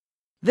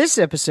This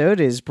episode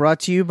is brought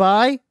to you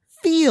by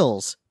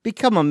Feels.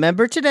 Become a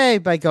member today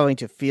by going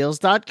to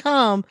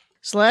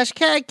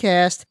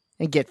feels.com/CAGcast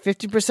and get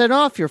 50%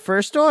 off your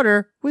first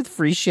order with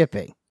free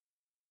shipping.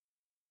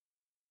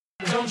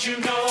 Don't you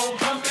know,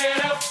 pump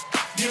it up,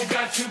 you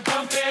got to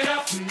pump it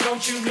up.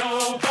 Don't you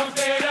know, pump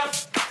it up,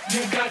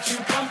 you got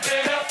to pump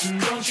it up.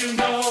 Don't you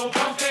know,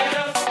 pump it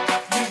up,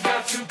 you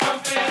got to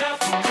pump it up.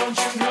 Don't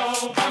you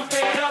know, pump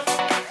it up,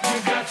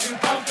 you got to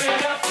pump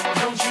it up.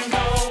 Don't you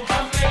know,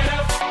 pump it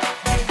up,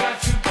 you got to pump it up. Don't you know, pump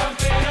it up, you got to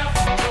pump it up.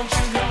 Don't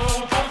you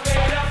know, pump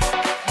it up, you got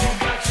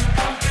to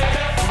pump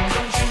it up.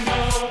 Don't you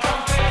know,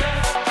 pump it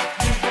up,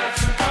 you got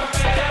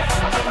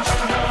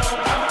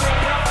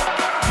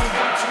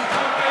to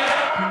pump it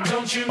up.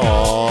 Don't you know?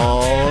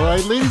 All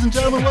right, ladies and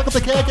gentlemen, welcome to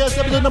CAGcast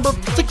episode number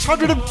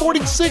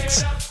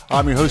 646.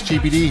 I'm your host,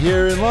 GPD,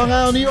 here in Long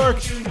Island, New York.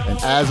 And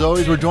as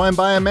always, we're joined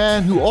by a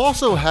man who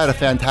also had a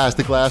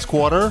fantastic last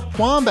quarter,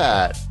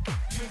 Wombat.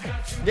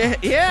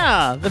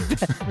 Yeah,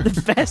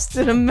 the best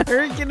in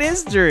American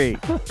history.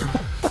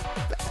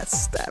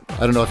 Best ever.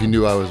 I don't know if you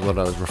knew what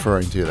I was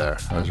referring to there.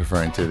 I was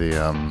referring to the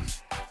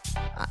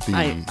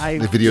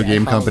video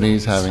game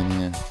companies having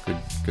a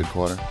good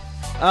quarter.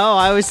 Oh,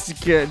 I was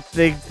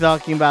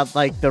talking about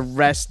like the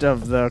rest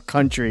of the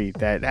country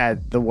that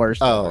had the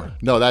worst. Oh,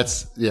 no,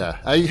 that's, yeah.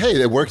 Hey,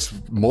 it works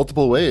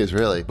multiple ways,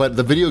 really. But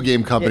the video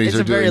game companies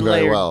are doing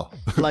very well.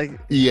 Like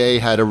EA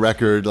had a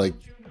record like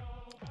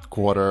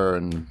quarter,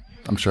 and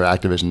I'm sure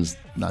Activision's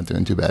not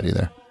doing too bad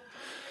either.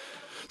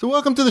 So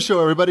welcome to the show,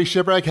 everybody.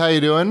 Shipwreck, how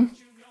you doing?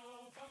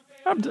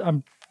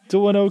 I'm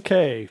doing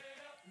okay.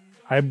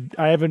 I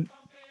haven't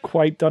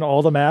quite done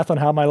all the math on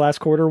how my last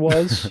quarter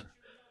was,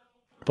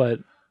 but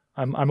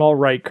I'm all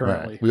right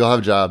currently. Right. We all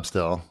have jobs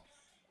still.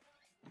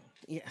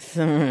 yes.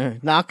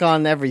 Knock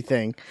on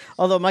everything.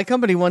 Although my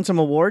company won some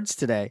awards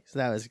today, so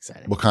that was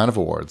exciting. What kind of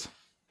awards?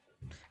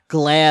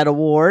 GLAD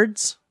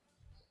Awards.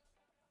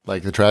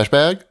 Like the trash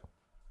bag?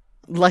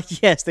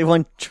 Like, yes, they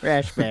won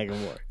Trash Bag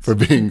Awards. For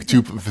being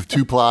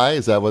two ply?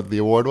 Is that what the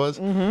award was?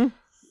 Mm-hmm.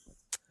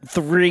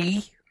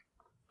 3.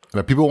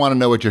 Now, people want to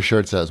know what your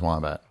shirt says,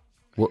 Wombat.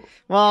 Well,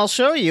 I'll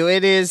show you.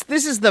 This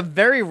is the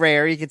very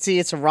rare. You can see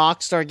it's a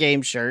Rockstar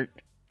Game shirt.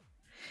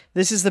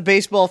 This is the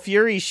Baseball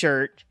Fury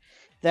shirt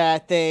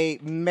that they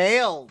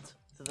mailed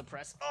to the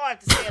press. Oh, I have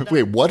to stand up.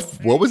 Wait, what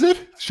was it?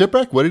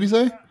 Shipwreck? What did he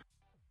say?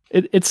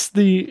 It's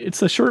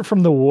the shirt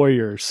from the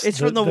Warriors. It's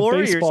from the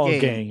Warriors baseball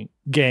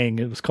gang.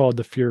 It was called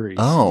the Furies.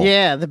 Oh.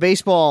 Yeah, the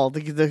baseball,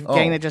 the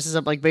gang that dresses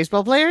up like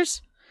baseball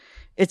players.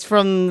 It's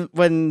from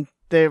when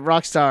the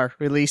Rockstar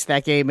released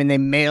that game and they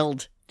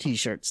mailed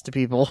t-shirts to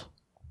people.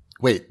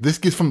 Wait, this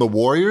is from the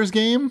Warriors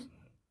game?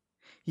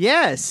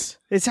 Yes,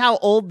 it's how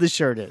old the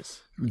shirt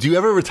is. Do you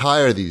ever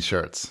retire these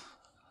shirts?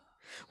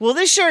 Well,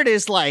 this shirt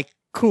is like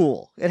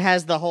cool. It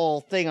has the whole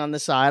thing on the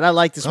side. I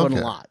like this one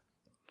a lot.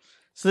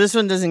 So this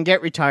one doesn't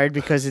get retired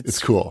because It's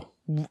cool.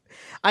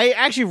 I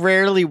actually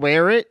rarely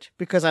wear it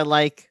because I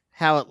like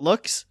how it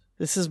looks.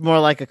 This is more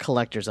like a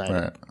collector's item.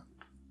 Right.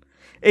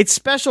 It's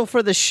special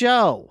for the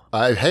show.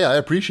 I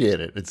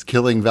appreciate it. It's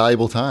killing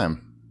valuable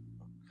time.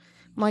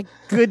 My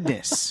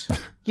goodness.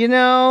 You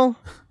know?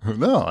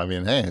 No, I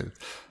mean, hey.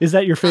 Is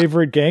that your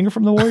favorite gang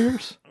from the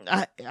Warriors?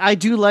 I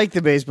do like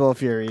the Baseball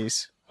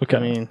Furies. Okay.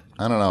 I mean,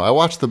 I don't know. I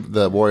watched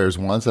the Warriors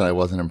once and I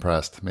wasn't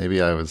impressed. Maybe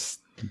I was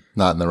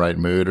not in the right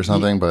mood or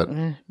something, but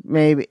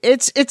maybe.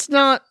 It's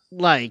not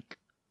like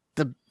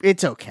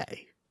it's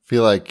okay.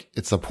 feel like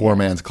it's a poor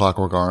man's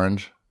Clockwork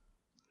Orange.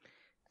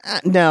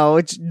 No,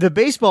 it's the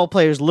baseball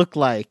players look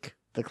like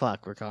the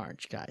Clockwork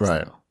Orange guys.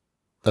 Right. Though.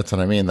 That's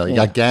what I mean, though. You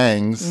got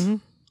gangs, and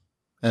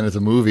it's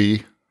a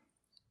movie.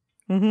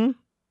 Mm-hmm.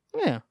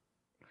 Yeah.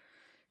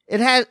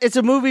 It's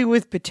a movie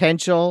with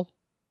potential.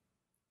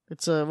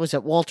 Was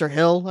it Walter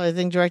Hill, I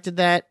think, directed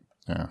that?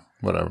 Yeah,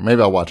 whatever.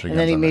 Maybe I'll watch it again. And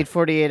then he someday. made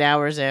 48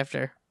 Hours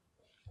after.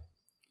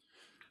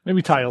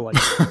 Maybe Ty will like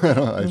it.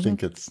 I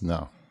think it's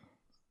no.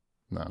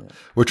 Yeah.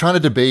 We're trying to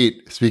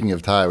debate, speaking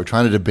of Ty, we're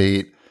trying to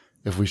debate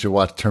if we should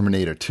watch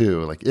Terminator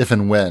 2, like if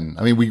and when.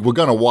 I mean, we're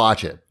going to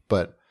watch it,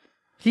 but...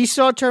 He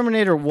saw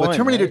Terminator 1, But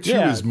Terminator right? 2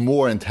 is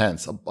more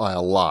intense by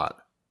a lot.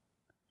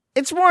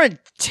 It's more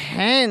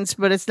intense,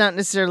 but it's not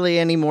necessarily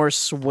any more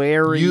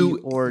sweary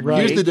or...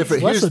 Right. Here's the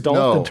difference. It's less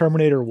adult than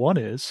Terminator 1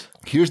 is.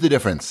 Here's the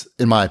difference,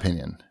 in my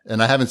opinion,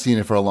 and I haven't seen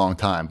it for a long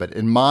time, but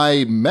in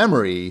my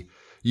memory,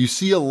 you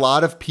see a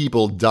lot of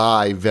people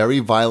die very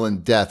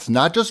violent deaths,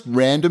 not just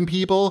random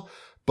people,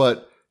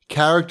 but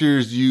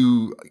characters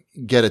you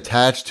get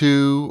attached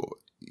to,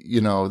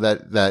 you know,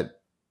 that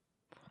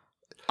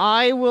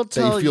I will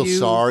tell feel you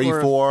sorry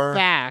for. A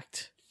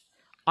fact,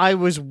 I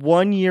was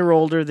 1 year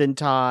older than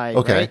Ty,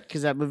 Okay.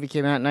 Because that movie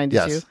came out in 92.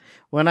 Yes.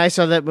 When I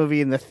saw that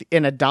movie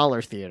in a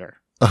dollar theater.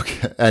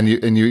 Okay, and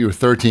you were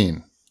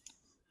 13,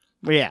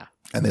 But yeah.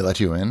 and they let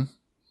you in.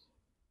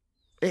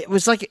 It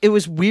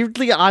was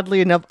weirdly,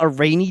 oddly enough, a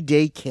rainy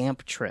day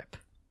camp trip.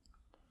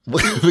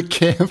 The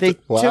camp. They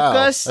Wow, took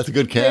us. that's a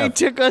good camp.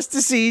 They took us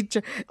to see.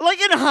 Like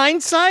in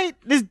hindsight,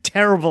 this is a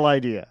terrible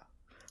idea,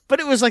 but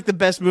it was like the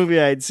best movie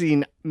I had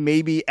seen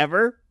maybe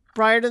ever.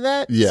 prior to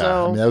that. Yeah,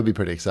 So I mean, that would be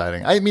pretty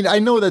exciting. I mean, I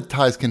know that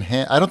Ty's can.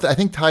 I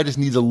think Ty just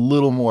needs a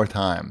little more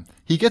time.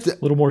 He gets A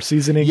little more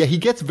seasoning. Yeah, he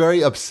gets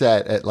very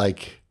upset at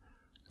like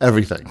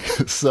everything.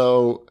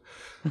 So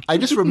I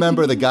just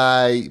remember the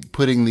guy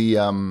putting the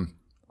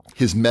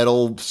his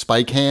metal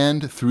spike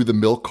hand through the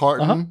milk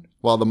carton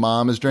while the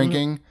mom is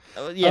drinking.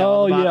 yeah,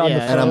 Oh, well, yeah, on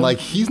the And I'm like,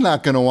 he's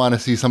not going to want to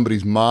see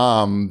somebody's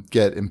mom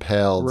get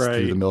impaled through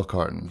Right. the milk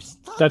carton.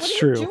 That's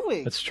What are you true.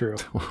 doing? That's true.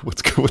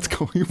 What's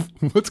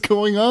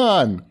going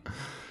on?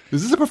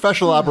 Is this a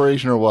professional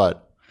operation or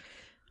what?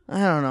 I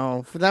don't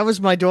know. That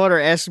was my daughter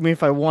asking me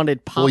if I wanted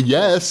Well, popcorn.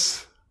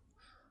 yes.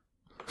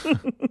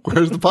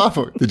 Where's the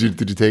popcorn? Did you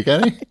take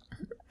any?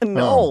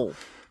 No,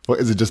 What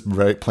is it? Just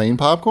plain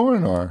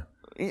popcorn or?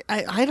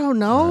 I don't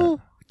know.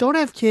 Don't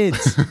have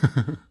kids.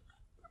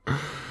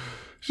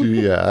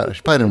 She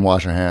probably didn't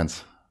wash her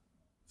hands.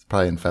 It's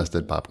probably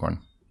infested popcorn.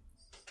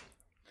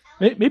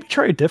 Maybe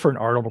try a different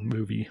Arnold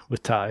movie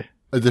with Ty.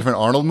 A different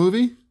Arnold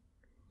movie?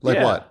 Like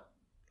Yeah. what?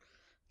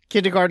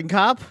 Kindergarten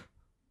Cop.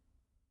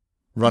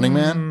 Running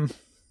Man?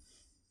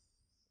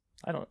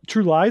 I don't.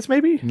 True Lies,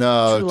 maybe.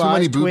 No, True too many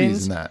Lies, boobies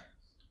Twins. in that.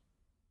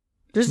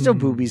 There's no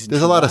boobies. In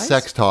There's a True lot of Lies.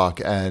 sex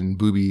talk and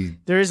booby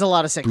There is a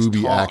lot of sex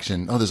talk.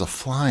 action. Oh, there's a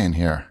fly in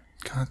here.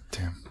 God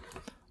damn.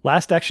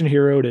 Last Action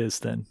Hero it is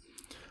then.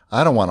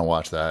 I don't want to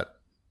watch that.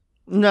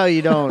 No,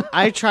 you don't.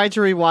 I tried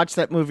to rewatch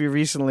that movie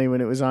recently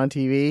when it was on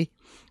TV.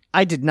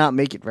 I did not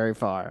make it very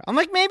far. I'm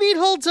like, maybe it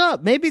holds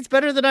up. Maybe it's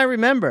better than I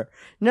remember.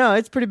 No,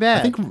 it's pretty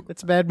bad. think-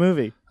 It's a bad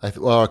movie.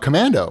 Or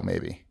Commando,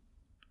 maybe.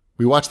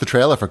 We watched the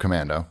trailer for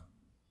Commando.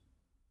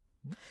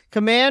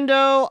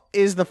 Commando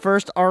is the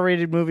first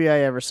R-rated movie I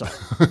ever saw.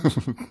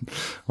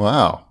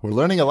 Wow. We're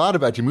learning a lot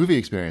about your movie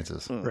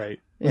experiences. Right.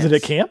 Yes. Was it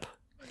at camp?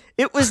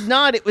 It was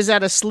not. It was at a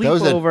That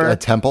was sleepover. at a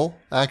temple,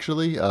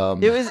 actually. It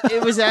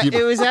was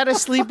at a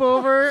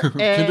sleepover, and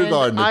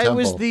Kindergarten at I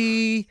was Temple.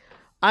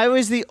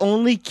 the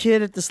only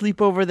kid at the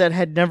sleepover that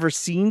had never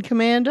seen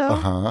Commando.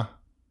 Uh-huh.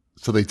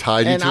 So they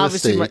tied you And to a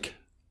obviously my- stake.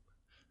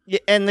 Yeah,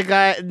 and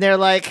they're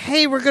like,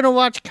 "Hey, we're gonna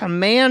watch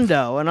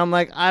Commando," and I'm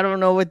like, "I don't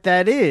know what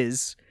that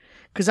is,"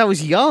 because I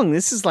was young.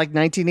 This is like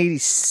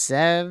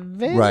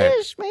 1987 Right.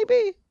 ish,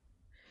 maybe,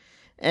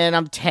 and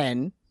I'm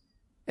 10,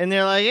 and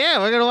they're like, "Yeah,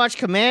 we're gonna watch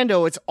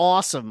Commando. It's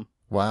awesome,"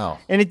 Wow.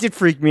 and it did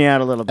freak me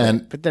out a little bit.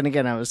 And- but then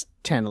again, I was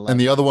 10, 11. And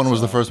the other one was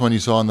so- the first one you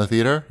saw in the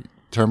theater?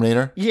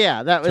 Terminator?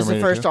 Yeah, that was the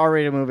Terminator first 2?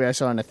 R-rated movie I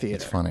saw in a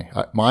theater. Funny.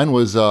 Mine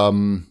was,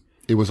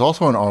 it was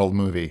also an Arnold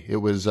movie. It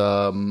was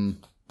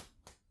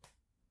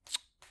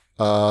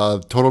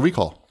Total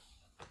Recall.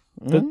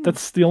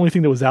 That's the only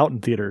thing that was out in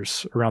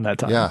theaters around that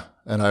time. Yeah.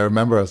 And I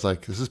remember I was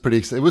like, this is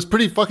it was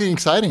pretty fucking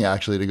exciting,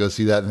 actually, to go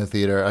see that in the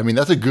theater. I mean,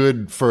 that's a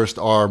good first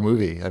R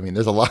movie. I mean,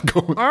 there's a lot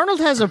going on. Arnold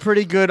has a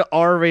pretty good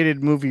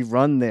R-rated movie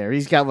run there.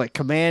 He's got like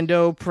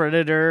Commando,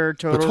 Predator,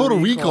 But Total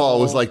Recall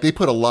was like, they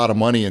put a lot of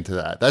money into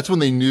that. That's when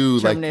they knew,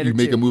 Terminator like, you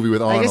make 2. a movie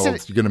with I guess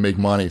Arnold, you're going to make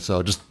money.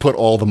 So just put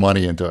all the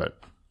money into it.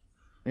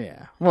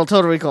 yeah. Well,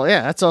 Total Recall,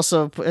 yeah, that's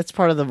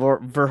part of the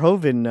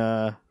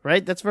Verhoeven,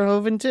 right? That's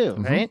Verhoeven too,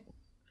 Mm-hmm. right?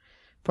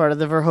 Part of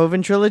the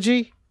Verhoeven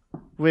trilogy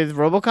with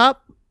RoboCop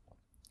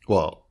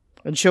Well,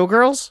 and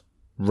Showgirls.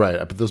 right.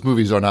 But those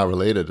movies are not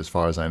related as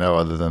far as I know,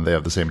 other than they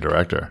have the same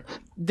director.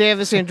 They have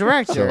the same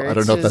director. So I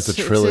don't know if that's a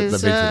trilogy.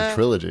 It's That makes it a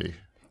trilogy.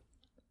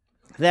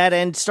 That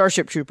and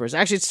Starship Troopers.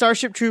 Actually, it's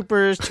Starship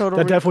Troopers, Total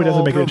That definitely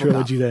Recall, doesn't make it a RoboCop.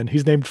 trilogy then.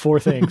 He's named 4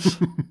 things.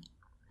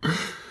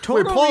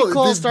 Total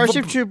Recall, did-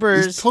 Starship is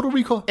Troopers, Total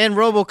Recall. and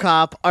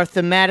RoboCop are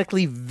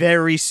thematically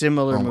very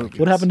similar my movies.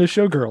 What happened to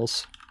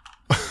Showgirls?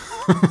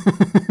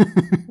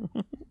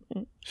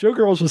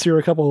 Showgirls was here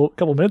a couple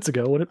minutes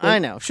ago. I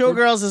know.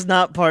 Showgirls is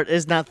not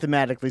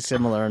thematically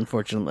similar,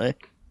 unfortunately.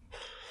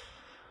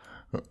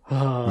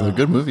 They're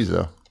good movies,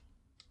 though.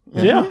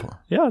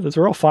 Yeah, those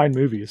are all fine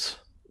movies.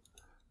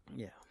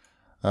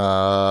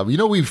 Yeah.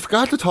 We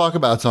forgot to talk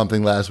about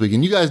something last week,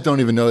 and you guys don't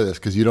even know this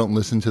because you don't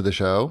listen to the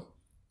show.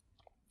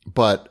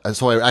 But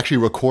so I actually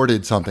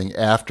recorded something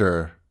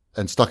after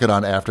and stuck it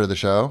on after the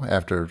show,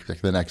 after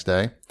like, the next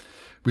day.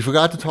 We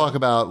forgot to talk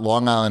about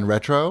Long Island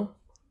Retro,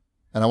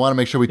 and I want to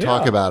make sure we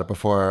talk Yeah. about it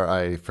before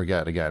I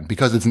forget again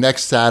because it's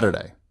next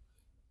Saturday.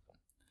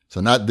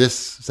 So not this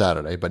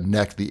Saturday, but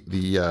next the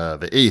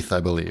 8th, I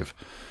believe.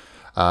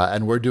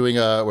 And we're doing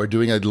a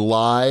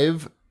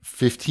live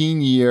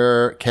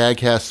 15-year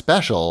CADcast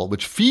special,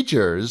 which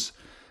features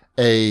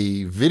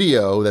a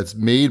video that's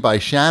made by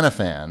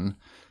Shanafan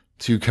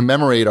to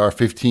commemorate our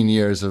 15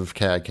 years of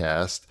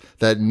CADcast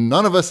that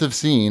none of us have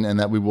seen and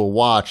that we will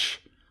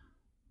watch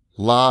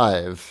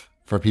live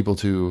for people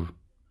to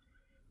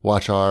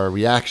watch our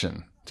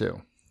reaction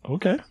to.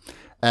 Okay.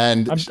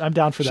 And I'm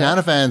down for that.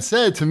 Shanafan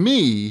said to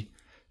me,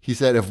 he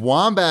said, if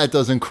Wombat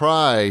doesn't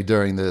cry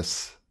during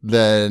this,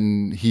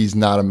 then he's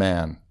not a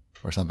man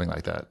or something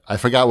like that. I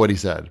forgot what he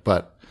said,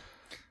 but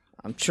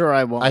I'm sure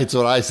I won't. that's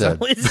what I said.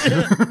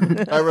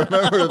 I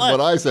remember what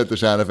I said to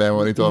Shanafan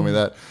when he told me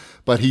that.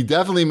 But he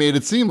definitely made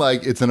it seem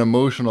like it's an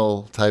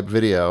emotional type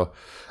video.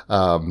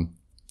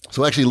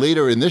 So actually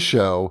later in this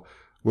show,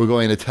 we're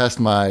going to test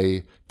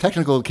my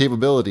technical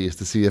capabilities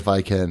to see if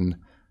I can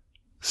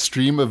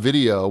stream a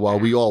video while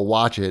we all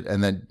watch it,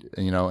 and then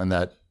and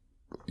that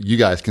you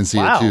guys can see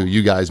Wow. it too.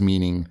 You guys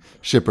meaning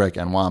Shipwreck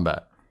and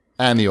Wombat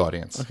and the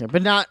audience. Okay,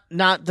 but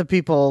not the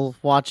people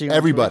watching. On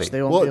Everybody. Twitch.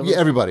 They won't be able to-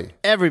 Everybody.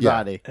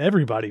 Everybody.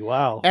 Everybody,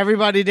 wow.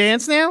 Everybody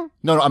dance now.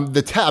 No, I'm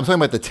talking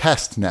about the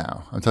test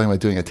now. I'm talking about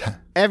doing a test.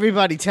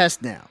 Everybody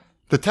test now.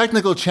 The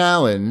technical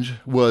challenge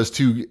was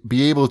to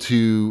be able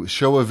to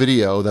show a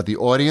video that the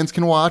audience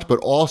can watch, but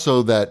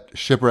also that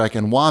Shipwreck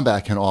and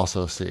Wombat can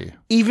also see.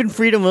 Even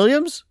Freedom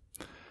Williams.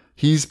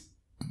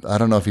 I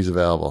don't know if he's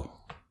available.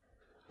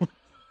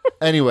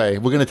 Anyway,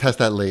 we're going to test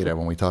that later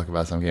when we talk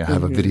about something. I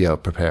have a video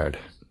prepared.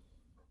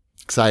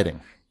 Exciting.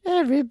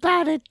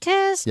 Everybody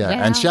test. Yeah,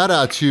 now. and shout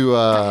out to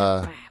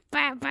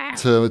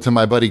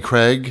my buddy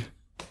Craig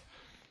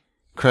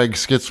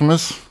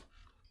Skitsmas,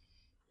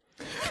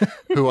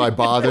 who I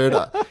bothered.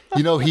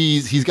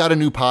 He's got a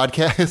new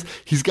podcast.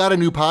 He's got a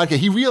new podcast.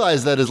 He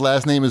realized that his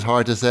last name is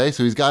hard to say,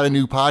 so he's got a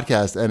new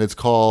podcast, and it's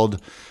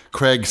called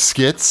Craig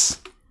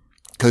Skits,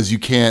 because you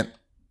can't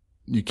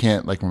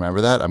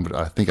remember that.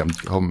 I think I'm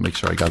home to make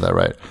sure I got that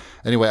right.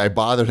 Anyway, I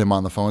bothered him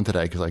on the phone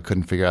today because I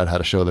couldn't figure out how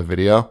to show the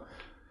video,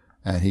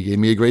 and he gave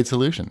me a great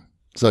solution.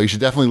 So you should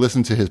definitely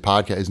listen to his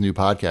podcast, his new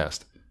podcast,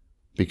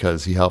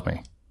 because he helped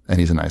me, and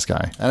he's a nice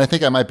guy. And I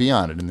think I might be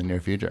on it in the near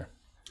future.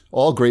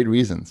 All great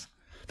reasons.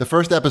 The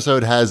first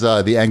episode has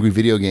the Angry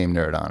Video Game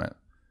Nerd on it.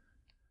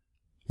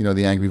 You know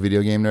the Angry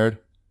Video Game Nerd?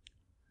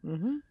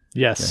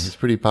 Yes. Yeah, he's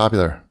pretty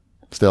popular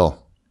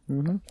still.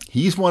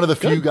 He's one of the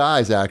few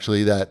guys,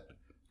 actually, that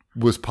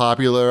was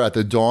popular at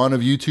the dawn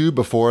of YouTube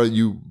before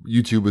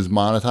YouTube was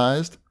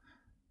monetized,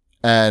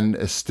 and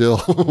is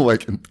still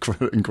like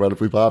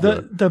incredibly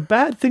popular. The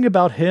bad thing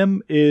about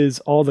him is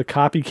all the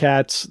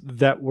copycats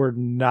that were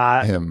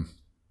not Him.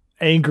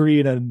 angry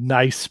in a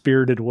nice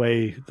spirited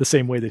way, the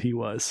same way that he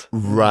was.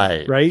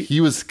 Right. Right? He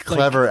was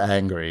clever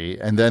angry.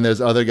 And then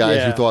there's other guys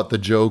who Yeah. thought the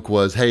joke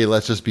was, hey,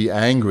 let's just be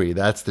angry.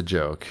 That's the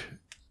joke.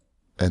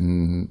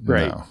 And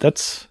no.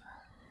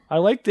 I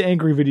like the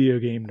angry video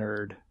game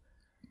nerd.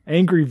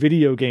 Angry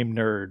video game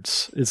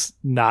nerds is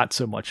not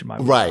so much in my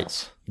Right.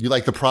 wheelhouse. You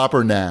like the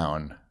proper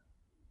noun.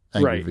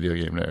 Angry Right. Video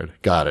Game Nerd.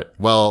 Got it.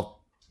 Well,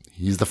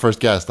 he's the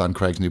first guest on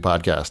Craig's new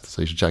podcast,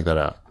 so you should check that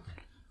out.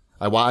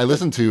 I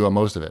listened to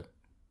most of it.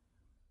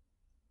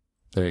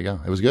 There you go.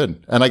 It was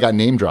good. And I got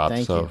name dropped,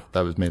 Thank so you.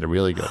 that made it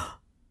really good.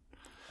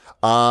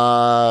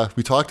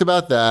 We talked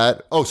about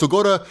that. Oh,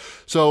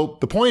 so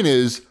the point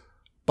is,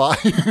 buy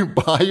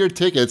your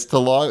tickets to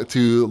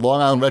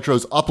Long Island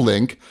Retro's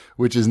Uplink,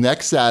 which is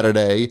next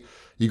Saturday.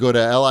 You go to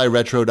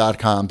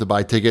liretro.com to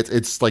buy tickets.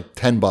 It's like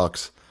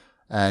 $10,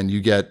 and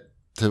you get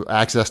to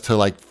access to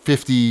like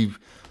 50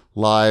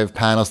 live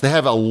panels. They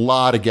have a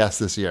lot of guests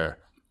this year,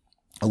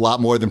 a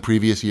lot more than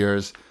previous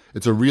years.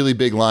 It's a really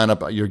big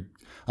lineup.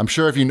 I'm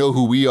sure if you know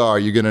who we are,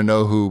 you're going to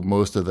know who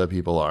most of the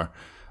people are.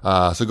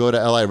 So go to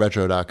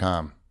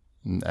liretro.com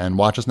and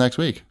watch us next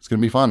week. It's going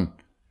to be fun.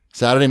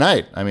 Saturday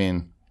night. I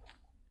mean,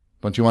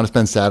 don't you want to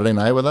spend Saturday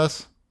night with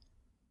us?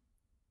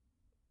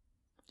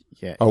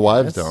 Yeah, Our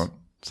wives yes. don't.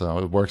 So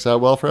it works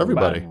out well for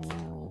everybody.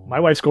 My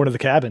wife's going to the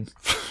cabin.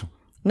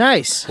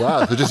 Nice.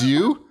 Wow. So just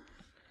you?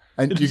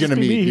 And It'll you're just going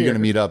to be me meet. You're here. going to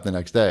meet up the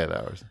next day,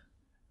 though.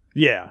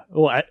 Yeah.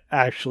 Well,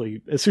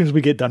 actually, as soon as we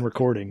get done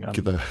recording,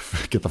 Get the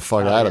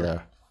fuck out of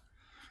there.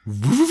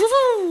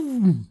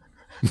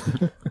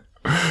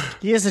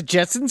 He has a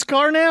Jetsons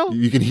car now.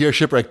 You can hear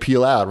Shipwreck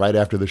peel out right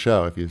after the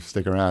show if you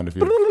stick around. If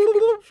you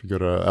go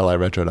to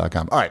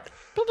liretro.com. All right.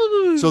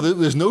 So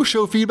there's no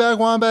show feedback,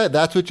 Wombat?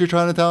 That's what you're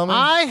trying to tell me?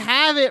 I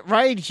have it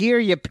right here.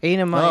 You pain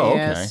in my Oh, okay.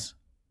 ass.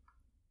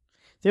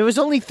 There was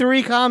only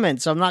 3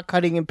 comments, so I'm not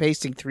cutting and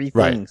pasting 3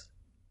 Right. things.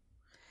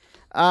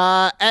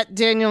 At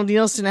Daniel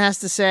Nielsen has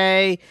to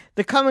say,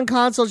 the coming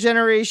console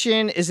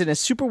generation is in a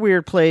super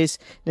weird place.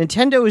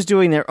 Nintendo is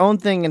doing their own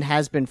thing and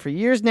has been for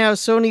years now.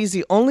 Sony is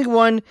the only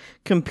one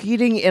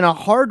competing in a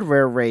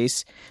hardware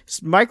race.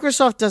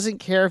 Microsoft doesn't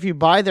care if you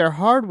buy their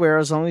hardware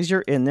as long as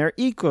you're in their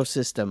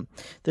ecosystem.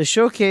 The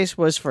showcase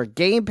was for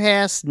Game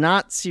Pass,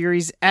 not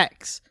Series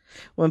X.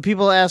 When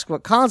people ask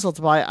what console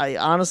to buy, I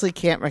honestly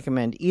can't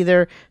recommend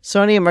either.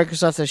 Sony and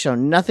Microsoft have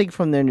shown nothing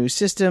from their new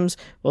systems.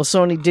 While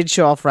Sony did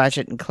show off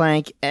Ratchet and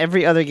Clank,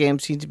 every other game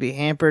seemed to be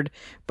hampered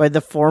by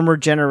the former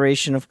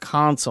generation of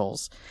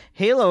consoles.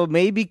 Halo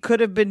maybe could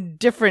have been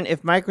different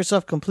if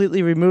Microsoft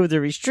completely removed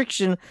the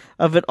restriction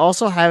of it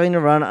also having to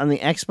run on the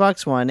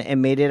Xbox One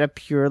and made it a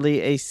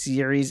purely a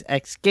Series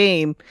X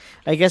game.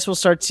 I guess we'll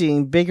start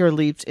seeing bigger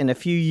leaps in a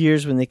few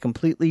years when they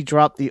completely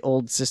drop the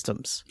old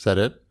systems. Is that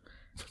it?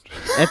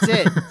 That's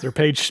it. is there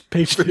page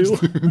 2?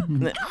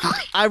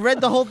 I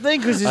read the whole thing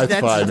because that's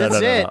fine.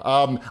 it.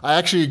 I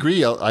actually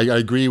agree. I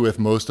agree with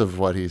most of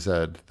what he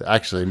said.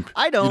 Actually,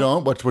 I don't. You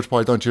don't? Which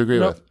part don't you agree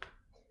with?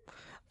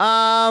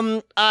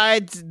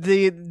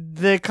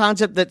 The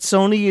concept that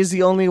Sony is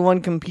the only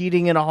one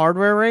competing in a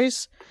hardware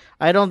race.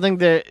 I don't think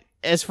that,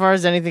 as far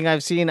as anything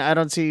I've seen, I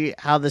don't see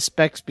how the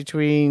specs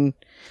between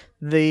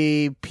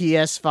the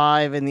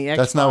PS5 and the Xbox.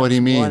 That's not what he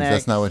means. One That's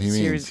X not what he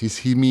Series- means.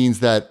 He means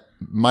that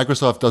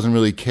Microsoft doesn't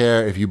really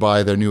care if you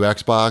buy their new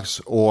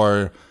Xbox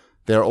or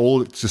their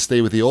old, to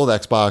stay with the old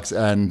Xbox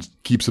and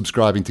keep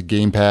subscribing to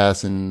Game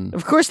Pass. And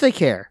Of course they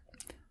care.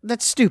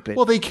 That's stupid.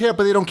 well, they care,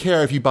 but they don't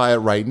care if you buy it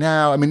right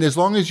now. I mean, as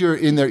long as you're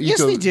in their Yes,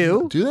 eco. they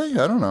do. Do they?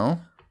 I don't know.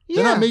 They're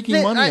Yeah, not making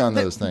they- money on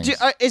those things.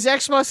 Is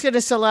Xbox going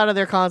to sell out of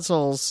their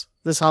consoles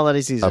this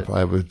holiday season?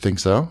 I would think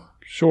so.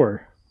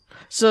 Sure.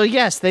 So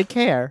yes, they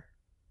care.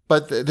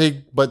 But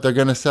they're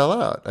going to sell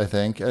out, I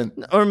think.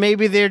 And Or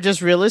maybe they're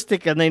just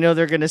realistic and they know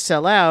they're going to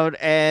sell out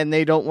and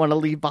they don't want to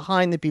leave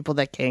behind the people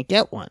that can't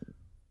get one.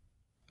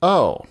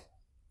 oh,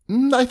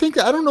 I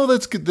don't know. I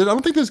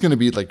don't think there's going to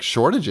be like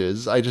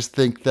shortages. I just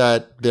think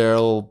that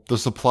the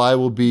supply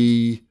will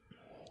be.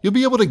 You'll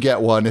be able to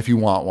get one if you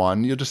want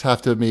one. You'll just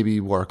have to maybe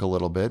work a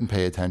little bit and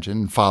pay attention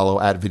and follow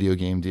at Video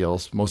Game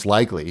Deals, most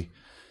likely.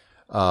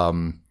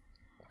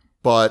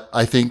 But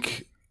I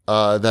think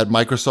that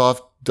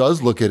Microsoft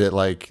does look at it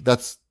like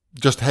that's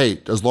just, hey,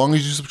 as long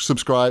as you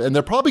subscribe, and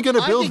they're probably going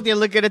to I build. think they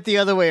look at it the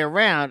other way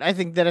around. I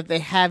think that if they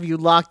have you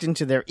locked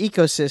into their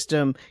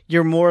ecosystem,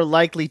 you're more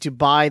likely to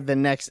buy the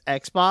next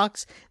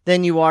Xbox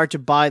than you are to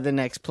buy the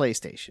next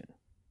PlayStation.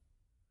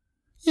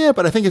 Yeah,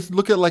 but I think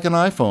look at like an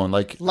iPhone.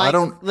 Like I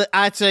don't,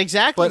 That's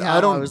exactly but how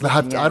I don't was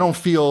have. looking at I don't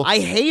it. feel. I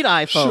hate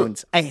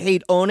iPhones. I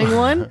hate owning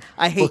one.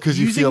 I hate Well, 'cause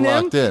you using feel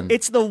them. locked in.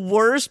 It's the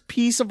worst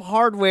piece of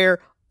hardware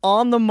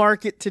on the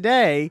market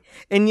today,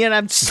 and yet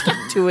I'm stuck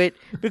to it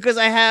because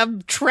I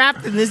have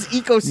trapped in this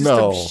ecosystem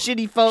No. of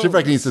shitty phones.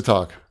 Shipwreck needs to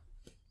talk.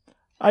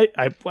 I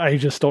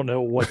just don't know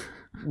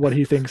what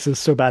he thinks is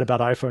so bad about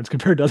iPhones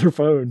compared to other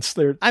phones.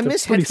 I they're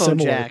miss pretty headphone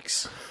similar.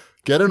 jacks.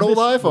 Get an old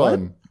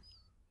iPhone.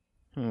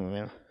 Oh,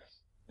 yeah.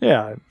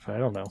 Yeah, I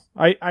don't know.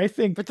 I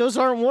think But those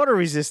aren't water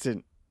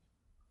resistant.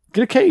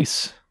 get a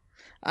case.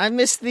 I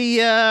miss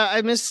the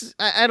I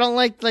don't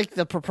like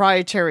the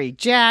proprietary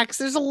jacks.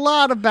 There's a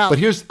lot about But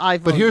here's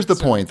iPhones the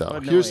that point, are though.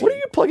 annoying. What are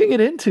you plugging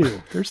it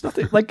into? There's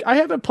nothing. Like I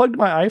haven't plugged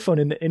my iPhone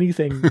into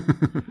anything.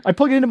 I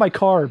plug it into my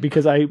car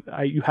because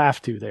you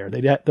have to there. They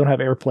don't have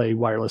AirPlay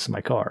wireless in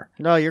my car.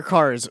 No, your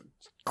car is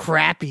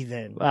crappy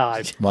then.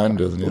 I Mine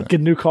doesn't either. get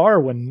a new car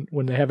when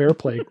they have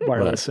AirPlay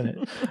wireless in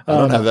it. I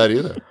don't have that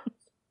either.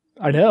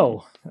 I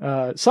know.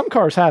 Some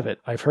cars have it,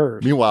 I've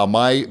heard. Meanwhile,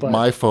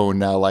 my phone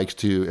now likes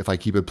to, if I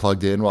keep it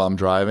plugged in while I'm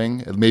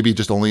driving, maybe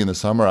just only in the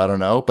summer, I don't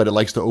know, but it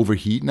likes to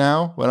overheat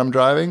now when I'm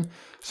driving.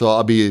 So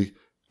I'll be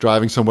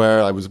driving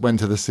somewhere. Went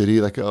to the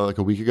city like a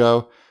week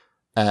ago,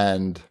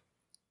 and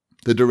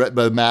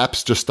the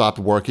maps just stopped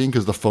working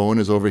because the phone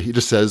is overheated. It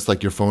just says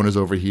like your phone is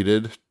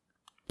overheated.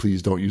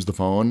 Please don't use the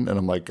phone. And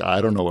I'm like,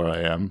 I don't know where I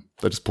am.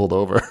 I just pulled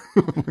over.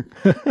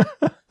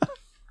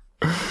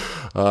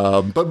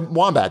 But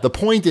Wombat, the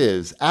point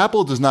is,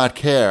 Apple does not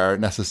care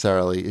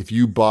necessarily if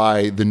you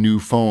buy the new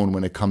phone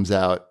when it comes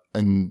out,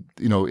 and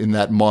in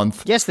that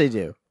month. Yes, they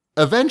do.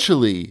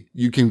 Eventually,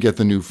 you can get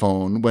the new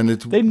phone when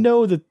it's. They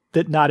know that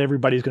not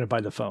everybody's going to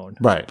buy the phone.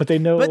 Right. But they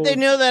know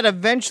that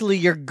eventually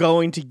you're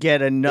going to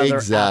get another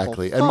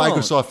exactly, Apple and phone.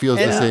 Microsoft feels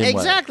the same way.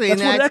 Exactly,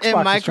 That's and what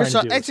Xbox is trying to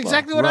Microsoft. do That's as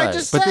exactly well. what I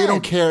just said. But they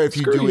don't care if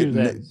you Screw do you, it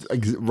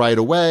then. right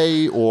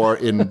away or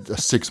in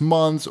 6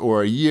 months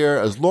or a year,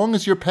 as long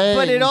as you're paying.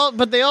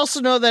 But they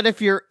also know that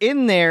if you're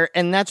in there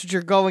and that's what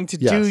you're going to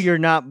do, Yes. you're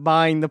not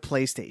buying the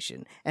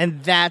PlayStation,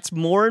 and that's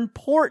more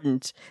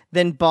important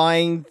than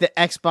buying the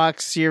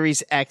Xbox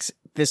Series X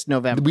this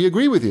November. We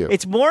agree with you.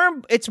 It's more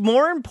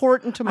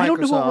important to Microsoft. I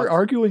don't know what we're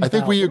arguing I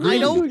think about. we agree. I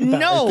don't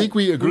know. I think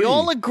we agree. We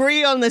all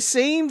agree on the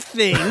same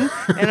thing,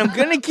 and I'm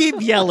going to keep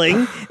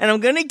yelling, and I'm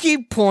going to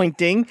keep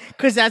pointing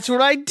because that's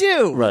what I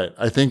do. Right.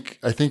 I think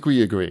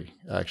we agree.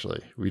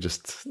 Actually, we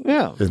just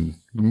Yeah. and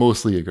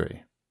mostly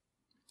agree.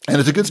 And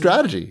it's a good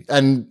strategy,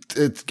 and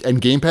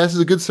Game Pass is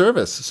a good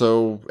service,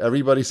 so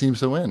everybody seems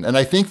to win. And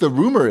I think the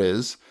rumor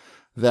is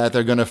that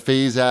they're going to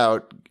phase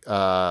out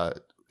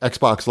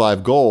Xbox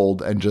Live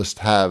Gold and just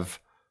have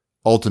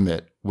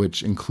Ultimate,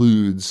 which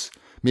includes,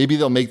 maybe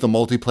they'll make the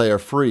multiplayer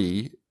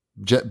free,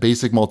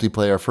 basic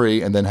multiplayer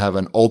free, and then have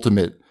an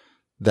Ultimate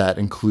that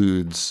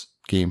includes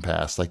Game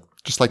Pass,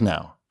 just like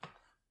now.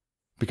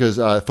 Because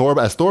as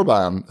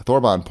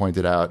Thorban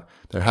pointed out,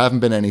 there haven't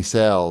been any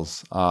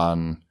sales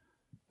on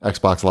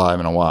Xbox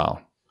Live in a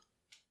while.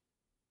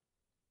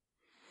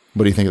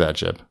 What do you think of that,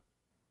 Chip?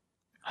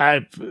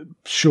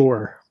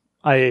 Sure.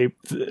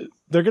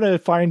 They're going to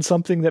find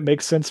something that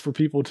makes sense for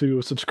people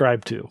to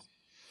subscribe to.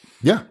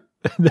 Yeah,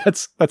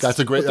 that's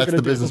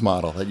the business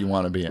model that you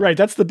want to be in. Right,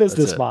 that's the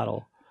business That's it.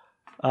 model.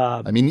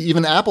 I mean,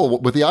 even Apple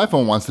with the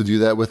iPhone wants to do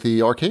that with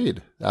the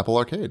Apple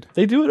Arcade.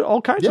 They do it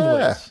all kinds of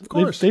Yeah, ways. of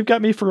course. They've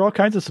got me for all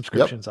kinds of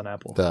subscriptions on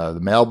Apple.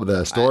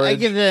 The storage. I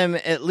give them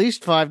at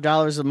least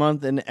 $5 a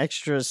month in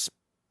extra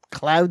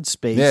cloud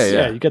space.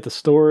 Yeah. You get the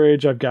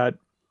storage. I've got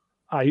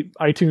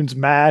iTunes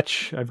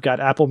Match. I've got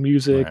Apple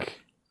Music. Right.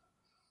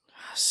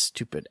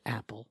 Stupid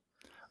Apple.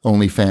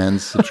 OnlyFans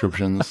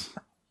subscriptions.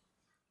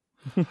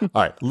 All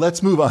right,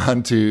 let's move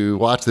on to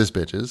Watch This,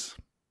 Bitches,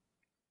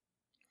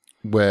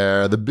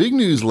 where the big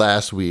news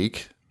last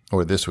week,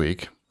 or this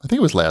week, I think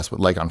it was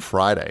like on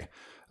Friday.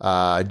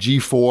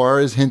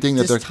 G4 is hinting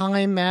that Does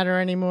time matter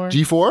anymore?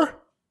 G4?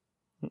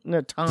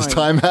 No, time. Does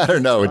time matter?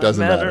 No, it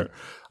doesn't matter. matter.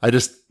 I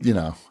just,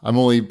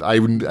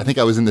 I think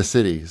I was in the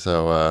city,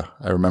 so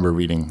I remember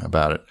reading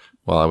about it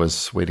while I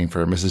was waiting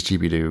for Mrs.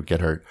 GB to get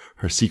her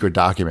secret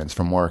documents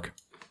from work.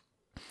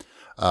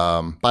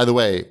 By the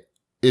way,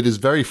 it is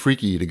very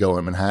freaky to go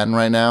in Manhattan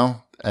right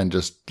now and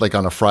just like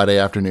on a Friday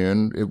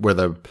afternoon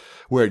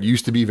where it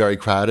used to be very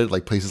crowded,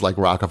 like places like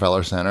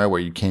Rockefeller Center where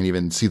you can't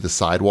even see the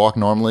sidewalk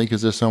normally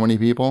because there's so many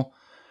people.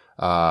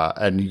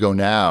 And you go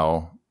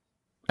now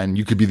and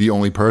you could be the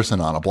only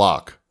person on a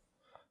block.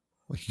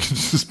 Like you can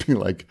just be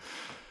like,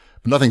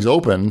 nothing's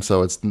open, so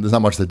there's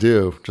not much to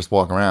do. Just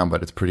walk around,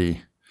 but it's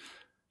pretty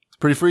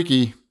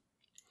freaky.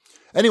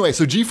 Anyway,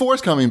 so G4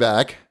 is coming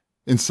back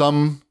in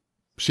some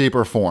shape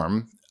or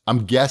form.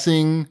 I'm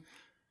guessing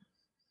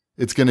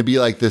it's going to be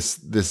like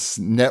this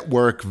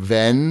network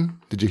Venn.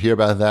 Did you hear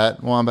about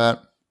that, Wombat?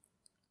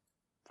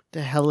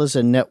 The hell is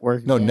a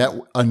network?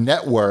 No, a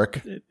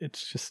network.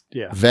 It's just,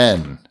 yeah.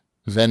 Venn.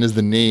 Venn is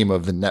the name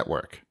of the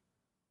network.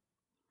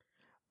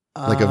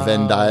 Like a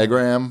Venn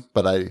diagram,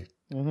 but I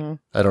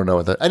don't know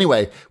what that.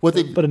 Anyway, but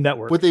a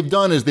network. What they've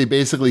done is they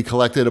basically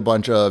collected a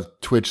bunch of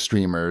Twitch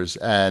streamers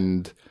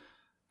and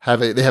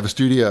they have a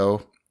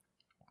studio,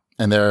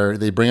 and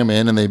they bring them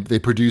in and they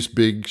produce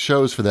big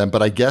shows for them.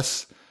 But I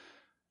guess,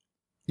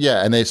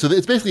 yeah, so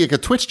it's basically like a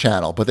Twitch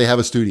channel, but they have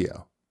a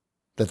studio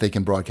that they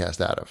can broadcast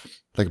out of,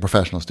 like a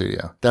professional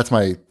studio. That's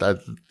my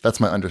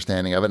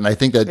understanding of it, and I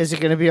think that is it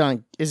going to be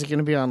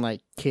on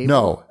like cable?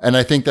 No, and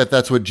I think that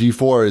that's what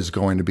G4 is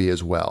going to be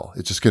as well.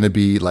 It's just going to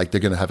be like they're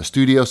going to have a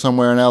studio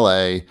somewhere in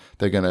LA.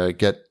 They're going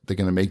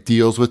to make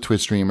deals with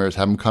Twitch streamers,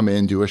 have them come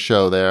in, do a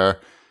show there,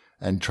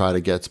 and try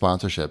to get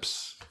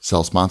sponsorships,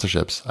 sell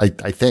sponsorships.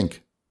 I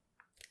think,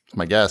 that's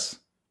my guess.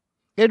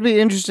 It'd be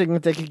interesting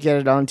if they could get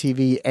it on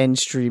TV and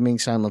streaming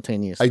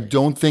simultaneously. I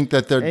don't think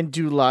that they're and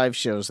do live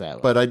shows that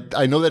way. But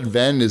I know that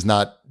Venn is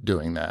not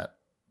doing that.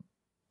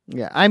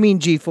 Yeah, I mean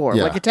G4.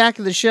 Yeah. Like Attack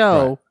of the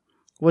Show Right.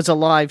 was a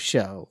live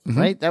show,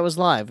 right? That was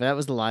live. That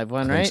was the live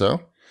one, I right? think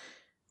so.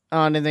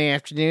 On in the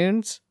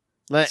afternoons.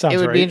 It Sounds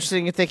would right. be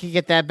interesting if they could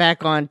get that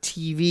back on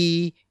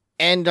TV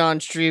and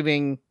on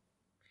streaming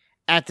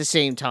at the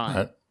same time,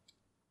 Right.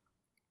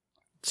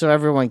 so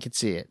everyone could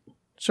see it.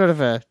 Sort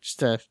of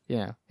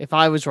if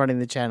I was running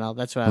the channel,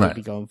 that's what I would Right.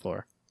 be going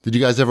for. Did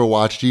you guys ever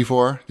watch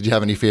G4? Did you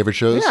have any favorite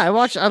shows? Yeah, I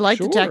liked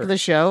Sure. Attack of the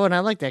Show, and I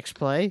liked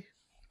X-Play.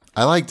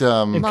 I liked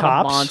I'm And not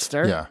Cops? a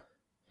monster. yeah.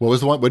 What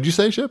was the one? What did you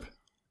say, Ship?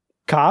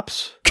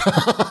 Cops.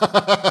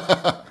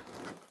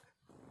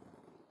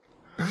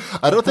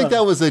 I don't think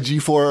that was a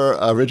G4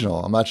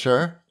 original. I'm not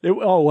sure. It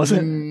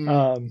wasn't.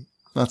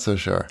 Not so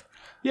sure.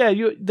 Yeah,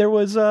 there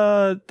was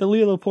the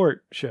Leo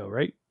Laporte show,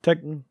 right? Tech.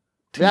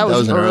 That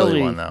was an early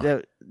early one,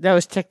 though. That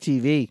was Tech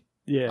TV.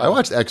 Yeah, I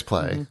watched X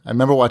Play. I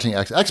remember watching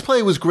X. X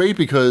Play was great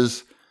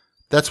because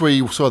that's where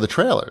you saw the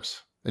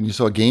trailers and you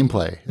saw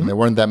gameplay, and there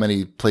weren't that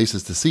many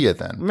places to see it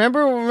then.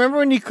 Remember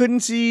when you couldn't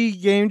see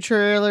game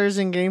trailers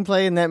and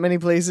gameplay in that many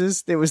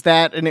places? There was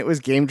that, and it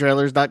was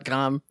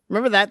GameTrailers.com.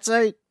 Remember that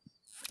site?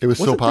 It was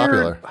so Wasn't there-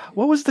 popular.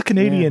 What was the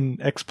Canadian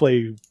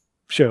X-Play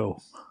show?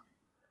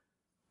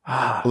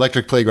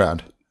 Electric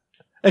Playground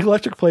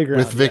Electric Playground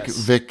with Vic. yes.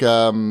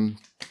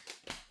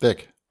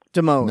 Vic.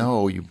 Damone.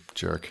 No, you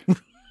jerk.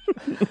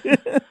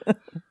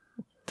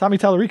 Tommy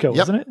Tallarico, Yep.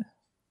 wasn't it?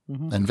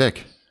 And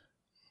Vic.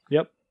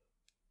 Yep.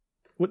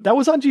 That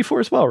was on G4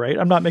 as well, right?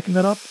 I'm not making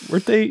that up.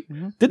 Weren't they?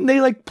 Didn't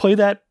they like play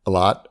that A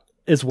lot.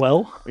 as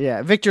well?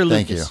 Yeah, Victor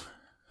Thank Lucas. you.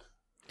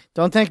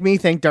 Don't thank me,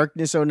 thank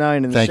Darkness09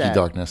 in the Thank chat. you,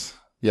 Darkness.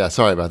 Yeah,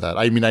 sorry about that.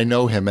 I mean, I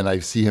know him and I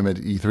see him at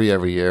E3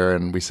 every year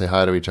and we say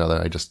hi to each other.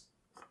 I just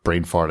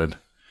brain farted.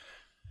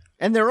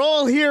 And they're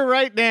all here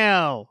right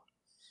now.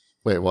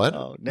 Wait, what?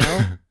 Oh,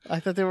 no? I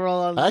thought they were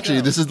all on the Actually,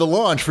 show. this is the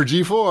launch for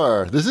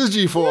G4. This is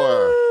G4.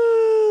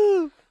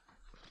 Woo!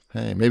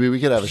 Hey, maybe we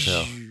could have a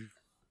show.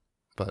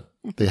 But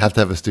they have to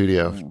have a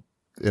studio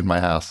in my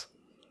house.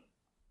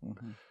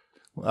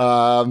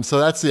 So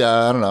that's,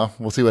 I don't know.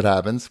 We'll see what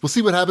happens. We'll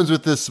see what happens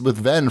with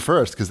Venn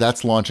first, because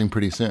that's launching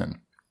pretty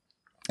soon.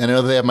 And I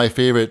know they have my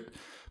favorite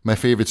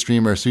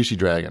streamer, Sushi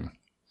Dragon,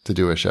 to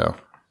do a show.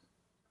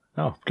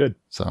 Oh, good.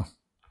 So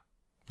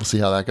we'll see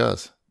how that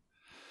goes.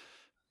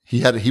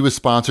 He was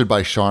sponsored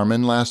by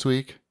Charmin last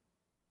week,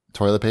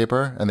 toilet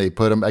paper, and they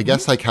put him, I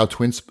guess like how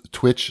Twitch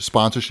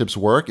sponsorships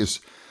work is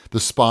the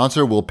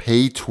sponsor will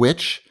pay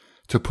Twitch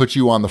to put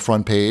you on the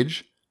front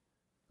page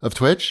of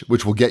Twitch,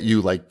 which will get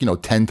you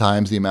 10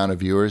 times the amount of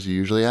viewers you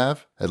usually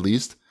have, at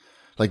least.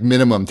 Like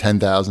minimum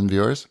 10,000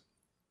 viewers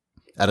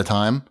at a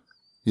time,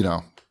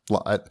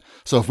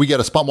 So if we get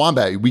a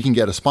Wombat, we can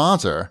get a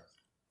sponsor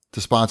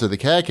to sponsor the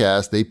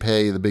CADcast. They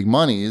pay the big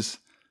monies,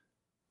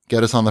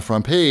 get us on the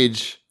front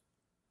page,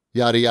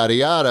 yada, yada,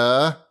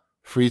 yada,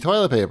 free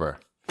toilet paper.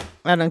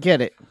 I don't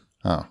get it.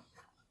 Oh.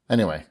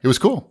 Anyway, it was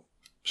cool.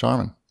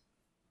 Charmin.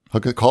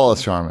 Call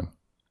us Charmin.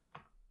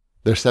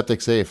 They're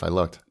septic safe. I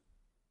looked.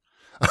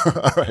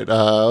 All right.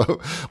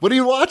 What are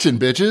you watching,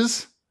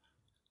 bitches?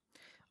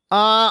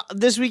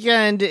 This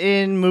weekend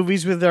in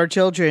movies with our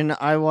children,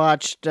 I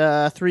watched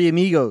Three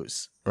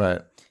Amigos.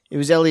 Right. It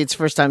was Elliot's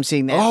first time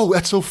seeing that. Oh,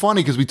 that's so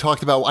funny because we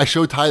talked about. I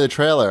showed Ty the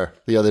trailer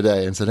the other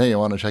day and said, "Hey, you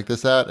want to check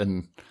this out?"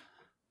 And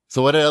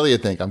so, what did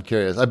Elliot think? I'm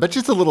curious. I bet you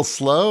it's a little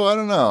slow. I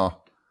don't know.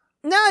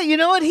 No, you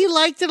know what? He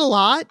liked it a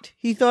lot.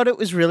 He thought it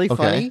was really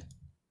Okay.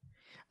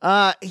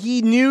 funny.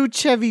 He knew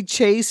Chevy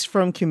Chase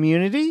from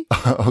Community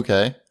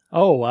Okay.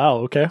 Oh, wow.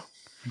 Okay.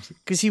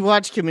 because he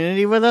watched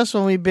Community with us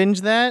when we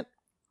binged that.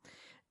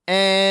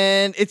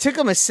 And it took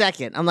him a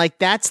second. I'm like,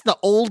 that's the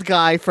old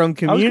guy from I was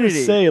going Community.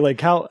 to say,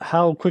 like,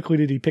 how quickly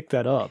did he pick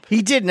that up?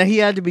 He didn't. He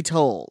had to be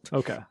told.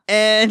 Okay.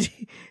 And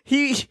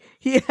he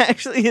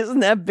actually isn't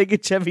that big a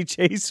Chevy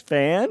Chase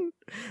fan,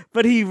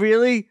 but he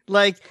really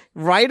like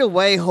right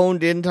away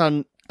honed in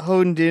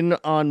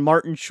on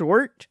Martin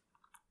Short.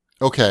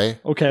 Okay.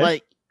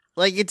 Okay.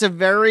 Like it's a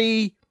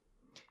very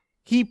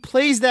he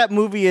plays that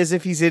movie as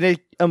if he's in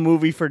a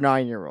movie for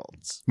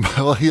 9-year-olds.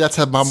 Well, that's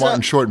how So-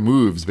 Martin Short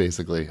moves,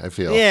 basically. I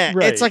feel. Yeah,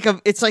 Right.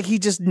 it's like he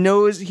just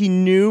knows he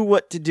knew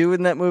what to do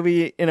in that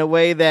movie in a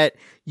way that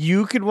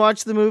you could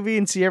watch the movie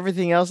and see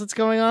everything else that's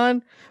going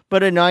on,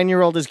 but a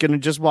 9-year-old is going to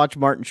just watch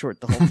Martin Short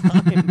the whole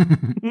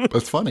time.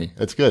 That's funny.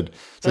 It's good.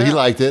 So he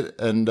liked it,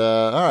 and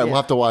all right, Yeah. we'll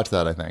have to watch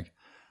that. I think.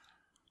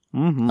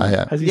 Mm-hmm.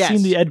 Has he Yes.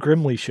 seen the Ed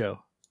Grimley show?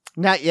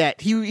 Not yet.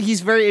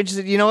 He's very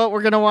interested. You know what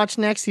we're going to watch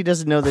next? He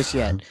doesn't know this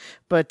yet.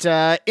 But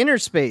Inner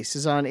Space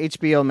is on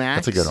HBO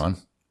Max. That's a good one.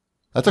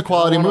 That's a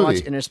quality I wanna movie.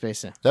 Watch Inner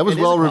Space. That was It is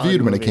a well quality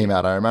reviewed when it movie. came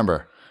out. I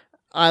remember.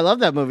 I love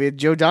that movie.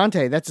 Joe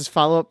Dante. That's his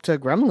follow-up to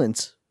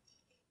Gremlins.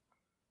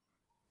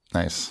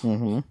 Nice.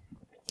 Mm-hmm.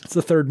 It's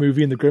the third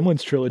movie in the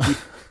Gremlins trilogy.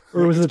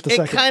 Or was it the It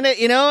second? kind of,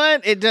 you know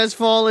what? It does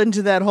fall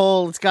into that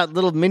whole, it's got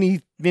little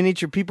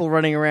miniature people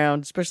running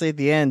around, especially at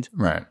the end.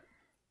 Right.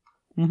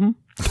 Mm-hmm.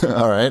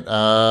 All right.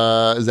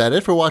 Is that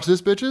it for Watch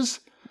This, bitches?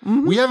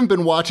 Mm-hmm. We haven't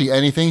been watching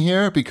anything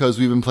here because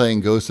we've been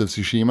playing Ghost of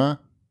Tsushima.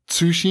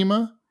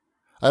 Tsushima?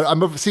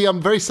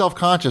 I'm very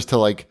self-conscious to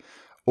like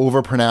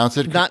overpronounce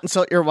it. Not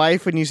insult your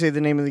wife when you say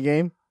the name of the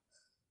game?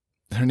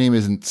 Her name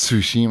isn't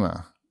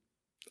Tsushima.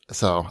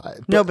 So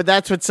No, but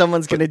that's what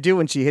someone's going to do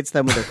when she hits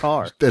them with her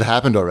car. it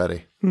happened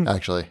already,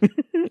 actually.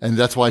 And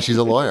that's why she's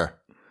a lawyer.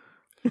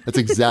 That's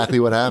exactly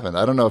what happened.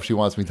 I don't know if she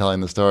wants me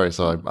telling the story,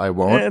 so I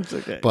won't. It's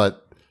okay.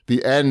 But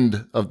the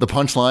end of the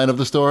punchline of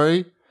the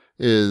story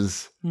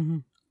is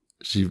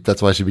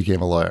that's why she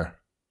became a lawyer.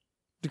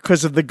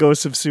 Because of the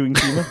ghosts of suing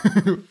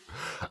Kima.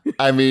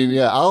 I mean,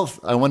 yeah,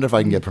 I wonder if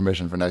I can get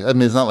permission for next. I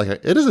mean, it's not like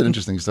it is an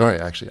interesting story,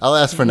 actually. I'll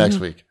ask for next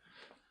week.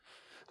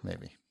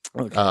 Maybe.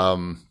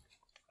 Okay.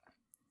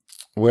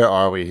 Where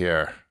are we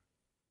here?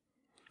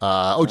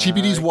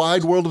 GPD's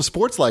Wide World of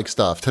Sports like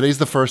stuff. Today's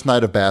the first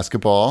night of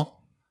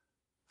basketball.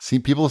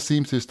 People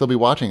seem to still be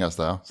watching us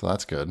though, so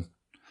that's good.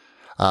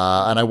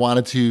 And I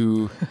wanted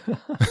to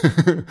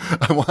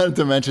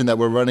mention that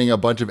we're running a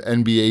bunch of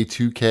NBA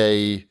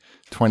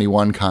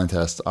 2K21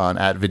 contests on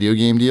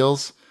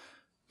 @VideoGameDeals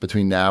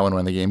between now and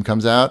when the game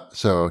comes out.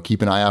 So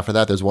keep an eye out for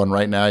that. There's one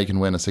right now. You can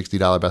win a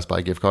 $60 Best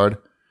Buy gift card.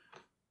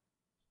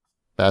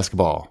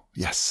 Basketball.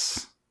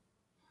 Yes.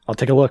 I'll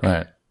take a look. All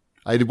right.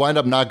 I wind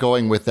up not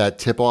going with that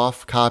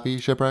tip-off copy,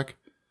 Shipwreck.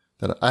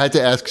 That I had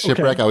to ask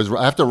Shipwreck. Okay.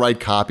 I have to write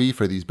copy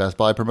for these Best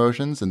Buy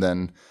promotions, and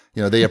then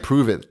they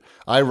approve it.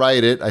 I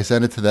write it, I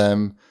send it to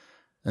them,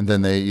 and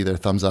then they either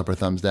thumbs up or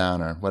thumbs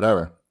down or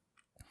whatever.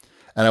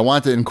 And I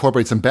wanted to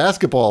incorporate some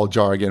basketball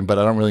jargon, but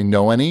I don't really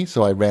know any,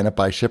 so I ran it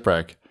by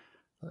Shipwreck.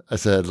 I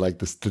said, like,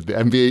 the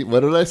NBA,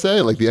 what did I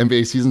say? Like, the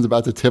NBA season's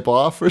about to tip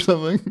off or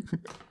something?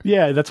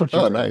 Yeah, that's what you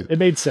Oh, wrote. nice. It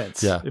made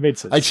sense. Yeah. It made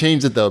sense. I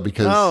changed it, though,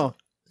 because Oh,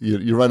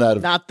 you run out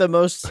of... not the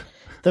most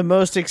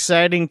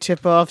exciting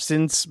tip-off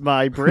since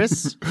my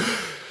bris.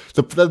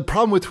 The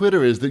problem with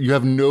Twitter is that you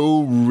have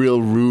no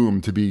real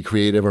room to be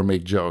creative or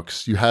make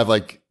jokes. You have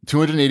like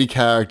 280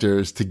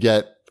 characters to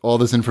get all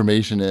this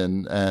information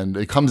in, and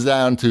it comes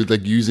down to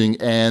like using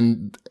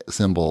and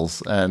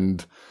symbols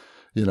and,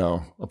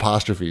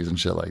 apostrophes and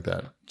shit like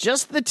that.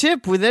 Just the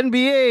tip with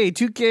NBA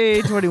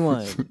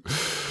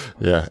 2K21.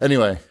 Yeah.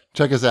 Anyway,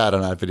 check us out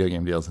on Video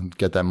Game Deals and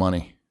get that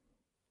money.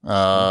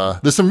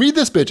 There's some Read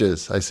This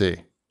bitches, I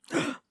see.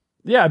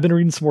 Yeah, I've been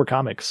reading some more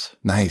comics.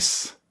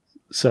 Nice.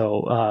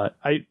 So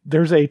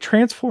there's a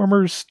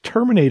Transformers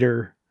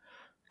Terminator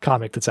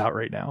comic that's out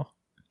right now.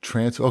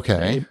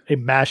 Okay. A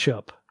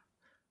mashup.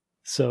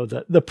 So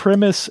the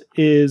premise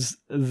is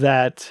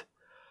that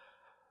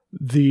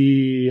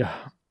the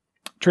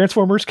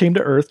Transformers came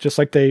to Earth just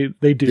like they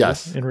do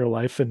Yes. in real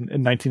life in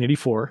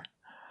 1984.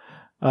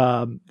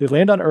 They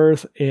land on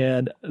Earth,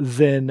 and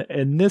then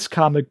in this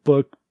comic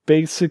book,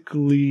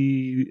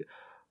 basically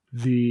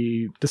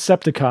the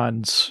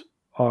Decepticons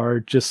are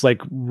just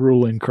like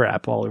ruling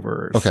crap all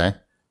over Earth. Okay.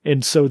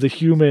 And so the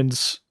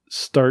humans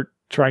start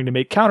trying to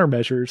make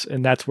countermeasures,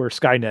 and that's where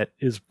Skynet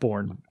is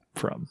born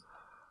from.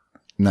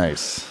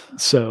 Nice.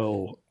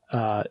 So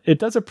it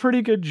does a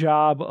pretty good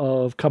job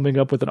of coming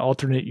up with an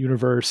alternate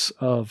universe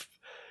of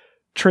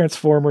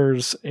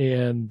Transformers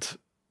and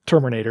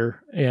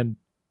Terminator, and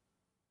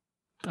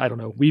I don't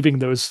know, weaving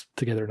those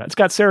together. It's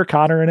got Sarah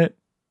Connor in it.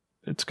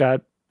 It's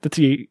got the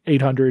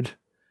T-800.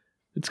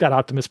 It's got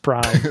Optimus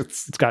Prime.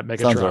 It's got Megatron.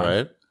 Sounds all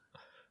right.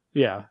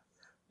 Yeah.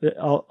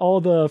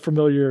 All the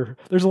familiar...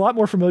 There's a lot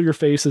more familiar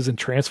faces in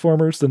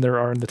Transformers than there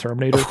are in the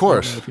Terminator. Of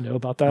course. I don't know if you know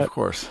about that. Of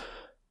course.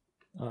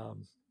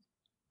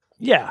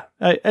 Yeah.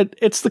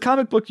 It's the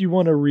comic book you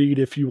want to read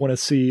if you want to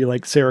see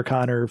like Sarah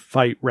Connor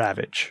fight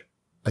Ravage.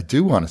 I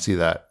do want to see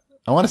that.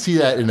 I want to see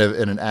that in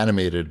an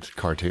animated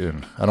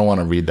cartoon. I don't want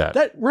to read that.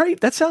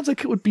 That sounds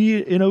like it would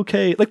be an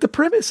okay... Like the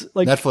premise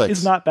Netflix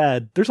is not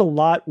bad. There's a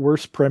lot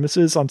worse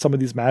premises on some of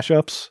these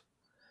mashups.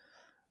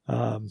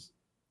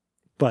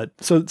 But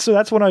so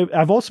that's when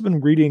I've also been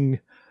reading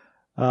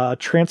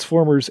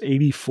Transformers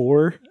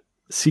 84,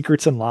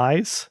 Secrets and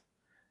Lies.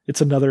 It's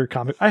another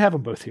comic. I have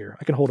them both here.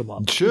 I can hold them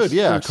up. Should,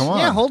 yeah, come on.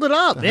 Yeah, hold it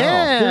up. The hell?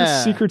 Yeah.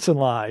 Here's Secrets and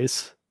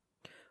Lies,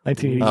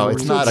 1984. Oh,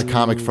 it's not a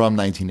comic from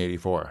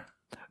 1984.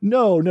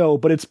 No,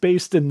 but it's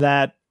based in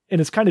that, and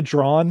it's kind of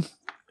drawn.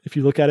 If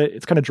you look at it,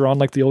 it's kind of drawn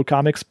like the old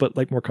comics, but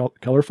like more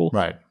colorful.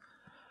 Right.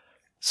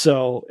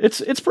 So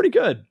it's pretty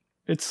good.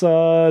 It's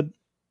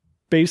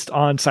based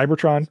on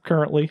Cybertron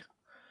currently.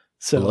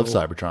 So I love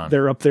Cybertron.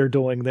 They're up there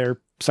doing their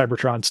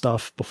Cybertron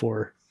stuff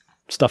before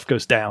stuff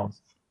goes down.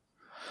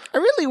 I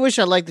really wish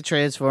I liked the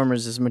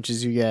Transformers as much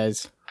as you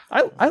guys.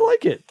 I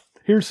like it.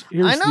 Here's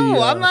I know.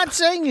 the, I'm not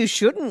saying you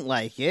shouldn't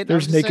like it.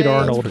 There's I'm just Naked saying-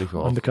 Arnold pretty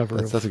cool. on the cover.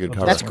 That's a good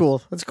cover. That's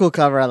cool. That's a cool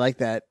cover. I like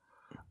that.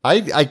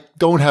 I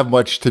don't have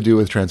much to do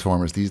with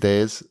Transformers these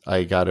days.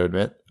 I got to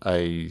admit,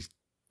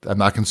 I'm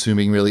not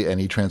consuming really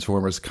any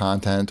Transformers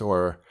content.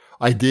 Or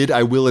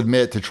I will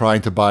admit to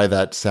trying to buy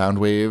that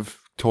Soundwave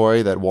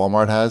toy that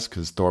Walmart has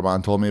because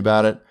Thorban told me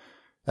about it,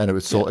 and it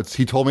was sold.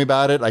 He told me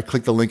about it. I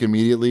clicked the link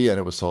immediately, and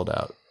it was sold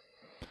out.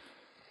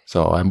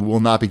 So I will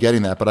not be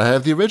getting that. But I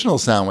have the original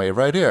Soundwave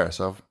right here.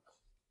 So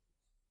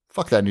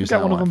fuck that new You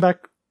got one of Soundwave. them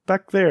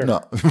back there.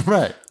 No,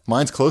 right.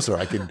 Mine's closer.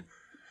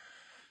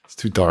 It's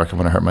too dark. I'm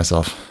going to hurt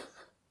myself.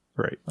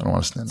 Right. I don't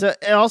want to stand. So,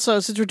 and also,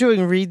 since we're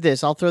doing Read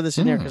This, I'll throw this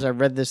in here because I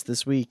read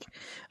this week.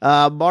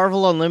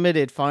 Marvel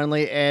Unlimited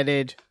finally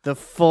added the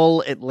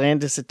full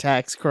Atlantis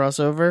Attacks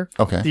crossover.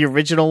 Okay. The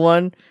original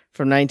one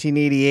from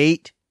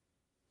 1988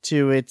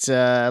 to its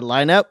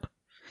lineup.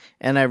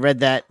 And I read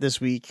that this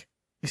week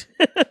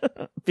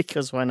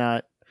because why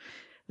not?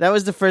 That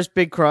was the first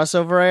big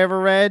crossover I ever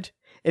read,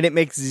 and it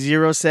makes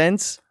zero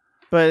sense.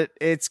 But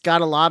it's got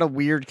a lot of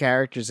weird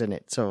characters in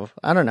it. So,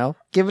 I don't know.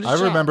 Give it a shot.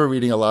 I remember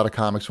reading a lot of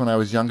comics when I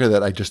was younger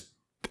that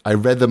I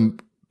read them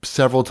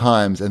several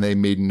times and they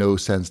made no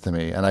sense to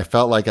me. And I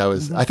felt like I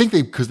think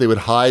because they would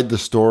hide the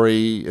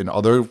story in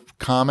other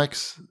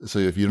comics. So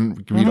if you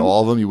didn't read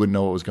all of them, you wouldn't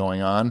know what was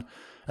going on.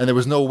 And there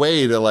was no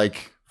way to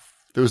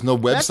there was no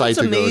website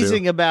to go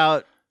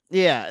to.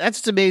 That's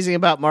what's amazing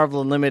about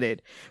Marvel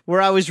Unlimited, where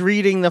I was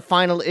reading the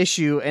final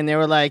issue and they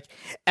were like,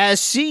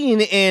 as seen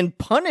in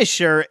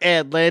Punisher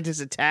Atlantis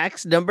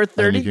Attacks number And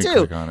 32. you could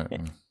click on it.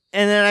 And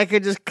then I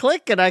could just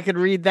click and I could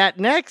read that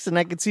next and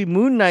I could see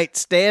Moon Knight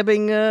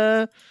stabbing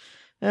the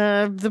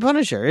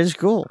Punisher. It's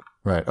cool.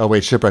 Right. Oh,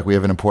 wait, Shipwreck, we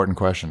have an important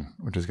question,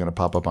 which is going to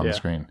pop up on the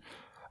screen.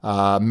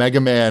 Mega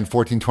Man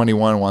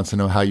 1421 wants to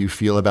know how you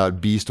feel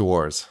about Beast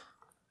Wars.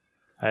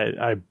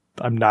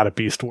 I'm not a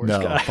Beast Wars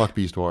No, guy. fuck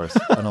Beast Wars.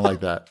 I don't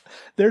like that.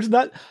 There's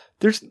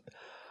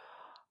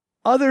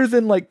other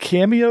than like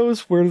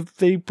cameos where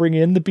they bring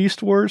in the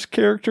Beast Wars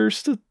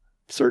characters to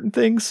certain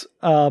things.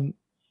 The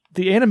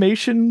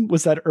animation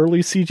was that early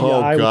CGI,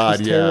 Oh, God, which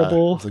was yeah.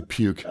 terrible. It was like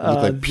puke. It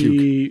looked like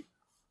puke.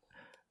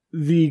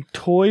 The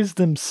toys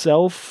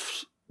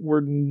themselves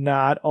were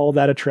not all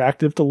that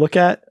attractive to look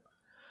at.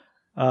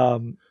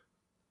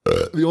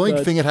 The only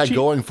the thing it had cheap-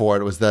 going for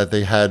it was that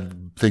they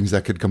had things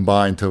that could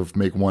combine to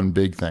make one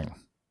big thing.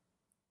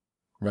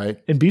 Right?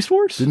 In Beast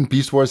Wars? Didn't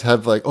Beast Wars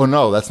have oh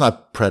no, that's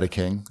not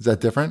Predaking. Is that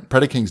different?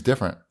 Predaking's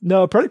different.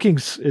 No,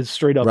 Predaking's is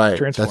straight up Right.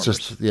 Transformers. That's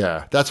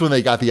just, that's when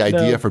they got the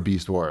idea No. for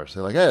Beast Wars.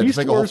 They're like, hey, Beast just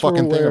make a whole Wars were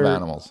fucking thing of where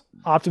animals.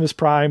 Optimus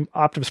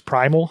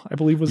Primal, I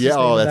believe was his Yeah,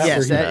 name. oh, in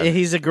that's- that, Yes, where he-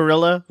 he's a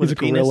gorilla with he's a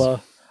penis.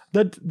 gorilla.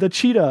 The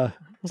cheetah,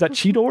 is that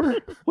Cheetor?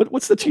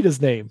 What's the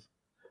cheetah's name?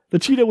 The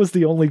cheetah was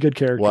the only good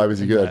character. Why was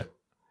he in good? that.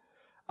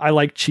 I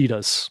like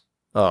cheetahs.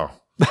 Oh,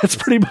 That's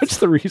pretty much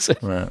the reason.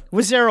 right.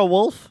 Was there a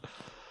wolf?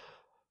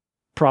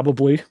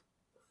 Probably.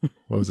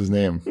 What was his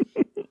name?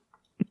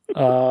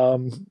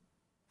 I'm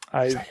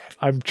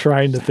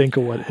trying to think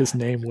of what his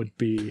name would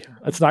be.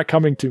 It's not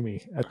coming to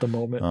me at the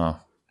moment. Oh.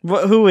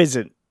 Who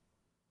isn't?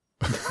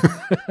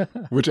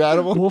 Which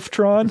animal?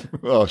 Wolftron?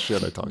 Oh,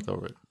 shit, I talked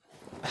over it.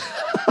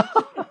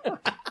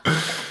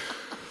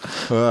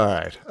 All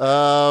right.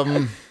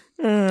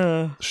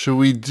 Should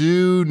we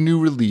do new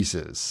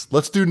releases?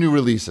 Let's do new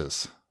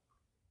releases.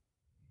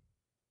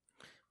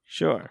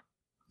 Sure.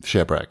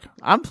 Shipwreck.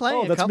 I'm playing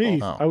Oh, a that's couple. me.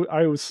 Oh.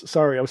 I was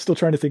sorry. I was still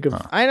trying to think of.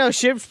 I know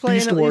Ship's playing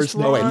Beast at Wars least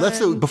now. Oh, one. wait, let's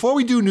do, before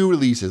we do new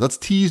releases, let's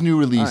tease new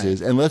releases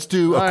and let's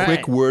do a All quick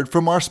right. word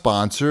from our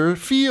sponsor,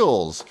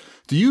 Feels.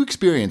 Do you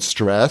experience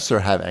stress or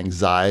have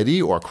anxiety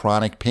or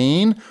chronic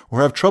pain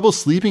or have trouble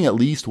sleeping at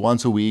least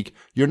once a week?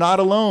 You're not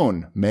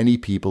alone. Many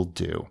people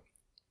do.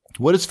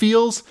 What is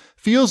Feels?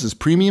 Feels is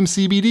premium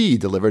CBD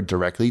delivered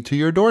directly to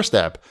your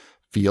doorstep.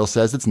 Feels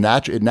says it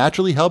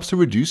naturally helps to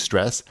reduce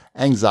stress,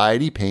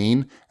 anxiety,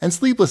 pain, and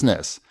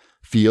sleeplessness.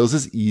 Feels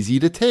is easy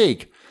to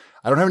take.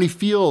 I don't have any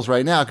Feels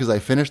right now because I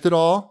finished it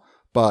all,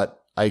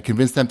 but I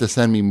convinced them to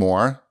send me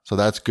more, so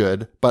that's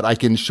good. But I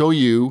can show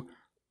you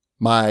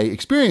my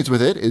experience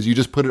with it is you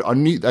just put it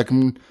underneath. I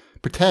can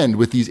pretend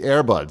with these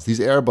earbuds. These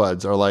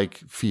earbuds are like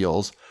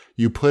Feels.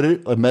 You put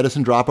a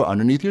medicine dropper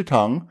underneath your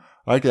tongue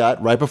like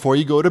that right before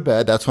you go to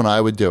bed. That's when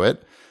I would do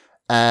it.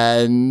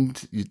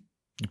 And you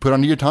put it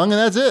under your tongue and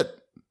that's it.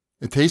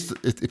 It tastes,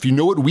 if you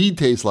know what weed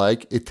tastes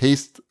like, it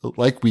tastes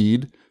like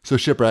weed. So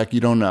Shipwreck, you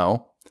don't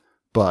know,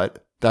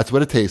 but that's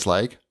what it tastes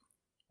like.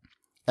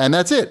 And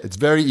that's it. It's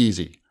very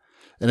easy.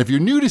 And if you're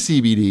new to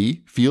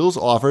CBD, Feels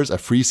offers a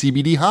free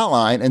CBD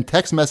hotline and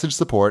text message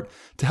support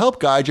to help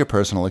guide your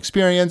personal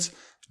experience.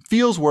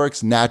 Feels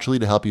works naturally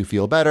to help you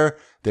feel better.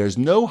 There's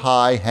no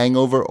high,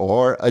 hangover,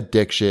 or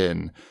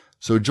addiction.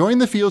 So join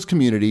the Feels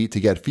community to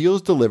get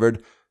Feels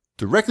delivered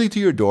directly to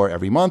your door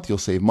every month. You'll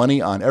save money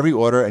on every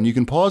order and you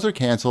can pause or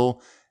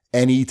cancel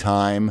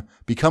anytime.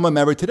 Become a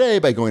member today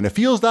by going to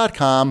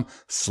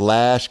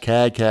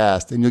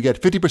feels.com/CADcast and you'll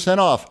get 50%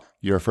 off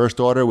your first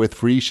order with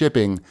free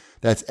shipping.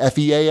 That's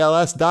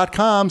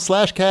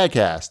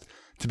feals.com/CADcast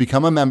to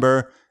become a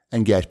member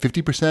and get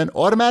 50%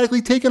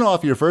 automatically taken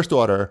off your first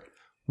order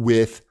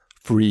with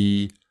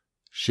free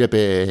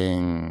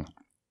shipping.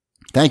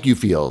 Thank you,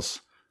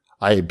 Feels.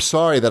 I'm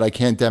sorry that I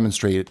can't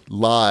demonstrate it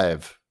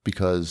live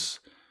because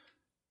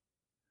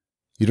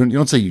you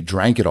don't say you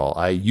drank it all.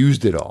 I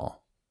used it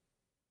all.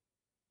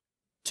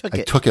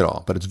 I took it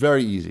all, but it's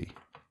very easy.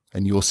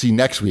 And you will see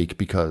next week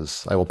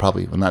because I will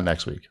probably, well, not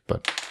next week,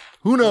 but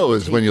who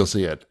knows when you'll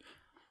see it.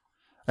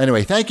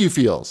 Anyway, thank you,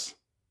 Feels.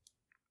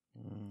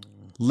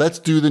 Let's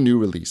do the new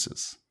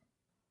releases.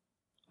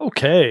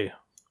 Okay.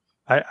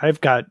 I've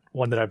got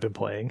one that I've been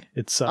playing.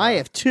 It's I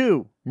have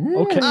two.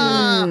 Okay.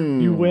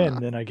 You win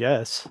then, I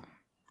guess.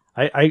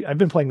 I've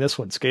been playing this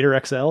one, Skater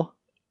XL.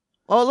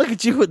 Oh, look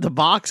at you with the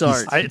box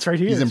art. It's right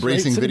here. He's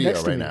embracing sitting video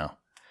next to right me. now.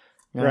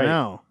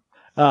 I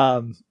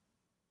know.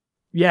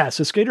 Yeah,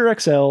 so Skater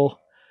XL,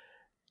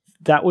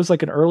 that was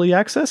like an early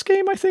access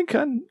game, I think,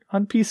 on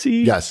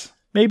PC. Yes.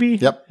 Maybe.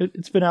 Yep.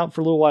 It's been out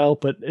for a little while,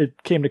 but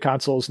it came to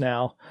consoles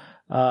now.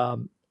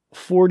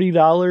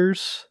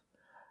 $40.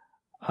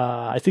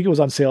 I think it was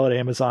on sale at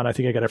Amazon. I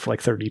think I got it for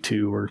like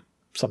 32 or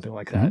something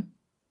like that.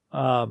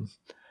 Mm-hmm.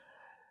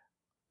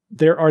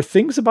 There are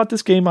things about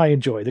this game I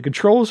enjoy. The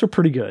controls are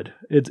pretty good.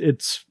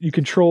 It's you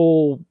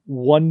control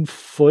 1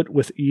 foot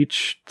with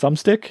each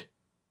thumbstick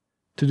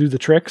to do the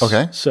tricks.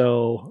 Okay.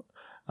 So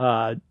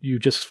you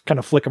just kind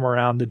of flick them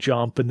around to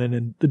jump and then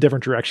in the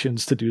different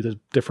directions to do the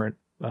different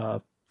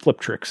flip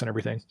tricks and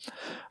everything.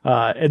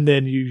 And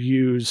then you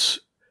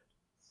use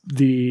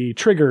the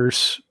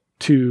triggers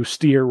to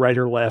steer right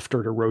or left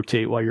or to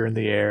rotate while you're in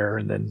the air.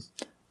 And then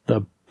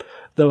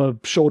the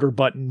shoulder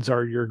buttons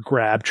are your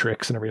grab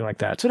tricks and everything like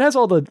that. So it has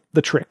all the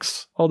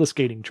tricks, all the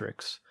skating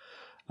tricks.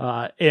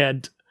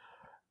 And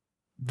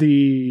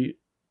the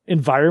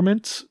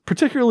environment,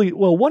 particularly,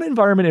 well, one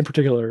environment in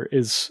particular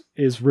is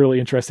really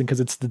interesting because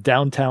it's the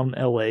downtown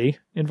LA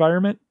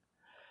environment.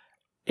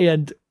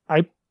 And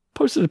I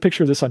posted a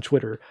picture of this on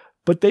Twitter,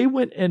 but they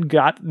went and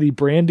got the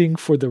branding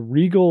for the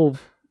Regal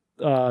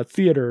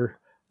Theater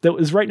that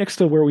was right next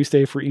to where we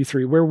stay for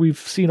E3, where we've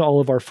seen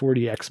all of our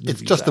 4DX movies.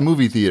 It's just a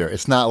movie theater.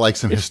 It's not like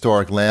some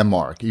historic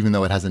landmark, even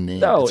though it has a name.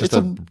 No, it's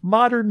a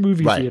modern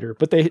movie theater,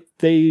 but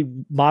they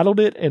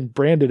modeled it and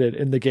branded it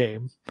in the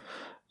game.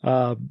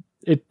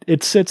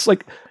 It sits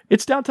like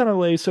it's downtown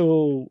LA,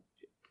 so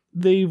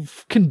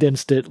they've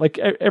condensed it. Like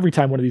every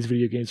time one of these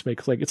video games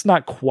makes, like it's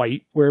not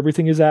quite where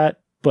everything is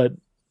at, but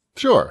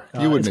sure,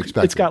 you wouldn't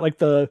expect. It's got like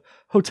the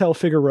Hotel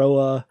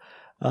Figueroa.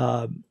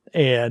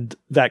 And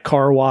that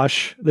car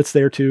wash that's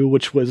there too,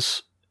 which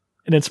was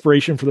an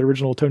inspiration for the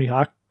original Tony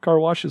Hawk car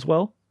wash as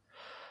well.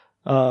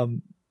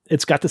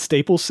 It's got the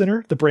Staples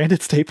Center, the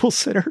branded Staples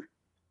Center.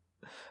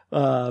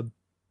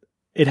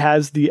 It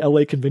has the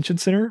LA Convention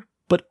Center,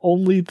 but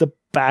only the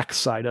back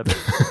side of it.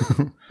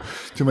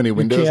 Too many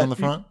windows on the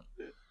front?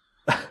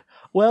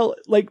 Well,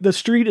 like the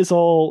street is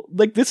all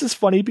like, this is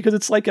funny because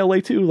it's like LA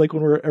too. Like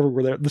when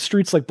we're there, the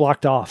street's like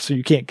blocked off. So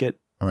you can't get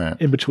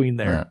in between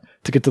there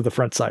to get to the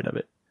front side of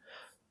it.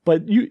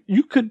 But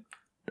you could,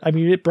 I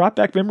mean, it brought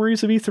back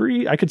memories of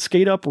E3. I could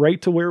skate up right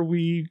to where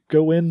we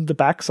go in the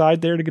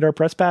backside there to get our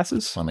press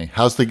passes. Funny.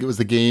 Was the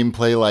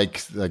gameplay like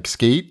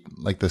Skate,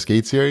 like the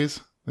Skate series,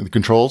 the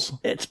controls?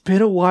 It's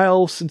been a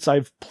while since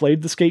I've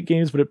played the Skate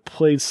games, but it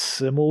plays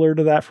similar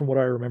to that from what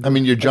I remember. I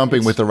mean, you're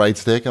jumping with the right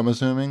stick, I'm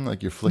assuming,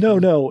 like you're flicking.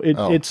 No,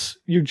 it's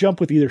you jump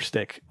with either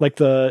stick. Like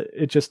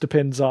it just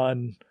depends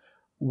on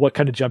what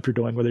kind of jump you're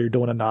doing, whether you're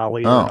doing a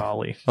nollie or an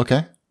ollie.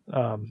 Okay.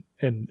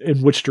 And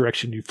in which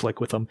direction you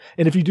flick with them.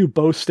 And if you do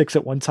both sticks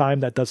at one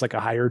time, that does like a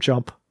higher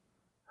jump.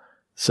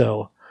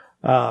 So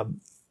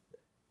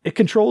it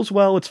controls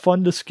well. It's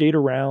fun to skate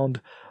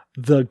around.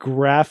 The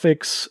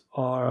graphics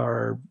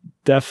are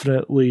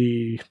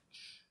definitely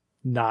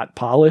not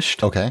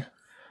polished. Okay.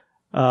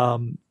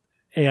 And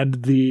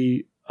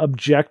the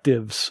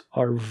objectives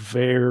are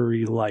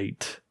very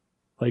light.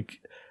 Like,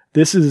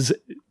 this is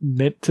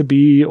meant to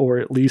be, or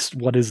at least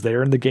what is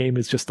there in the game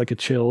is just like a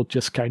chill,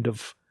 just kind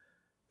of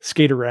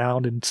skate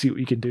around and see what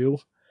you can do.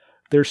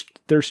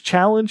 There's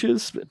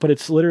challenges, but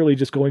it's literally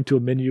just going to a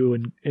menu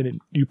and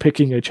you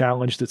picking a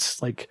challenge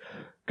that's like,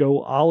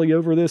 go ollie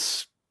over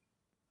this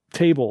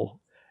table,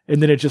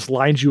 and then it just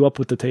lines you up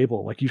with the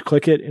table. Like, you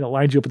click it and it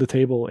lines you up with the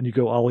table, and you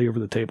go ollie over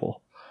the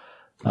table.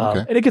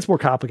 Okay. And it gets more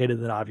complicated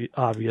than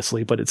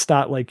obviously, but it's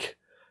not like,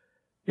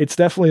 it's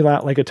definitely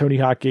not like a Tony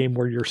Hawk game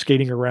where you're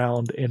skating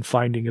around and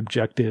finding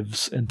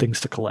objectives and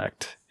things to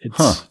collect.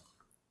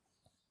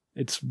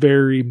 It's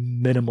very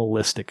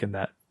minimalistic in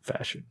that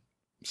fashion.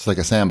 It's like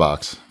a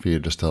sandbox for you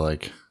just to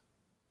like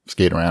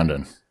skate around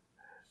in.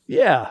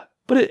 Yeah,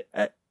 but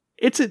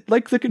it's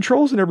like the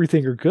controls and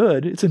everything are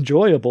good. It's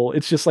enjoyable.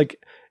 It's just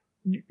like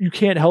you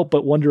can't help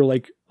but wonder,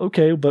 like,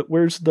 okay, but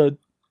where's the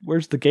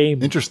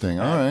game? Interesting.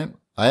 All right.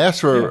 I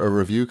asked for a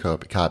review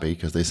copy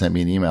because they sent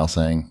me an email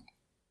saying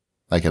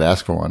I could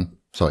ask for one,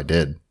 so I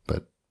did.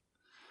 But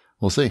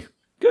we'll see.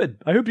 Good.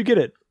 I hope you get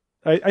it.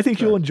 I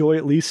think you'll enjoy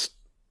at least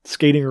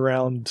skating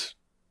around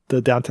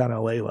the downtown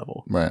LA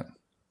level. Right.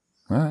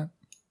 All right.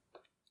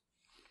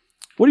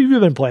 What have you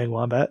been playing,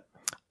 Wombat?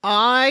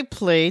 I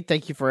played,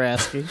 thank you for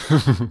asking.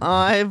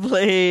 I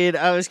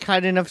was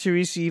kind enough to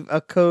receive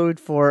a code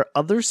for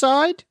Other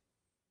Side,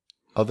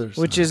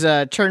 which is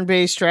a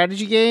turn-based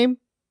strategy game.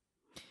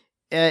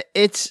 I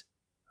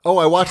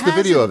watched the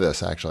video of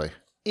this, actually.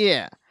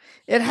 Yeah.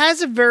 It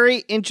has a very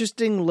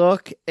interesting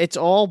look. It's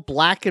all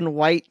black and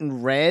white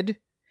and red.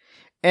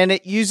 And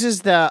it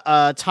uses the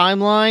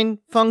timeline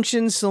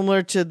function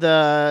similar to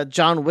the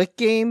John Wick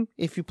game,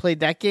 if you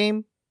played that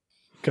game.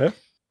 Okay.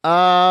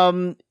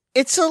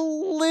 It's a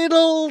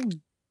little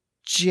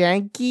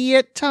janky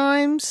at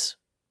times.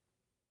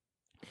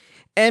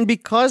 And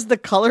because the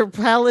color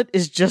palette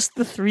is just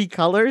the 3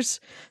 colors,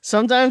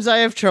 sometimes I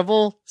have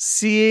trouble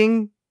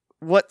seeing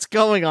what's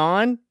going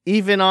on,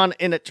 even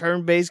in a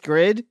turn-based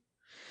grid.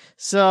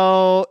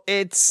 So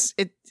it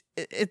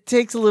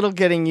takes a little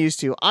getting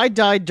used to. I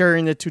died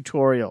during the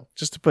tutorial,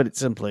 just to put it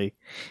simply.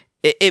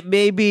 It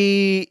may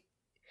be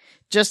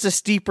just a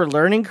steeper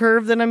learning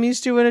curve than I'm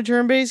used to in a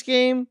turn-based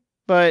game,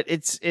 but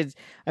it's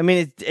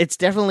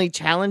definitely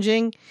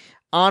challenging.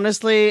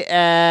 Honestly,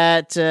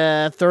 at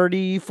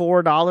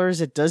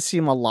 $34, it does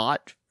seem a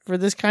lot for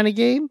this kind of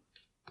game.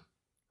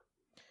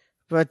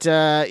 But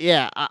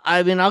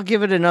I'll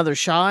give it another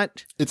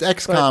shot. It's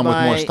XCOM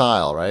with more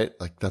style, right?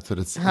 Like, that's what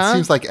it's. Huh? It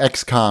seems like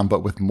XCOM,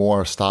 but with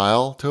more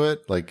style to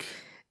it. Like,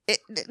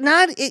 it's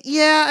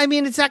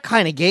that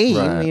kind of game.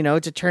 Right. You know,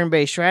 it's a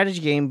turn-based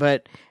strategy game,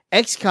 but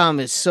XCOM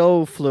is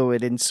so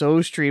fluid and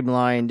so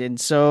streamlined and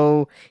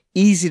so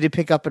easy to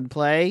pick up and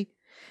play.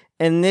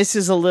 And this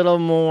is a little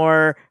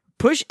more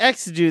push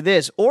X to do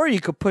this, or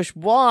you could push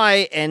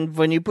Y, and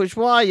when you push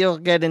Y, you'll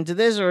get into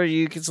this, or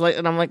you can select.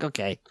 And I'm like,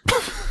 okay.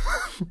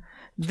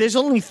 There's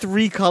only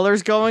 3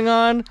 colors going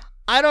on.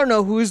 I don't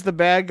know who's the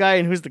bad guy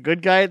and who's the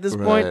good guy at this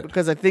point,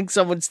 because I think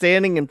someone's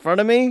standing in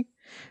front of me,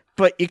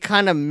 but you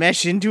kind of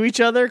mesh into each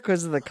other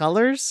because of the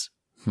colors.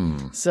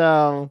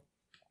 So,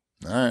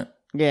 all right.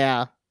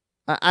 Yeah.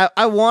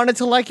 I wanted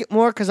to like it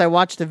more because I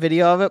watched the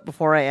video of it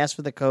before I asked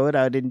for the code.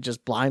 I didn't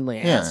just blindly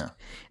ask. Yeah.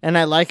 And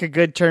I like a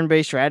good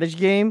turn-based strategy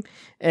game.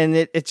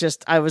 And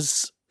I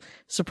was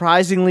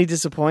surprisingly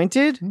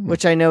disappointed,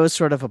 which I know is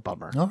sort of a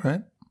bummer. All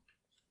right.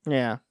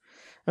 Yeah.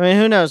 I mean,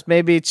 who knows?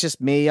 Maybe it's just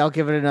me. I'll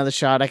give it another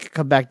shot. I could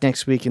come back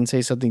next week and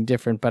say something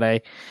different, but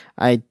I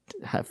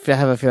have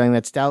a feeling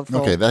that's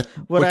doubtful.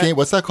 Okay,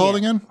 what's that called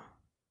again?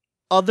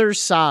 Other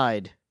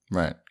Side.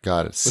 Right,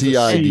 got it. With a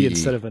CIDE. C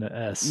instead of an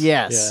S.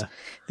 Yes. Yeah.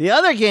 The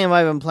other game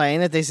I've been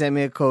playing that they sent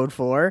me a code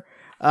for,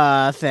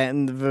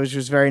 which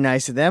was very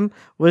nice of them,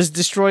 was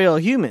Destroy All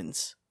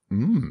Humans.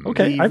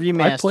 Okay, I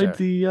remaster. played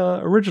the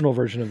original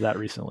version of that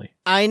recently.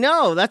 I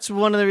know. That's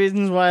one of the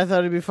reasons why I thought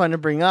it'd be fun to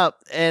bring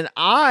up. And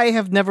I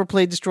have never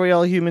played Destroy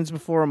All Humans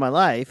before in my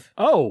life.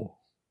 Oh,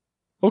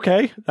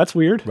 okay. That's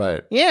weird.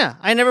 Right. Yeah,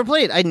 I never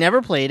played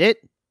it.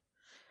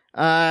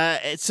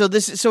 So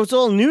it's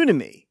all new to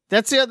me.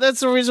 That's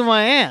the reason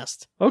why I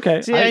asked.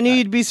 Okay. See, I knew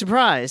you'd be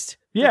surprised.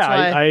 Yeah,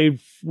 I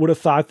would have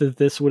thought that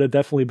this would have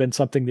definitely been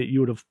something that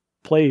you would have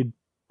played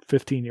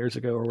 15 years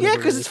ago or whatever. Yeah,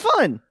 because it's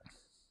fun.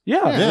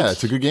 Yeah,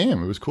 it's a good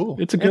game. It was cool.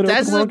 It's a good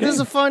open world game. This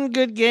is a fun,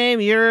 good game.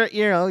 You're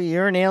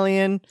an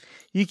alien.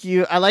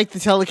 I like the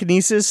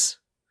telekinesis.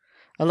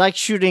 I like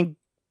shooting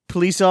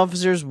police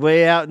officers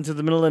way out into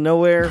the middle of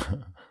nowhere,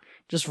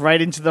 just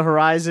right into the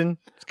horizon.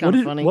 It's kind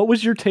of funny. What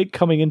was your take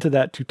coming into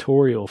that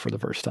tutorial for the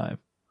first time?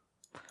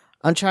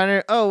 I'm trying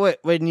to. Oh, wait,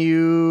 when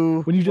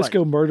you just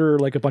go murder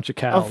like a bunch of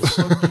cows.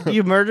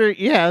 You murder.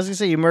 Yeah, I was gonna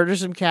say you murder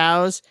some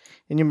cows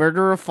and you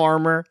murder a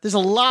farmer. There's a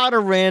lot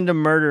of random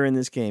murder in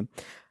this game.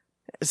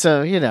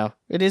 So, it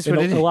is what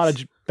it is. A lot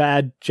of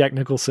bad Jack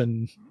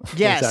Nicholson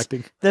voice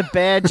acting. The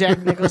bad Jack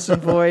Nicholson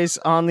voice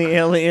on the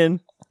alien.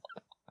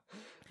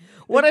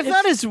 What I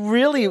thought is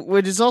really,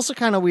 what is also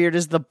kind of weird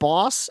is the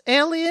boss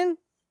alien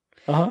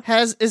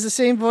is the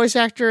same voice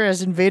actor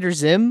as Invader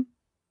Zim.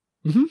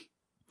 Mhm.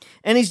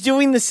 And he's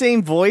doing the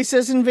same voice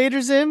as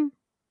Invader Zim.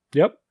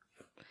 Yep.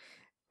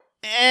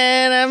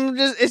 And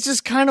it's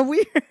just kind of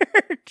weird.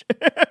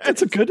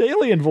 It's a good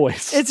alien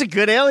voice. It's a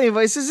good alien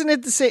voice, isn't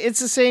it? It's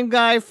the same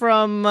guy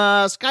from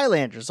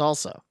Skylanders,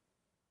 also,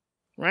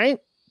 right?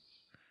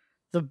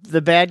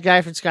 The bad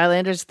guy from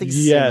Skylanders. I think it's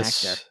the same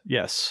actor.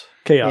 Yes.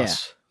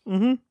 Chaos. Yeah.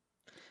 Mm-hmm.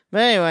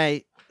 But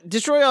anyway,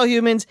 Destroy All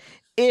Humans.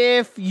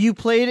 If you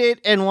played it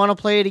and want to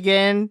play it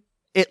again,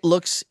 it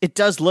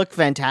does look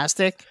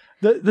fantastic.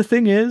 The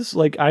thing is,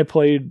 like, I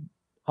played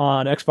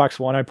on Xbox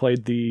One. I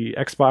played the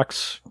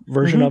Xbox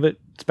version of it.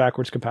 It's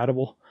backwards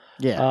compatible.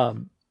 Yeah.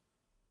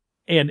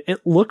 And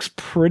it looks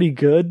pretty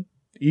good,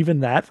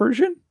 even that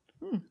version.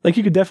 Like,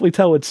 you could definitely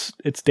tell it's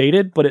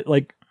dated, but it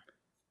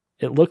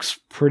looks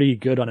pretty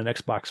good on an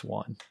Xbox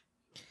One.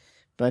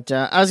 But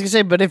I was going to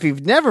say, but if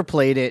you've never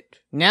played it,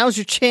 now's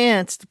your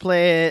chance to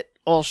play it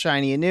all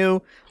shiny and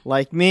new.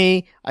 Like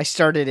me, I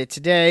started it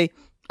today.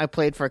 I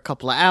played for a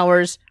couple of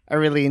hours. I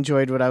really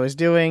enjoyed what I was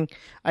doing.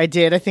 I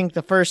think,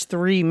 the first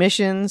 3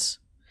 missions,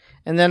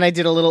 and then I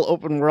did a little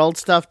open world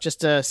stuff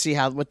just to see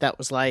what that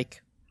was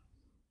like.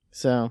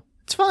 So,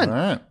 it's fun. All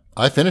right.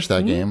 I finished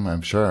that game,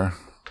 I'm sure.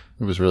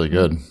 It was really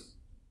good.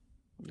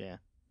 Yeah.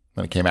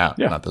 When it came out,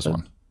 Yeah. not this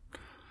one.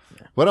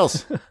 Yeah. What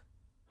else?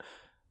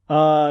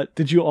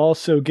 Did you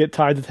also get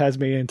Tied the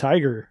Tasmanian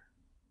Tiger?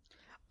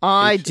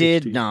 I HD.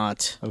 did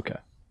not. Okay.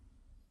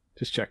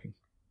 Just checking.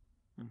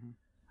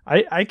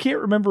 I can't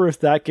remember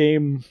if that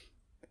game...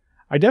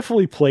 I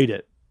definitely played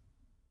it.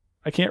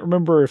 I can't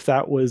remember if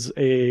that was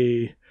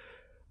a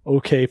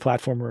okay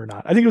platformer or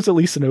not. I think it was at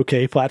least an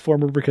okay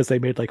platformer because they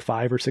made like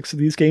 5 or 6 of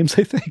these games,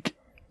 I think.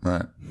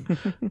 Right.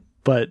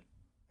 But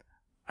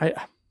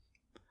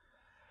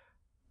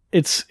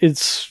it's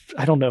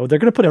I don't know. They're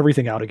going to put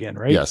everything out again,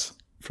 right? Yes.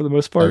 For the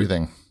most part.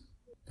 Everything.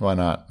 Why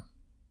not?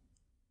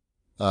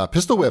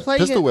 Pistol Whip.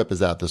 Pistol Whip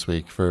is out this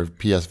week for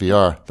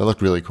PSVR. That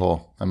looked really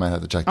cool. I might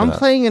have to check that out. I'm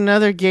playing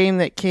another game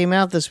that came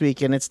out this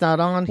week, and it's not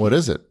on here. What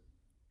is it?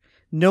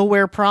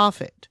 Nowhere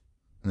Profit.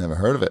 Never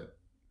heard of it.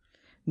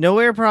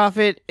 Nowhere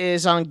Profit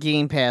is on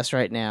Game Pass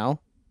right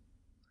now.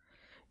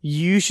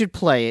 You should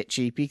play it,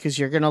 Cheapy, because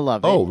you're going to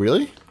love it. Oh,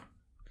 really?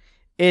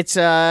 It's,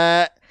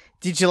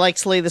 did you like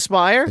Slay the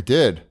Spire? I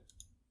did.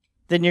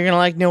 Then you're going to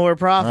like Nowhere All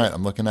Profit. right,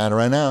 I'm looking at it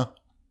right now.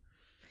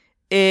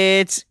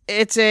 It's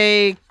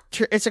a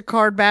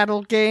card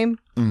battle game.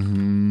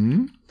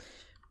 Mm-hmm.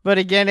 But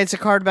again, it's a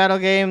card battle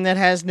game that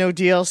has no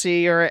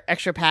DLC or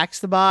extra packs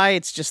to buy.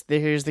 It's just,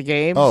 here's the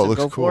game. Oh, so it looks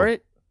go cool. for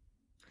it.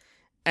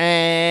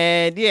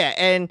 And yeah,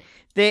 and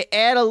they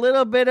add a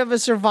little bit of a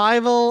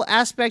survival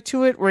aspect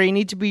to it where you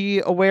need to be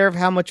aware of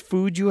how much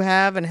food you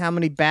have and how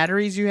many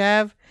batteries you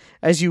have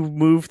as you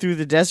move through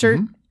the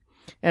desert. Mm-hmm.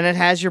 And it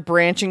has your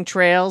branching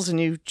trails, and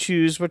you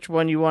choose which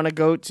one you want to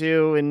go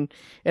to, and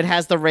it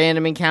has the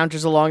random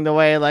encounters along the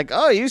way, like,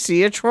 oh, you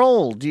see a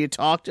troll. Do you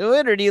talk to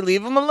it, or do you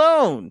leave him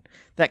alone?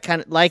 That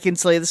kind of, like in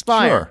Slay the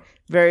Spire. Sure.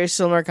 Very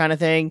similar kind of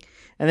thing.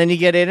 And then you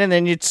get in, and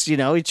then it's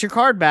your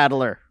card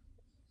battler.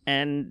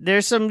 And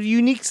there's some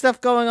unique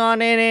stuff going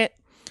on in it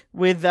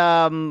with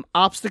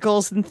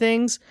obstacles and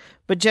things.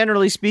 But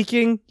generally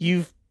speaking,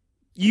 you've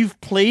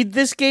played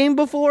this game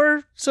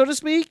before, so to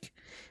speak.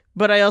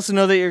 But I also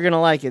know that you're going to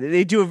like it.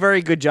 They do a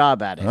very good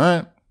job at it. All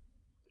right.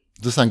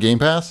 Is this on Game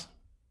Pass?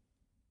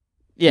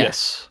 Yeah.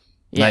 Yes.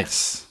 Yeah.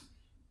 Nice.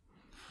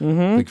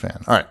 Mm-hmm. Big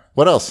fan. All right.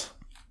 What else?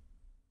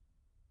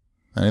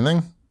 Anything?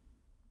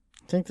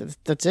 I think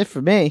that's it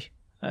for me.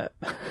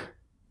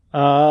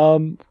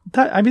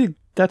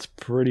 That's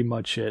pretty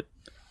much it.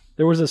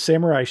 There was a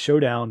Samurai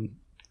Showdown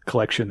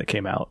collection that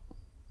came out.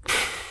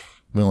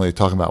 We're only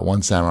talking about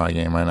one samurai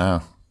game right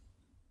now.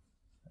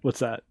 What's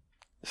that?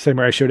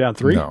 Samurai Showdown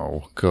 3?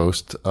 No,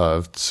 Ghost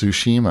of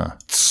Tsushima.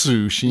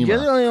 You're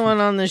the only one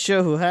on this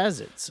show who has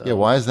it. So. Yeah,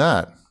 why is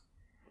that?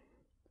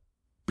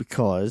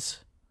 Because.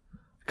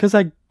 Because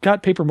I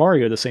got Paper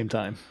Mario at the same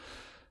time.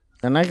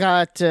 And I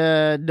got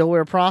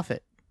Nowhere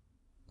Profit.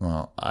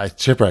 Well,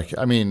 Chipwreck,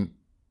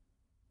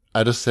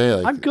 I just say,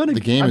 like, the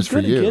game is for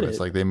you.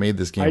 It's like they made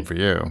this game for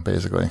you,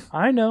 basically.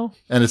 I know.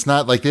 And it's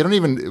not like they don't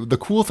even, the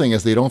cool thing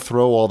is they don't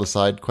throw all the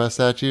side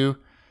quests at you,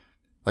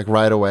 like,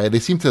 right away. They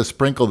seem to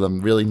sprinkle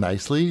them really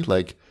nicely,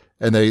 like,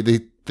 and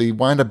they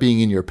wind up being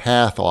in your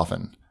path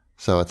often.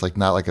 So it's like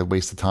not like a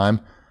waste of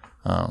time.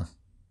 I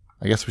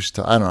guess we should,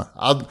 I don't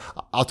know.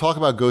 I'll talk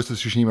about Ghost of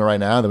Tsushima right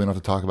now, then we don't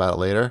have to talk about it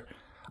later.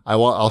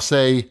 I'll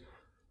say,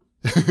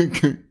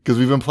 because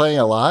we've been playing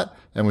a lot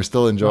and we're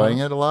still enjoying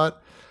it a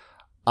lot.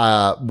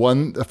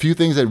 A few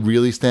things that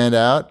really stand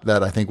out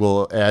that I think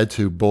will add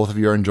to both of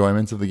your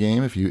enjoyments of the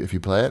game if you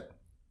play it.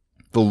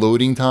 The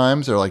loading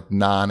times are like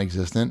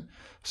non-existent.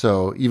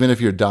 So even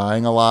if you're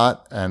dying a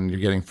lot and you're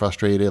getting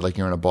frustrated, like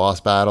you're in a boss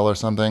battle or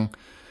something,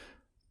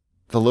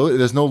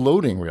 there's no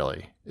loading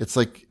really. It's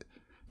like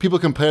people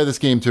compare this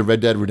game to Red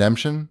Dead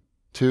Redemption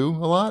 2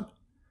 a lot.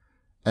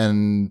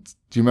 And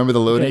do you remember the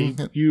loading?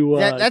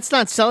 Okay, that's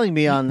not selling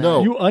me on that.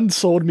 No. You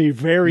unsold me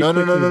very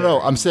quickly.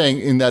 No. I'm saying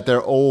in that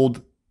they're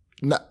old.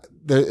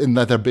 in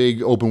that they're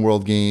big open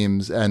world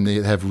games and they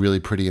have really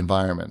pretty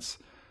environments.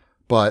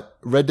 But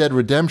Red Dead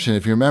Redemption,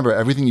 if you remember,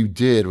 everything you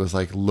did was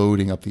like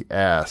loading up the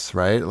ass,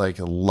 right? Like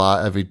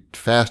every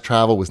fast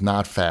travel was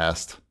not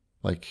fast.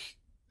 Like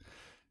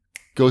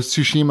Ghost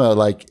of Tsushima,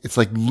 like it's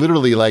like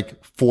literally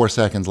like 4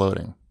 seconds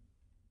loading.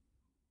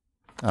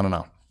 I don't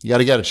know. You got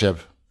to get it, Chip.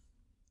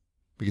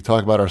 We could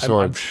talk about our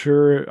swords.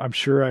 I'm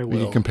sure I will.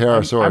 We can compare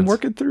our swords. I'm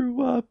working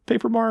through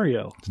Paper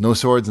Mario. There's no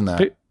swords in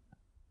that.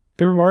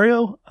 Paper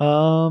Mario?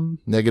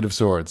 Negative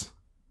swords.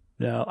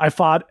 No, I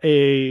fought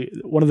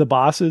one of the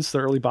bosses, the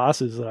early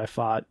bosses that I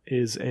fought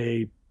is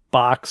a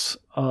box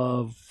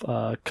of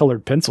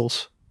colored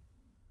pencils.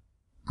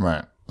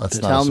 Right. That's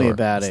not Tell a sword. me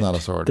about it's it. not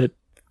a sword.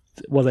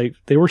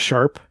 They were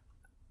sharp.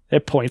 They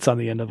had points on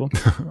the end of them.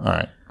 All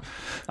right.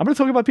 I'm going to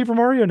talk about Paper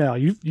Mario now.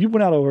 You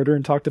went out of order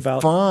and talked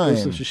about Fine.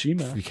 Ghost of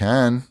Tsushima. We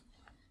can.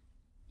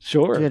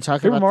 Sure. You're going to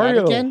talk Paper about Mario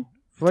that again?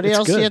 What it's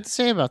else do you good. have to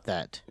say about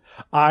that?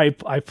 I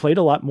played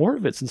a lot more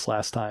of it since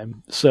last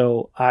time,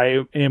 so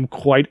I am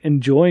quite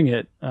enjoying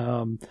it.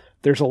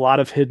 There's a lot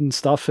of hidden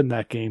stuff in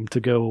that game to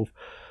go.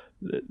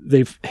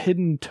 They've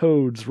hidden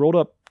toads, rolled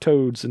up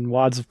toads in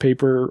wads of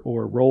paper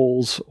or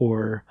rolls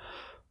or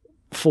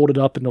folded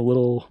up into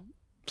little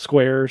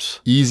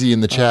squares. Easy in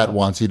the chat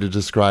wants you to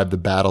describe the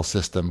battle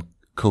system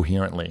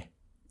coherently.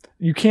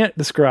 You can't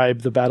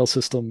describe the battle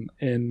system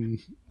in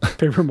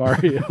Paper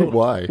Mario.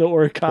 Why? The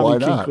Origami Why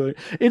King not?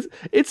 Cookie.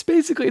 It's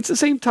basically the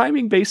same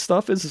timing based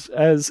stuff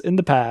as in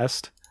the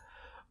past,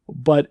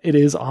 but it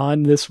is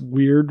on this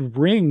weird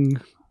ring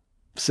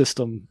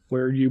system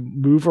where you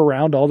move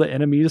around all the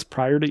enemies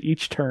prior to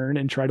each turn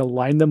and try to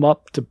line them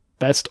up to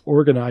best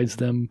organize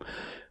them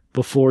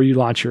before you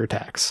launch your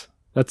attacks.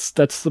 That's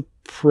the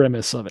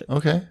premise of it.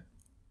 Okay.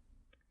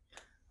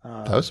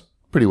 That was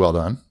pretty well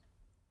done.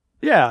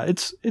 Yeah,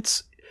 it's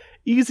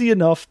easy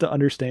enough to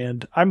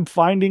understand. I'm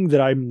finding that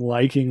I'm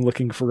liking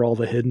looking for all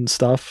the hidden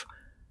stuff.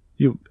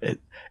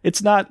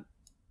 It's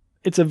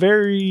a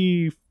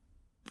very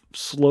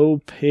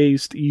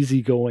slow-paced,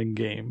 easygoing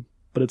game,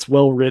 but it's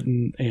well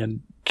written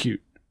and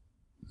cute.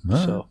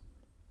 Ah. So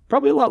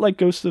probably a lot like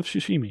Ghost of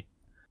Tsushima.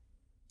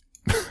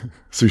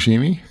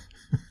 Sushimi?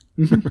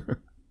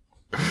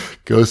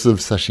 Ghost of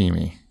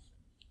Sashimi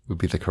would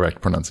be the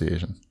correct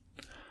pronunciation.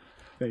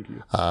 Thank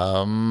you.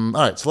 All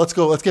right, so let's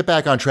get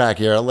back on track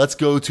here. Let's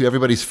go to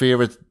everybody's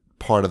favorite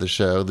part of the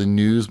show, the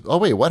news. Oh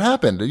wait, what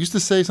happened? It used to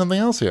say something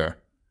else here.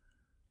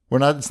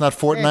 It's not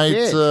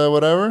Fortnite,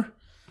 whatever.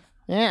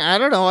 Yeah, I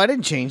don't know. I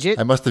didn't change it.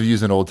 I must have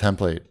used an old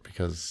template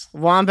because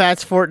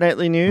Wombat's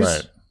Fortnightly News.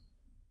 right,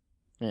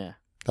 Yeah.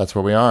 that's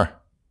where we are.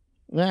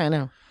 Yeah, I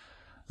know.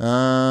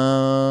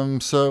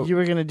 So You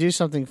were going to do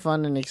something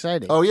fun and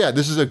exciting. oh yeah,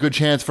 this is a good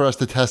chance for us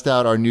to test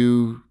out our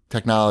new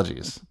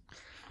technologies.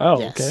 Oh,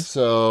 Yes. okay.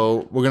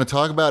 So we're going to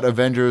talk about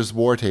Avengers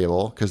War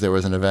Table because there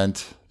was an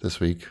event this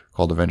week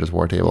called Avengers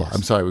War Table. Yes.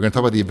 I'm sorry, we're going to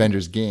talk about the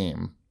Avengers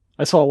game.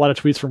 I saw a lot of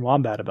tweets from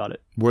Wombat about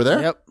it. Were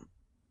there? Yep.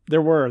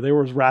 There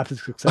was rapid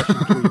succession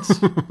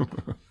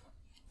tweets.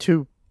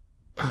 2.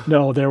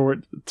 No, there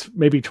were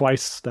maybe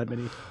twice that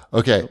many.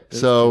 Okay,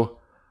 so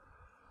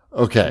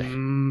okay,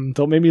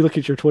 Don't make me look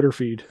at your Twitter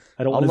feed.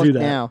 I don't I'll want to look do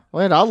that. now.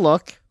 Wait, I'll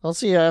look. I'll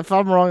see. If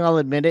I'm wrong, I'll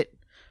admit it.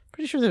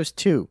 Pretty sure there was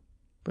 2.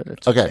 But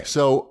it's okay.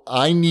 So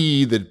I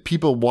need the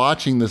people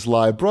watching this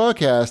live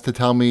broadcast to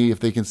tell me if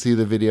they can see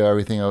the video.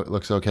 Everything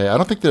looks okay. I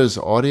don't think there's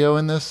audio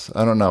in this.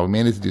 I don't know. We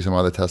may need to do some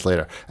other tests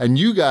later. And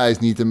you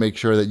guys need to make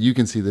sure that you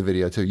can see the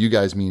video too. You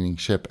guys meaning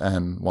Chip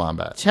and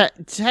Wombat.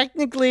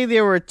 Technically,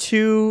 there were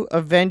 2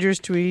 Avengers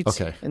tweets.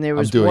 Okay, And there I'm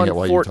was doing one it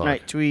while you Fortnite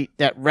talk. tweet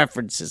that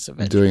references I'm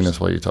Avengers. doing this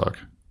while you talk.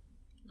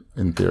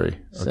 In theory.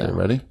 Okay, So.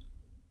 ready?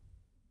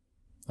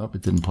 Oh,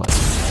 it didn't play.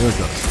 There it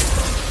goes.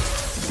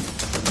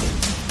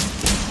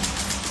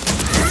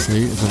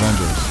 See, it's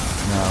Avengers.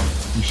 Now,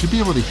 you should be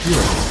able to hear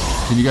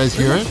it. Can you guys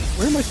hear it?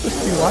 Where am I supposed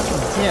to be watching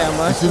this?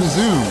 Yeah, It's in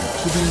Zoom.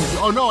 Should be in,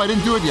 oh, no, I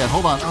didn't do it yet.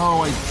 Hold on.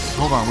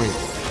 Hold on, wait.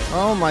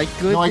 oh my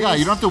goodness. No, I got it.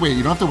 You don't have to wait.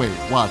 You don't have to wait.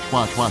 Watch.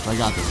 I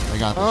got this.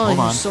 Oh, Hold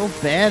you're on. so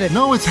bad at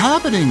No, it's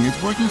happening.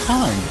 It's working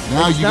fine.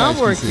 Now It's you not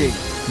guys working. can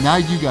see. Now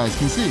you guys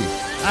can see.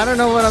 I don't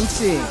know what I'm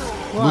seeing.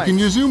 What? Look in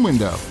your Zoom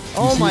window. You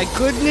Oh see- my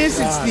goodness,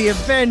 it's the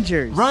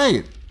Avengers.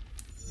 Right.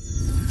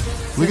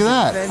 Look at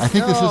that. I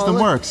think the Oh, system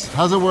look- works.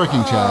 How's it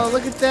working, chat? Oh,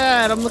 look at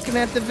that. I'm looking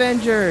at the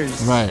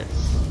Avengers. Right.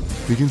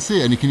 We can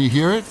see it. And can you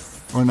hear it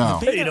or no?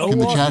 Can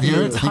the chat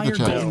hear it? I think the Entire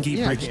chat. Golden Gate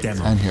Yeah, I Bridge can.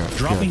 demo, And hear it.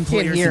 dropping Good.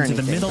 players hear into the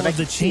anything, middle but I of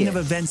the can see chain it. of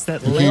events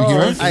that You led can't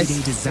hear to it? a I D-Day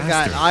got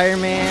disaster.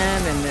 Iron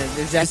Man and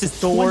there's that This is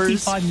Thors,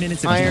 25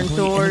 minutes of Iron gameplay and a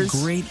Thors.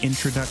 great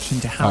introduction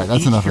to how All right,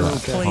 that's each enough of hero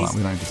that. plays. Hold on,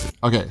 we don't need to see.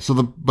 Okay, so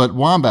but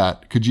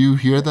Wombat, could you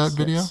hear that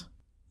video?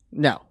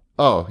 No.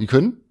 Oh, you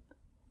couldn't?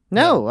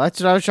 No, that's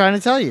what I was trying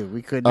to tell you.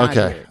 We could not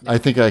hear Okay, it. I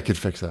think I could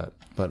fix that,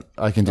 but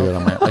I can do it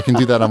on my. I can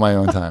do that on my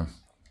own time.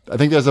 I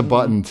think there's a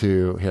button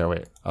to here.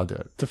 Wait, I'll do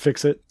it. To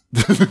fix it.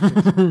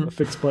 A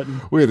fix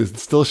button. Wait, is it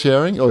still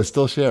sharing? Oh, it's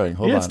still sharing.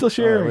 Hold Yeah, on. it's still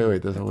sharing. All right,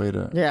 wait, there's a way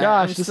to. Yeah,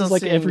 Gosh, I'm this still is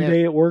like seeing every it.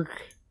 day at work.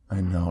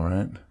 I know,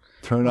 right?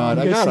 Turn on.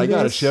 You I guys got see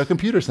it. this? Share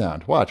computer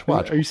sound. Watch.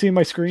 Are you seeing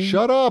my screen?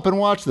 Shut up and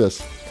watch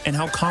this. And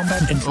how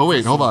combat and Oh,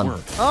 wait, hold on.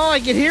 work. Oh, I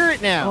can hear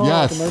it now. Oh,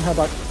 Yes. I can learn how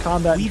about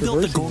combat. We and built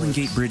the traversing Golden works.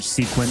 Gate Bridge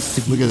sequence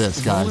to be Look at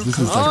this, guys. This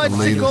is roller like Oh, the it's the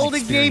latest Golden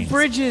Gate experience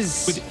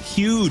Bridges. with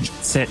huge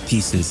set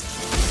pieces,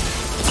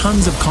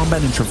 tons of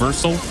combat and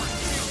traversal.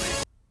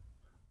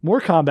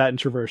 More combat and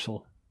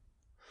traversal.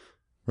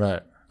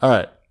 Right. All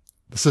right.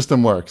 The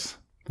system works.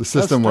 The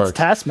system That's works.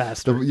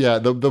 Taskmaster.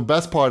 The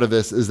best part of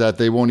this is that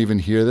they won't even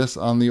hear this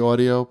on the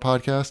audio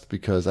podcast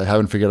because I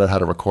haven't figured out how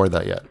to record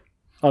that yet.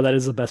 Oh, that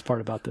is the best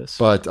part about this.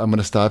 But I'm going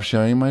to stop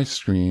sharing my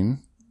screen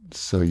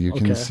so you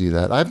can Okay. see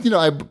that.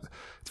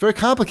 It's very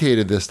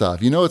complicated, this stuff.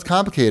 It's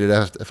complicated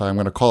if I'm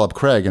going to call up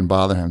Craig and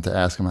bother him to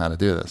ask him how to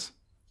do this.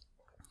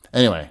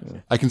 Anyway,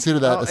 I consider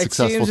that a It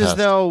successful seems test. as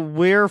though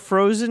we're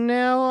frozen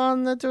now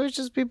on the Twitch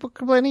as people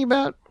complaining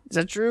about. Is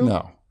that true?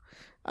 No.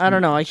 I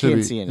don't know. I Should can't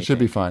be- see anything. it should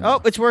be fine. Oh,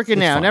 it's working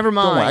now. Fine. Never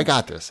mind. Don't worry, I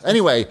got this.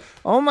 Anyway,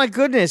 Oh my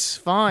goodness.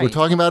 Fine. we're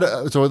talking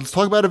about so let's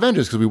talk about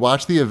Avengers because we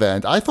watched the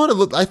event. I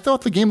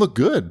thought the game looked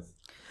good.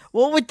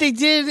 Well, what they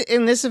did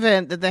in this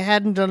event that they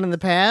hadn't done in the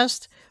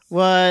past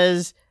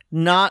was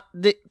not.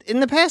 In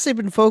the past, they've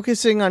been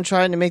focusing on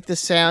trying to make this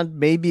sound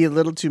maybe a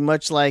little too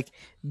much like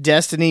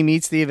Destiny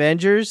meets the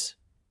Avengers,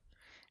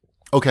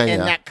 Okay,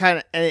 and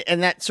yeah.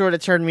 that sort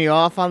of turned me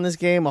off on this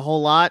game a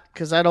whole lot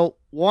because I don't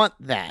want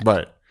that.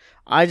 Right.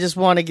 I just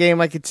want a game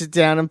I could sit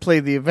down and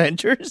play the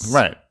Avengers,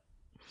 Right.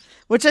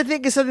 which I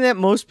think is something that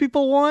most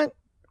people want.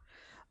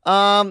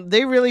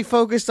 They really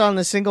focused on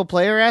the single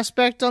player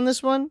aspect on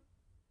this one,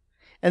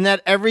 and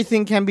that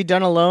everything can be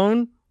done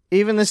alone.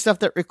 Even the stuff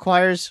that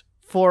requires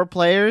 4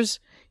 players,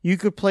 you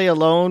could play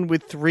alone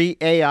with 3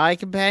 AI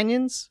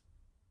companions.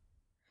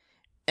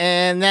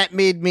 And that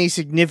made me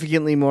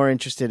significantly more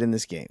interested in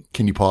this game.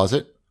 Can you pause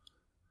it?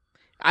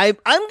 I'm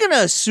going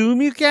to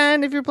assume you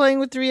can if you're playing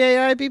with 3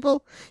 AI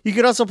people. You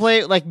could also play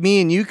it like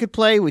me and you could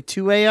play with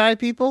 2 AI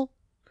people.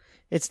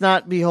 It's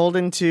not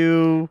beholden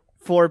to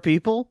 4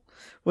 people,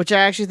 which I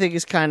actually think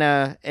is kind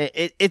of,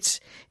 it's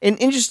an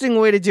interesting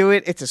way to do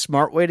it. It's a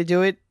smart way to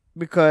do it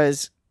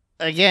because,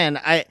 again,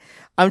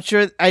 I'm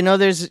sure, I know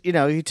there's,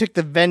 you took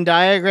the Venn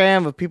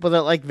diagram of people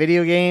that like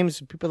video games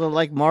and people that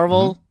like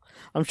Marvel. Mm-hmm.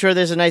 I'm sure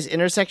there's a nice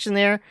intersection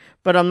there,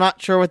 but I'm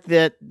not sure what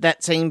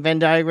that same Venn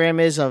diagram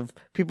is of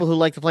people who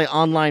like to play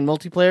online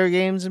multiplayer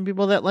games and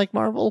people that like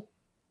Marvel.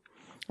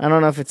 I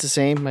don't know if it's the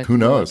same. Who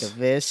knows? Like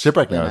this,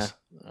 Shipwreck knows.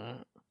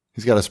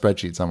 He's got a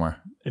spreadsheet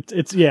somewhere.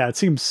 It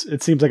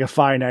seems like a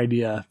fine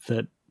idea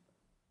that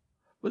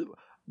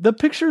the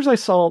pictures I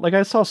saw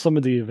some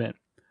of the event.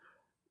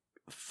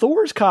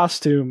 Thor's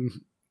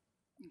costume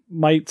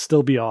might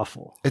still be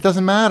awful. It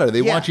doesn't matter.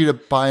 They Yeah. want you to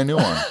buy a new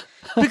one.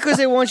 because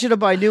they want you to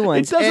buy new It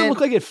ones. doesn't And-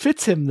 look like it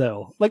fits him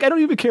though. Like I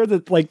don't even care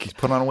that like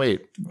Put on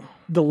weight.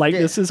 the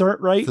likenesses aren't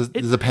right.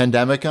 There's a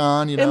pandemic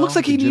on. It looks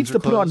like the he gyms needs are to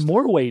put on closed.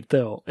 more weight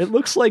though. It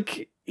looks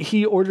like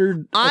he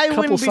ordered a I couple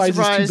wouldn't be sizes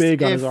too surprised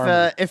big on his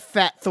armor. if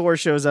Fat Thor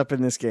shows up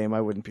in this game.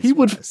 I wouldn't be He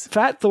would surprised.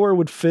 Fat Thor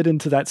would fit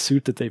into that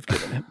suit that they've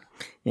given him.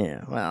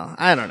 Yeah, well,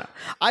 I don't know.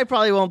 I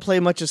probably won't play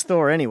much as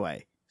Thor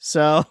anyway.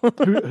 So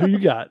who you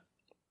got?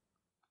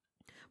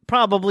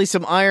 probably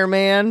some Iron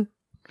Man.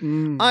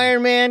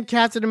 Iron Man,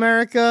 Captain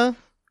America.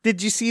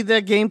 Did you see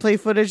the gameplay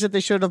footage that they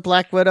showed of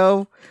Black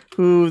Widow,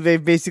 who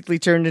they've basically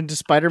turned into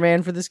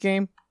Spider-Man for this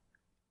game?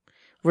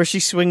 Where she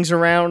swings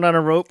around on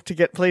a rope to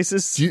get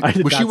places. I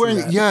did Was she not see wearing?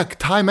 that. Yeah,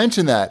 Ty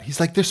mentioned that. He's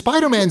like, "There's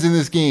Spider-Man's in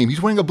this game.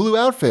 He's wearing a blue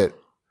outfit."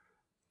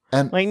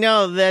 And Like,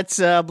 no, that's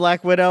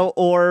Black Widow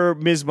or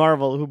Ms.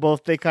 Marvel, who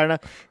both they kind of,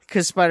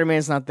 because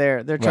Spider-Man's not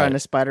there. They're trying Right. to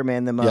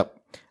Spider-Man them up.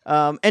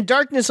 Yep. And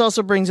Darkness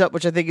also brings up,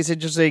 which I think is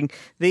interesting,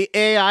 the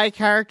AI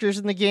characters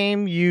in the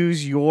game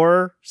use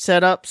your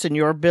setups and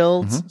your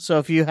builds. So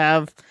if you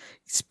have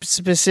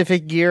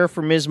specific gear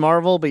for Ms.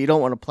 Marvel, but you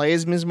don't want to play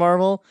as Ms.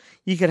 Marvel,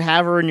 you could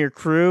have her in your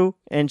crew,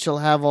 and she'll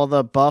have all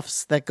the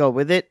buffs that go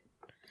with it.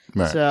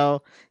 Right.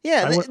 So,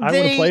 yeah. I want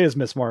to play as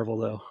Miss Marvel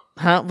though.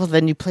 Huh? Well,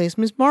 then you play as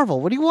Ms.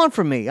 Marvel. What do you want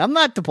from me? I'm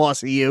not the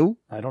boss of you.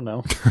 I don't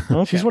know.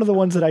 She's one of the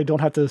ones that I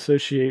don't have to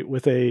associate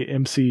with a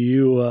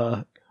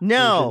MCU.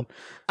 No,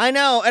 I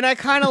know, and I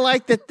kind of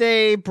like that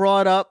they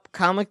brought up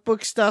comic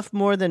book stuff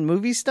more than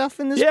movie stuff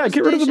in this. Yeah,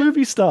 get rid of the presentation.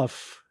 movie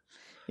stuff.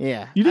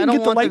 Yeah, You I didn't don't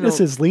get the want them to-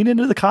 likenesses. Lean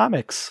into the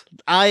comics.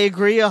 I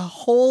agree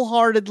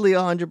wholeheartedly,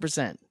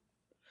 100%.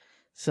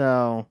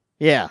 So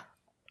yeah,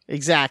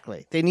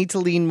 exactly. They need to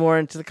lean more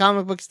into the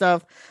comic book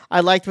stuff. I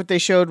liked what they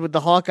showed with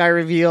the Hawkeye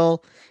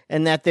reveal,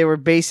 and that they were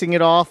basing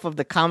it off of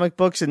the comic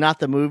books and not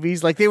the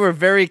movies. Like, they were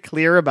very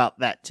clear about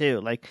that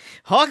too. Like,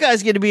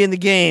 Hawkeye's going to be in the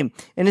game,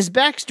 and his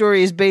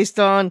backstory is based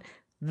on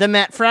the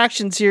Matt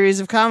Fraction series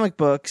of comic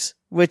books,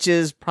 which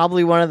is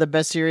probably one of the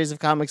best series of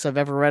comics I've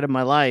ever read in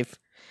my life.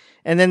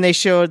 And then they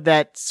showed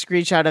that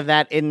screenshot of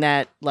that in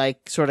that,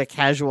 like, sort of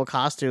casual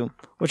costume,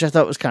 which I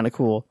thought was kind of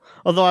cool.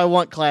 Although I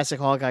want classic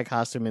Hawkeye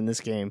costume in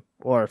this game,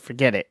 or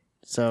forget it.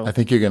 So I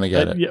think you're gonna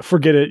get it. Yeah,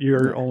 forget it.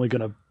 You're only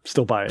going to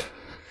still buy it.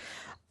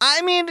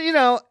 I mean, you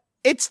know,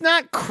 It's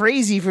not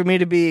crazy for me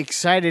to be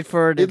excited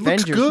for an It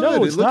looks Avengers. good.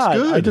 No, It it's looks not.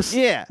 good. I just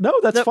Yeah. no,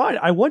 that's The- fine.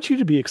 I want you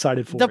to be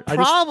excited for The it.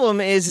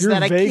 problem is Your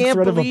that I vague can't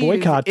threat believe of a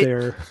boycott it,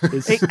 there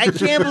is I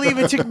can't believe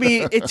it took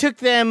me. It took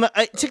them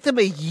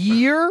a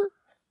year.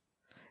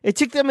 It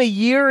took them a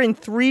year and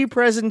 3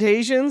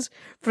 presentations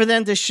for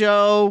them to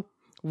show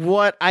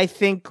what I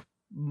think.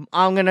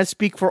 I'm going to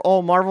speak for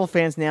all Marvel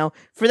fans now.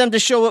 For them to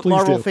show what Please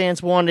Marvel do.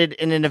 fans wanted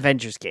in an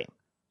Avengers game.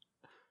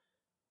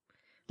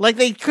 Like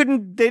they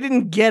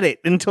didn't get it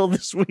until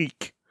this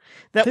week.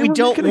 That they we were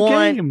don't making a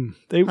want.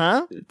 game.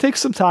 Huh? It takes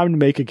some time to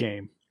make a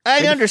game.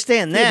 I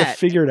understand They had to that.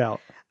 figure it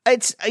out.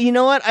 It's, you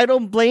know what? I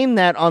don't blame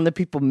that on the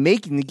people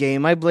making the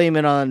game. I blame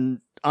it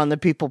on the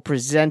people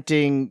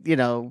presenting,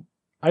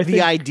 I the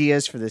think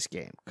ideas for this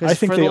game. 'Cause I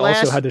think for they the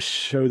also last- had to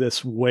show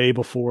this way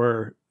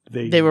before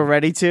they were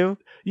ready to.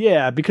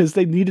 Yeah, because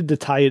they needed to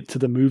tie it to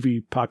the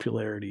movie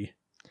popularity.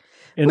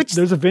 And Which-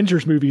 those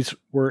Avengers movies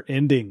were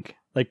ending.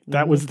 Like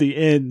that was the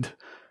end,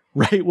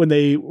 right when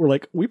they were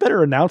like, we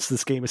better announce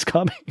this game is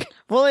coming.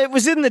 Well, it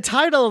was in the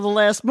title of the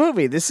last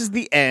movie. This is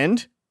the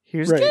end.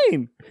 Here's Right.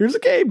 game. Here's a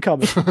game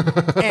coming.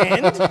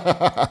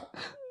 And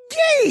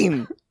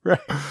game. Right.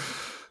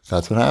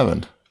 That's what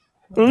happened.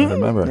 I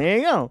remember. There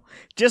you go.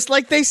 Just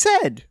like they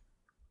said.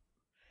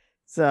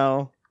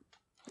 So,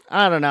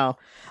 I don't know.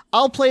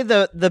 I'll play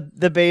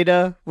the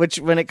beta, which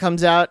when it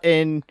comes out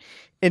in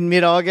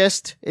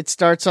mid-August, it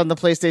starts on the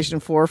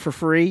PlayStation 4 for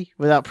free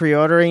without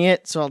pre-ordering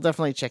it. So I'll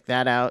definitely check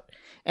that out.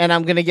 And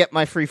I'm going to get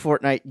my free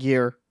Fortnite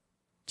gear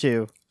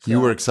too. You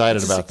were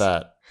excited about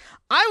that.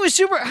 I was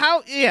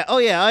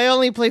I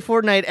only play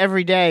Fortnite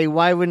every day.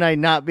 Why wouldn't I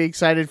not be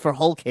excited for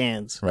Hulk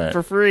hands Right.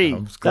 for free?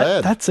 I'm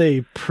glad. That's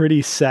a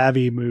pretty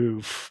savvy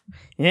move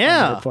on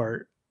Yeah. their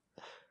part.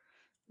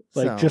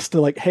 Like So- just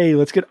to hey,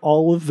 let's get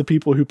all of the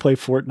people who play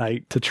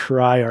Fortnite to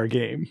try our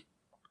game.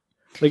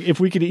 Like if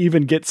we could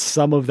even get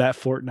some of that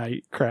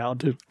Fortnite crowd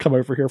to come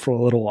over here for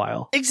a little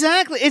while.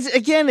 Exactly.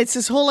 It's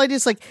this whole idea.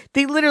 It's like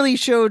they literally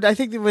showed. I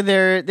think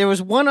there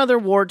was one other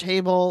war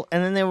table,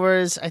 and then there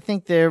was I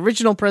think the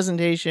original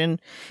presentation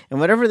and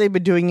whatever they've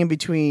been doing in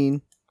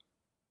between.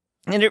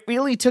 And it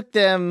really took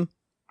them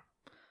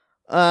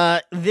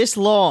this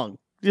long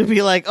to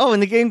be like, oh,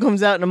 and the game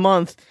comes out in a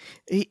month.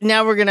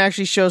 Now we're gonna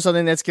actually show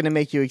something that's gonna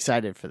make you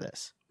excited for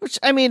this. Which,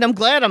 I mean, I'm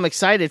glad I'm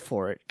excited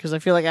for it because I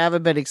feel like I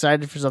haven't been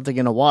excited for something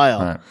in a while.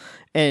 Right.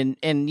 And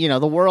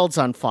the world's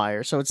on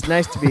fire, so it's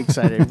nice to be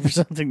excited for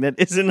something that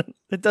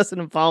doesn't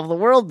involve the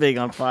world being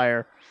on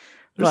fire.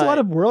 There's a But lot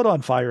of world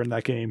on fire in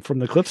that game from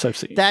the clips I've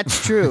seen.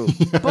 that's true.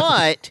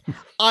 But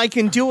I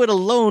can do it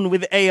alone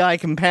with AI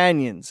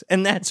companions,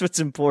 and that's what's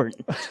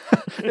important.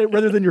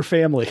 Rather than your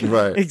family.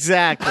 Right.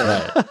 Exactly.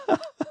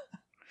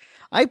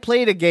 I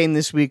played a game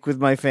this week with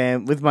my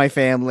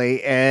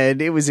family, and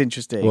it was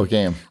interesting. What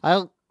game?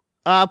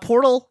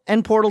 Portal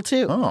and Portal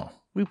 2. Oh.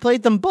 We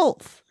played them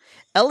both.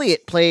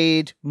 Elliot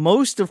played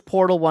most of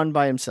Portal 1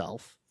 by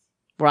himself,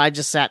 where I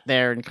just sat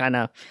there and kind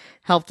of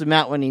helped him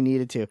out when he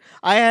needed to.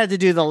 I had to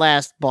do the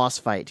last boss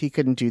fight. He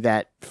couldn't do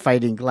that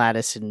fighting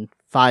Gladys in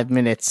 5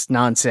 minutes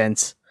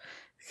nonsense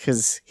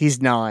because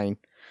he's 9.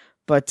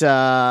 But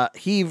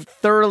he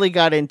thoroughly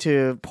got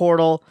into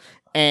Portal,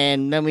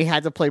 and then we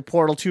had to play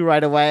Portal 2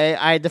 right away.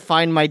 I had to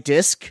find my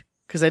disc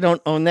because I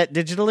don't own that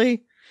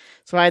digitally.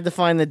 So I had to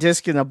find the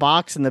disc in a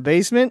box in the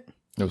basement.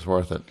 It was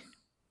worth it.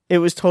 It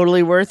was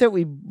totally worth it.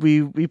 We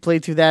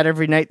played through that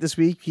every night this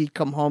week. He'd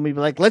come home, he'd be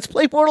like, let's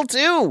play Portal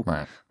 2.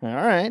 Right. All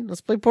right, let's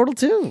play Portal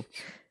 2.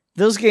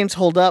 Those games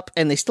hold up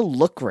and they still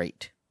look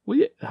great. Well,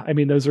 yeah, I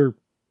mean,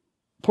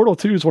 Portal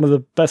 2 is one of the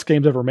best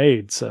games ever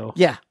made. So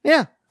Yeah.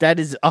 That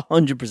is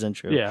 100%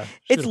 true. yeah,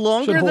 It's should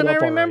longer hold than I up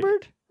all right.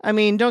 remembered. I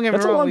mean, don't get me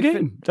That's a wrong. long we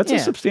game. That's a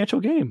yeah. substantial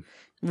game.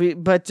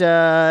 It's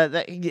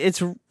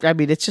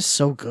just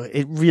so good.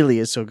 It really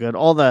is so good.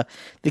 All the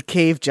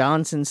Cave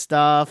Johnson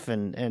stuff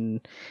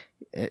and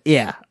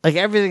yeah, like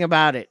everything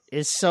about it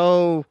is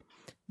so.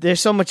 There's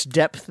so much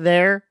depth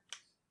there.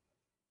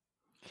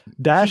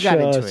 Dash got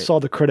into it. saw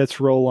the credits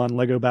roll on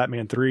Lego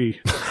Batman 3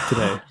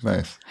 today.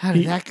 Nice. How did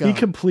he, that go? he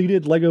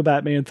completed Lego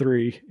Batman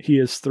 3. He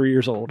is 3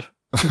 years old.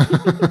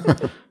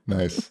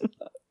 Nice.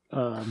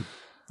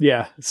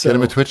 Yeah, so Get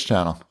him a Twitch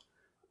channel.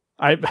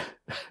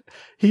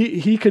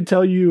 he could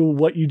tell you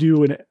what you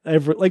do in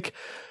every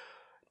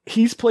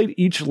he's played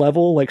each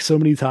level like so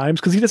many times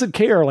because he doesn't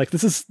care. Like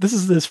this is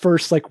his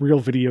first like real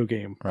video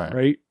game,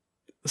 right?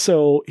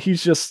 So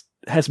he's just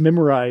has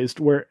memorized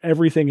where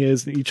everything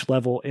is in each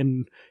level,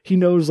 and he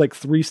knows like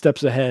 3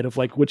 steps ahead of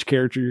like which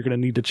character you're going to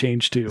need to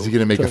change to. Is he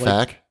going to make a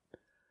fac?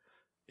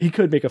 He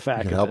could make a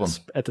fac could help him.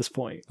 at this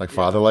point. Like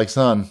father, like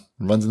son.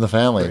 Runs in the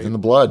family. It's in the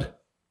blood.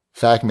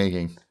 Fac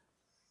making.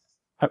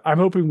 I'm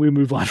hoping we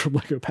move on from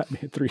Lego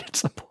Batman 3 at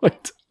some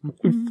point.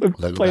 We've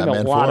Lego played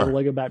Batman a lot 4. of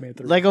Lego Batman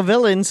 3. Lego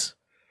villains.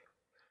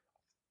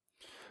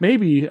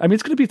 Maybe. I mean,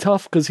 it's going to be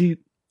tough because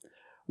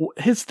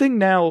his thing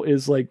now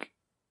is like,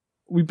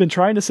 we've been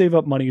trying to save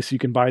up money so you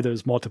can buy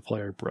those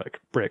multiplayer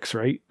bricks,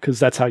 right? Because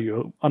that's how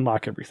you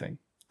unlock everything.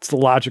 It's the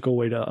logical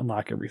way to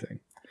unlock everything.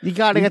 You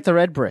got to get the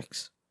red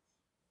bricks.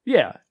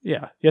 Yeah. You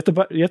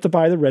have to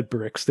buy the red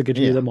bricks to get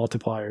you Yeah. the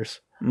multipliers.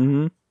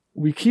 Mm-hmm.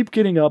 We keep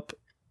getting up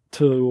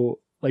to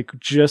like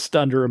just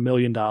under $1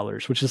 million,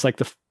 which is like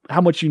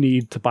how much you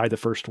need to buy the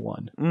first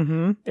one.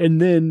 Mm-hmm.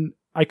 And then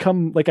I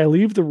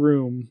leave the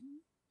room,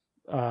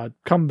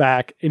 come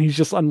back, and he's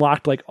just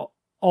unlocked like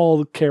all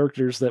the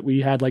characters that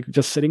we had like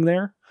just sitting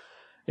there.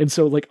 And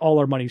so like all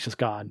our money's just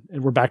gone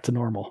and we're back to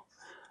normal.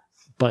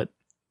 But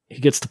he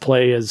gets to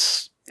play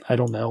as, I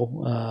don't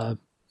know,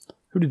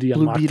 who did he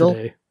Blue unlock Beetle?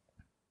 today?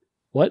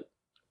 What?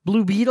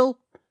 Blue Beetle?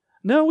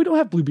 No, we don't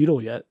have Blue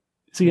Beetle yet.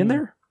 Is he in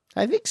there?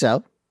 I think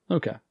so.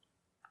 Okay.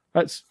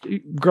 That's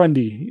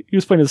Grundy. He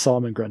was playing as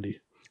Solomon Grundy.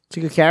 It's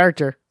a good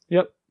character.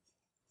 Yep.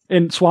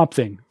 And Swamp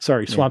Thing.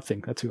 Sorry, Swamp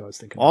Thing. That's who I was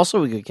thinking.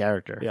 Also a good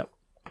character. Yep.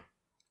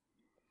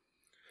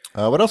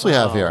 What else we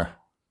have here?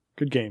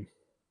 Good game.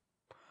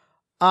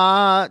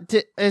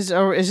 Is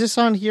this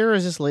on here or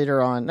is this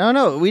later on?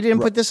 No, we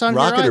didn't put this on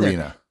Rocket here either.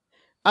 Arena,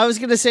 I was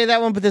going to say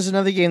that one, but there's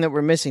another game that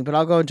we're missing, but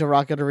I'll go into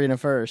Rocket Arena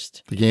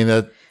first. the game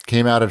that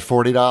came out at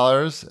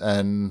 $40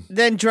 and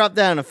Then drop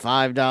down to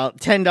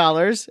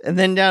 $10, and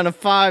then down to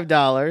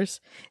 $5,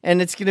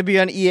 and it's going to be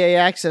on EA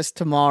Access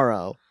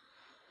tomorrow.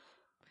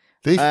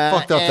 they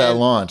fucked up that and-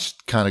 launch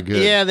kind of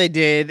good. Yeah, they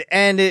did.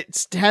 And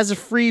it has a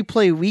free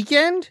play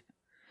weekend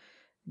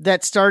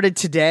that started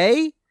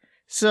today.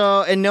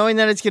 So, and knowing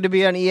that it's going to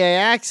be on EA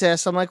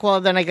Access, I'm like, well,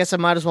 then I guess I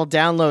might as well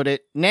download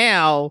it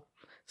now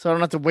so I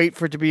don't have to wait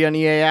for it to be on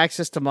EA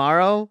Access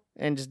tomorrow.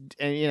 And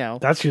you know.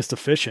 That's just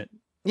efficient.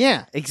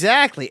 Yeah,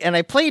 exactly. And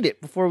I played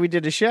it before we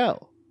did a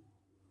show.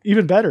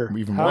 Even better.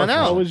 Even how, more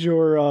efficient. how was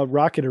your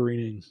Rocket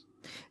Arena?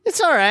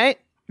 It's all right.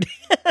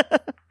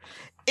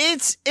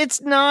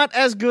 It's not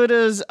as good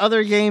as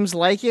other games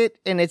like it,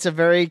 and it's a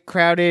very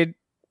crowded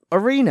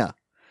arena.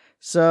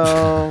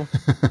 So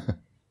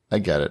I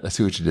get it. I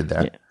see what you did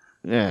there.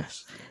 yeah.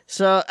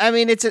 So I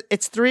mean, it's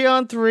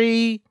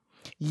 3-on-3.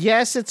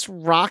 Yes, it's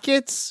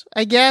rockets.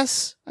 I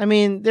guess. I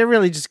mean, they're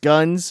really just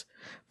guns,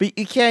 but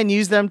you can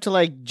use them to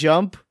like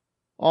jump.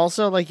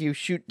 Also, like you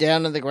shoot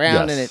down to the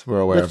ground and Yes, it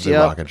we're aware of lifts the you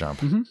up. rocket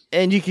jump.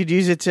 And you could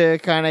use it to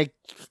kind of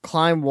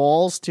climb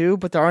walls too,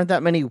 but there aren't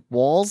that many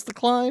walls to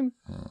climb.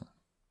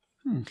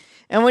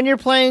 And when you're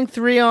playing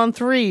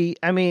 3-on-3,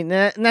 I mean,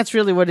 and that's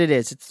really what it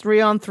is. It's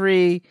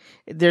 3-on-3.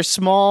 There's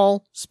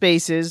small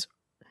spaces,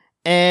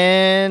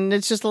 and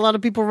it's just a lot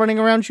of people running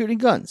around shooting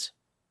guns.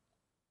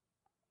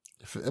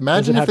 Does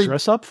Imagine it if have they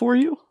dress up for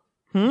you?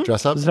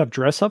 dress up. Does it have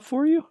dress up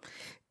for you?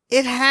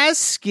 It has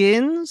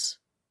skins,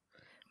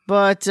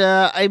 but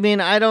I mean,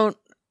 I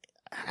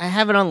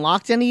haven't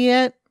unlocked any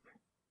yet.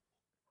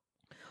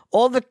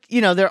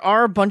 There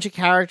are a bunch of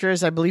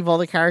characters. I believe all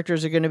the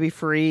characters are going to be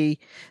free.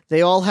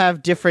 They all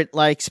have different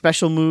like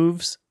special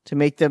moves to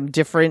make them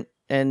different,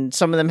 and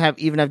some of them have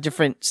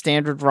different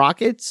standard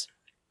rockets.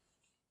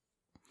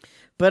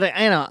 But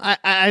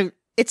I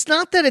it's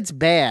not that it's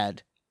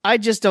bad. I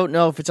just don't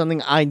know if it's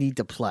something I need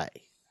to play.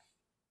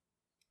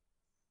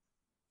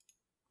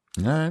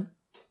 All right.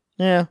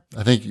 Yeah.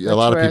 I think a That's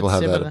lot of where people I'd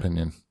have sit that with it.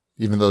 opinion,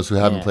 even those who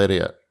haven't Yeah. played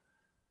it yet.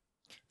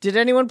 Did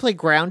anyone play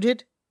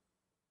Grounded?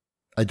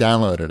 I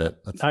downloaded it.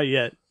 Not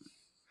yet.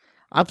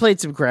 I played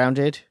some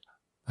Grounded.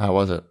 How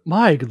was it?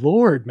 My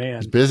lord, man.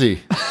 It's busy.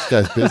 This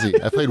guy's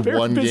busy. I played Very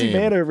one busy game.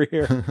 man over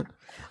here.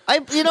 I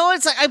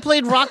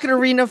played Rocket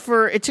Arena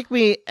it took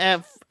me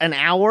an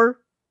hour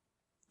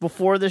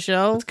before the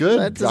show. It's good.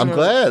 That doesn't I'm really-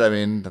 glad. I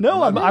mean,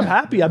 No, I'm mad.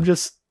 happy. I'm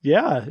just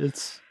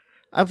it's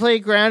I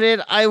played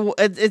Grounded.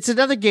 It's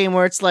another game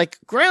where it's like,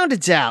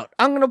 Grounded's out.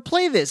 I'm going to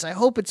play this. I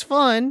hope it's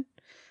fun.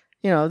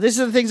 These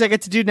are the things I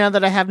get to do now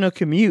that I have no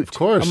commute. Of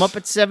course. I'm up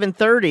at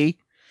 7:30.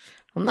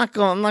 I'm not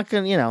going,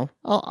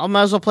 I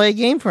might as well play a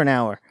game for an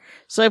hour.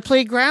 So I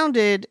played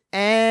Grounded,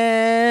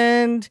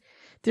 and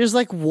there's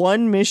like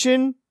one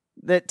mission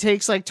that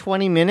takes like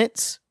 20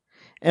 minutes.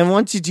 And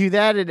once you do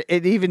that,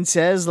 it even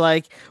says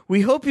like,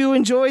 we hope you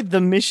enjoyed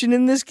the mission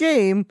in this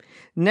game.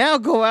 Now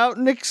go out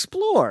and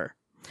explore.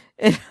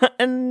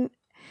 And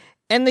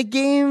the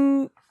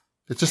game,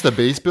 It's just a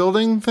base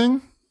building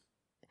thing.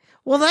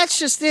 well, that's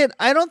just it.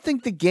 I don't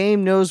think the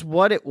game knows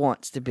what it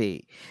wants to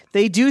be.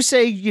 They do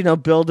say,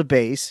 build a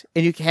base,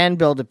 and you can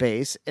build a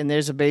base, and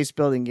there's a base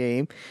building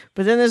game.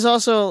 But then there's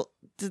also,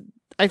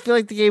 I feel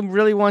like the game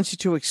really wants you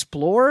to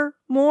explore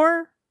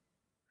more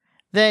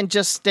than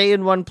just stay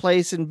in one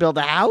place and build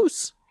a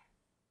house.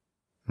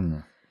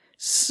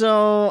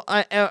 So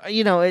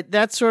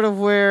that's sort of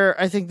where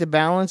I think the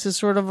balance is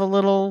sort of a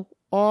little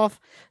off.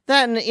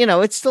 That, and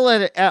it's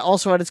still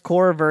also at its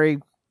core very,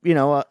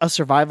 a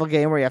survival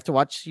game where you have to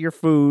watch your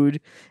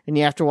food and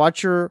you have to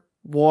watch your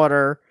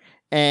water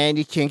and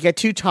you can't get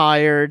too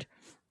tired.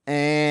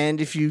 And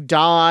if you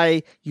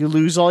die, you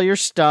lose all your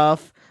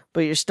stuff,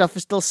 but your stuff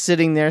is still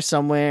sitting there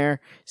somewhere.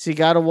 So you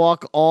got to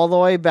walk all the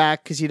way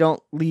back because you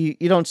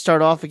don't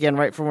start off again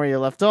right from where you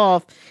left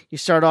off. You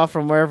start off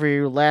from wherever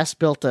you last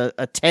built a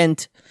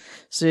tent.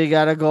 So you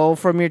got to go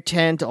from your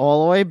tent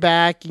all the way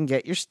back and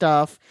get your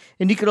stuff.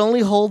 And you can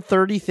only hold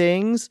 30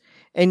 things.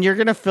 And you're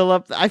going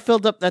to I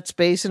filled up that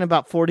space in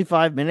about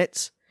 45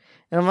 minutes.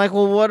 And I'm like,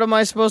 well, what am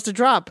I supposed to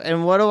drop?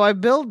 And what do I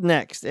build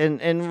next?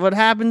 And what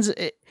happens?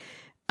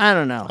 I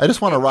don't know. I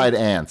just want to ride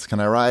ants. Can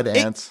I ride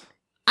ants?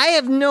 I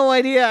have no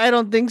idea. I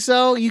don't think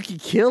so. You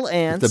could kill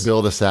ants. To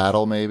build a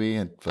saddle, maybe,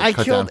 and I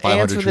cut killed down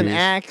 500 ants with trees. an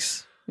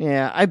axe.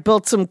 Yeah, I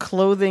built some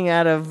clothing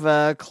out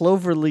of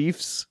clover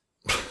leaves.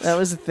 That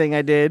was the thing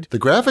I did. The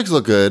graphics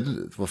look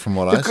good from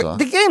what I saw.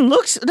 The game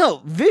looks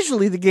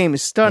visually the game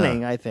is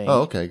stunning. I think.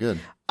 Oh, okay, good.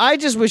 I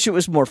just wish it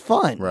was more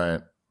fun.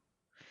 Right.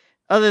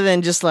 Other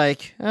than just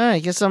like, I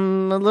guess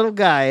I'm a little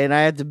guy and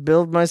I had to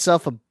build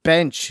myself a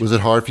bench. Was it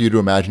hard for you to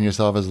imagine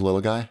yourself as a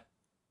little guy?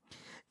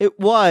 It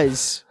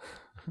was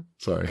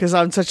Sorry. because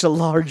I'm such a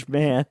large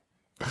man.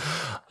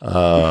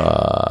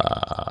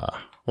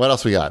 What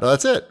else we got? Oh,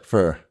 that's it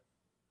for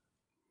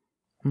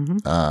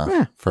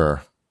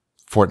for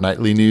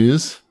fortnightly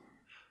news.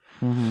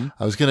 I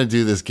was gonna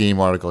do this game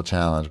article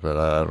challenge, but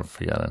I don't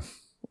forget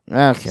it.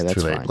 Okay, that's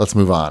Too late. fine. Let's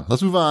move on.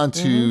 Let's move on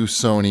to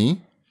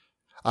Sony.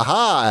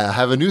 Aha! I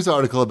have a news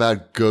article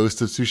about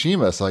Ghost of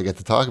Tsushima, so I get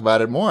to talk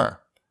about it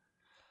more.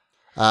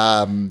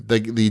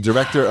 The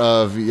director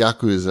of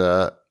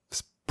Yakuza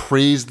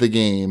praised the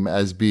game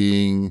as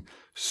being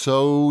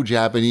so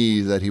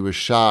Japanese that he was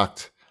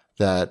shocked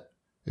that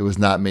it was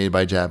not made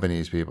by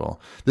Japanese people.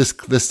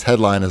 This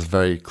headline is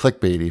very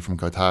clickbaity from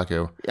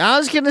Kotaku. I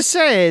was gonna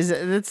say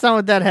that's not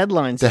what that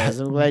headline says.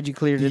 I'm glad you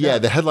cleared it Yeah,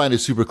 up. the headline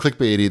is super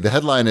clickbaity. The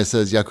headline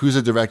says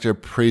Yakuza director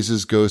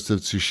praises Ghost of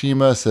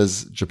Tsushima,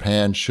 says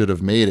Japan should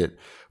have made it,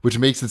 which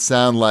makes it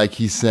sound like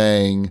he's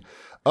saying,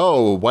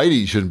 oh,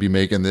 Whitey shouldn't be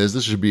making this.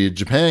 This should be a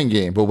Japan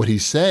game. But what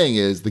he's saying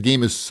is the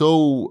game is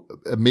so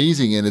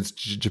amazing in its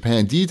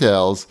Japan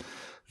details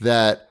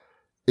that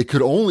it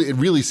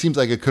really seems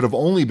like it could have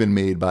only been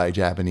made by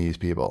Japanese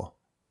people.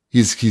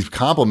 He's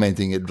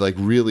complimenting it like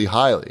really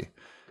highly.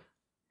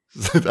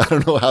 I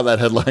don't know how that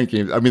headline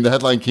came. I mean, the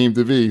headline came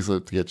to be, so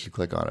to get you to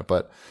click on it.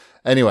 But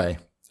anyway,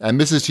 and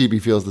Mrs.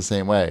 Chibi feels the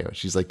same way.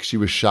 She's like, she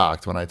was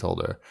shocked when I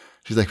told her.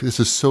 She's like, this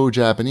is so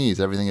Japanese.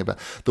 Everything about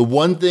the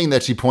one thing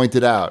that she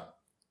pointed out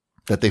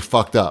that they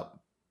fucked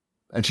up.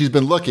 And she's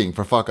been looking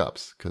for fuck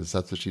ups because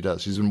that's what she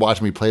does. She's been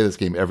watching me play this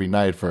game every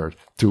night for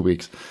 2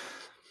 weeks.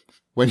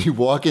 When you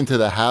walk into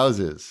the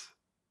houses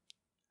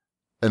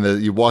and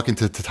you walk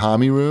into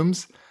tatami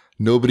rooms,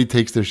 nobody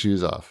takes their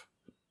shoes off.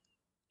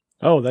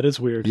 Oh, that is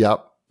weird.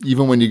 Yep.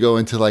 Even when you go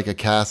into like a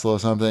castle or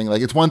something,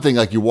 like it's one thing,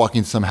 like you're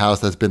walking to some house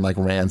that's been like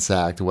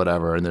ransacked or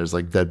whatever, and there's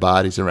like dead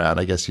bodies around.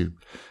 I guess you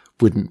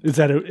wouldn't Is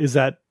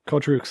that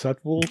culturally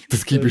acceptable?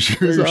 just keep your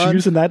shoes Wear on.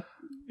 shoes in that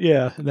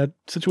in that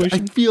I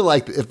situation? feel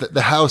like if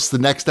the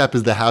next step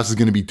is the house is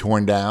going to be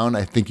torn down,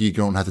 I think you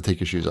don't have to take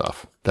your shoes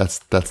off. That's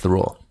the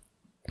rule.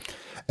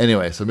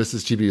 Anyway, so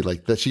Mrs. Chibi,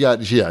 like that,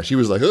 she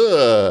was like,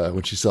 ugh,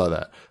 when she saw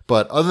that.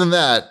 But other than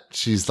that,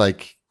 she's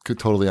like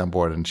totally on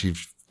board, and she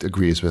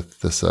agrees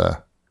with this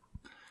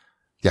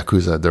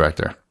Yakuza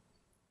director.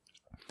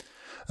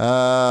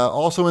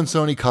 Also in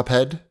Sony,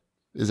 Cuphead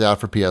is out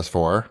for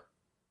PS4.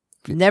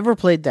 Never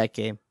played that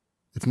game.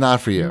 It's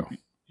not for you.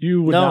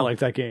 You would No. not like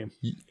that game.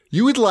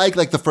 You would like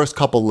the first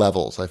couple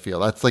levels, I feel.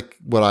 That's like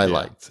what I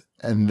liked.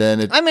 And then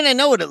it I mean, I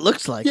know what it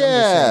looks like. I'm just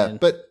yeah, saying.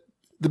 but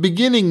the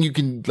beginning, you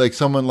can, like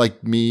someone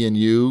like me and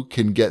you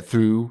can get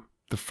through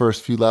the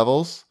first few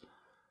levels.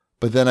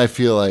 But then I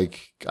feel like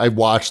I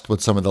watched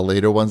what some of the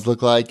later ones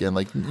look like. And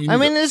like, I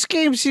mean, this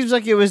game seems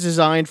like it was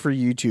designed for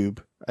YouTube.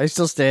 I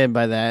still stand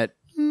by that.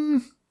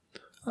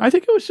 I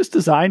think it was just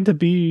designed to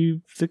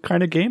be the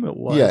kind of game it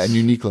was. yeah, and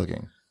unique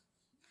looking.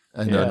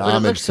 And Yeah. an But it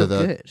homage looks so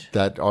to good.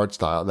 that art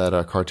style,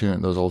 that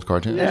cartoon, those old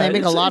cartoons. Yeah. And they make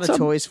a it's- lot it's of a-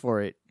 toys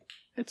for it.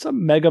 It's a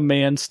Mega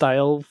Man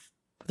style.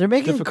 They're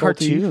making a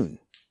difficulty. cartoon.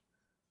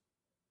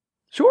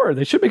 Sure,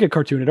 they should make a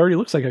cartoon. It already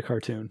looks like a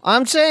cartoon.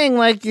 I'm saying,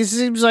 like, it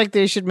seems like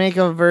they should make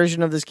a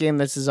version of this game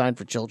that's designed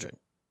for children.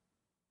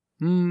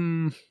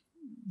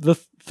 The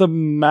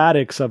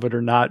thematics of it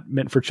are not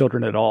meant for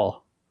children at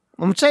all.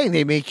 I'm saying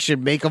they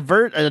should make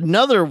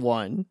another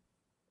one.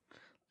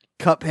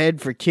 Cuphead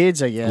for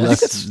kids, I guess.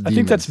 Less I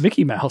think that's demons.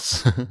 Mickey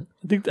Mouse. I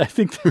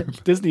think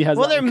that Disney has.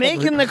 Well, that they're one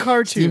making covered. the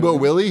cartoon. Steamboat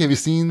Willie? Have you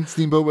seen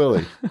Steamboat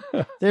Willie?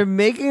 They're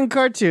making a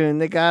cartoon.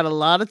 They got a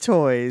lot of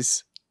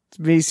toys.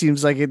 To me,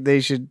 seems like they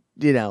should,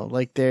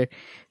 like the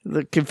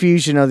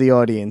confusion of the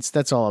audience.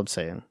 That's all I'm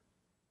saying.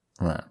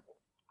 Right.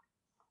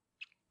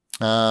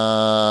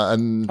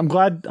 And I'm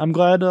glad.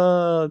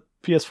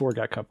 PS4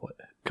 got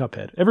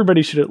Cuphead.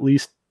 Everybody should at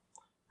least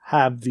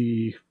have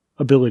the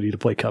ability to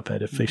play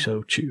Cuphead if they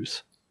so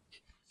choose.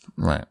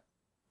 right.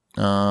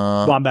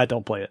 Wombat,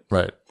 don't play it.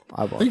 Right.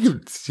 I I won't. think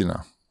it's,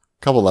 a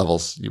couple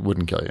levels, it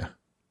wouldn't kill you.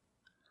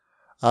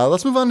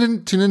 Let's move on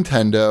to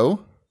Nintendo.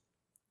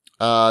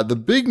 The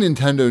big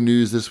Nintendo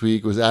news this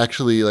week was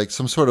actually like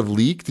some sort of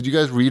leak. Did you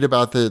guys read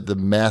about the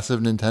massive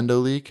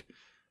Nintendo leak?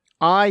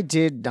 I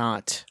did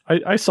not.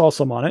 I saw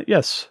some on it.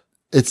 Yes.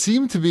 It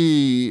seemed to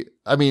be,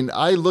 I mean,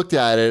 I looked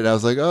at it and I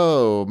was like,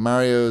 oh,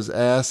 Mario's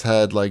ass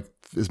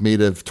is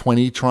made of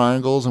 20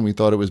 triangles and we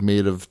thought it was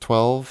made of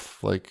 12.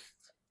 Like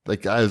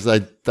I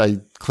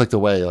clicked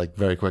away like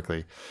very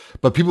quickly.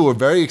 But people were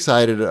very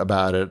excited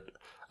about it.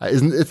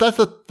 Isn't if that's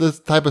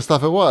the type of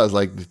stuff it was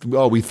like?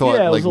 Oh, we thought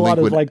Yeah, it like was a lot Link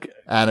of, would like-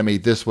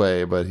 animate this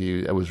way, but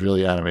it was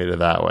really animated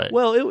that way.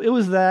 Well, it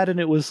was that, and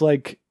it was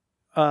like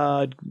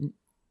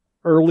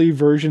early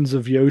versions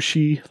of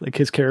Yoshi, like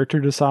his character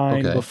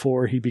design Okay.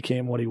 before he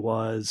became what he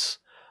was.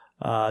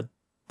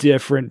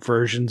 Different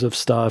versions of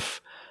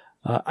stuff.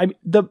 I mean,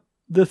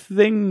 the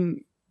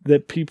thing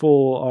that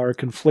people are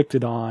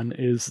conflicted on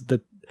is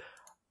that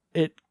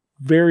it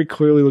very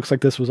clearly looks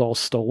like this was all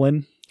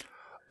stolen.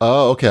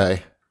 Oh,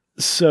 okay.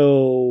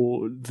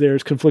 So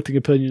there's conflicting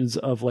opinions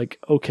of like,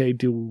 okay,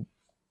 do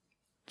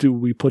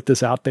we put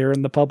this out there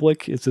in the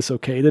public? Is this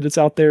okay that it's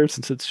out there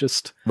since it's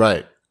just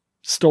Right.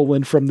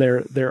 stolen from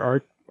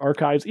their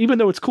archives, even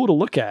though it's cool to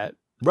look at?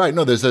 Right.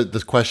 No, there's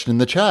this question in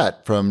the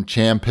chat from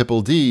Cham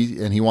Pipple D,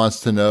 and he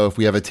wants to know if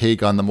we have a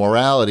take on the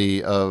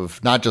morality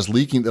of not just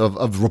leaking,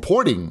 of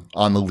reporting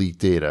on the leaked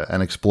data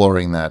and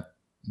exploring that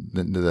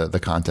the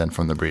content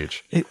from the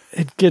breach.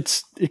 It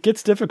gets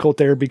difficult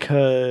there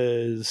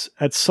because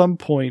at some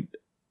point,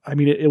 I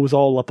mean, it was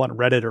all up on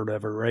Reddit or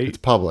whatever, right? It's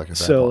public at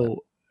that So point.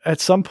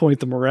 at some point,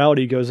 the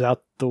morality goes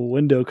out the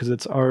window because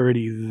it's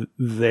already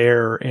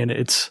there, and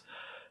it's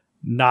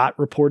not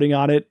reporting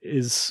on it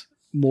is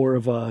more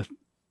of a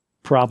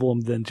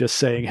problem than just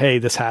saying, "Hey,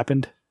 this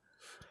happened."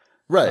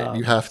 Right.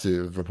 You have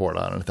to report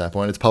on it at that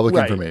point. It's public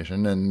Right.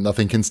 information, and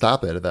nothing can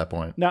stop it at that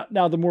point.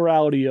 Now the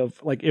morality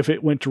of like if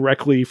it went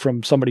directly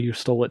from somebody who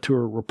stole it to a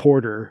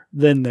reporter,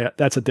 then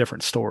that's a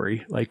different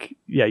story. Like,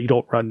 yeah, you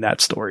don't run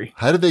that story.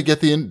 How did they get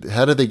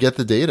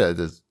the data?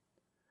 Has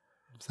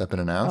that been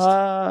announced?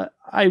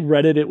 I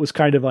read it. It was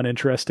kind of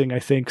uninteresting. I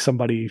think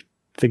somebody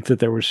thinks that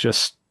there was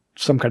just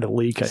some kind of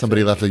leak.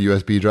 Somebody left a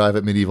USB drive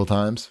at medieval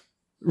times.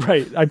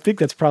 Right. I think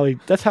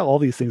that's how all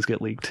these things get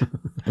leaked.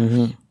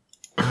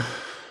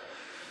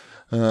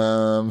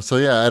 So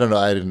yeah, I don't know.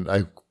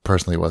 I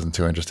personally wasn't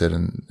too interested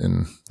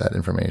in that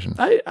information.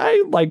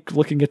 I like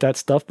looking at that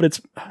stuff, but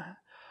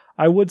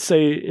I would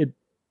say it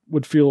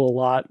would feel a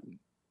lot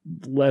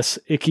less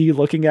icky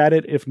looking at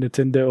it if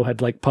Nintendo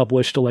had like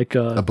published like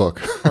A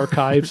book,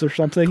 archives or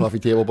something. coffee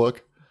table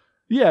book.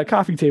 Yeah, a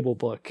coffee table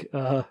book.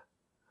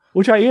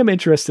 Which I am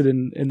interested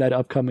in that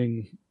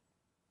upcoming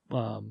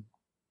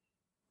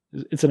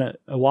it's an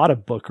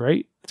Iwata book,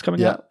 right? It's coming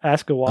Yeah. out.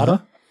 Ask Iwata. Uh-huh.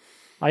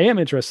 I am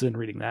interested in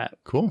reading that.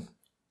 Cool.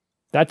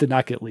 That did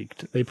not get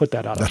leaked. They put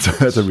that out.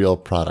 That's a real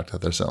product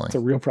that they're selling. It's a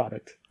real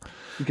product.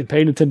 You can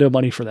pay Nintendo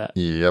money for that.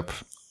 Yep.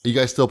 Are you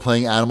guys still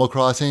playing Animal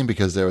Crossing?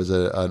 Because there was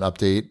an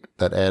update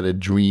that added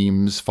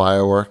dreams,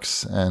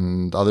 fireworks,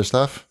 and other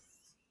stuff.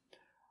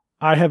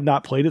 I have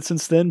not played it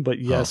since then, but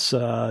yes,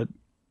 Emmeline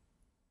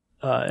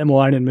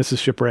and Mrs.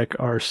 Shipwreck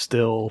are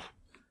still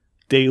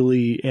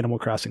daily Animal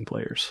Crossing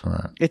players. All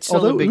right. It's still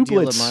Although a big deal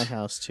at Ooblets- my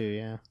house too.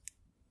 Yeah.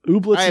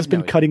 Ooblets I has have been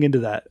no idea. cutting into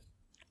that.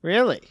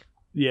 Really?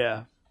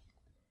 Yeah.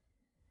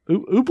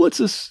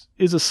 Ooblets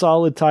is a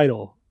solid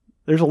title.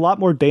 There's a lot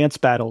more dance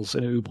battles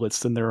in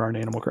Ooblets than there are in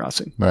Animal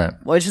Crossing. Right.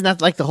 Well, isn't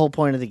that like the whole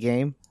point of the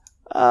game?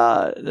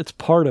 That's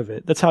part of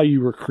it. That's how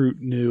you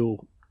recruit new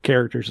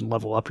characters and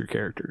level up your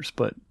characters.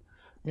 But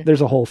Yeah.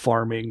 there's a whole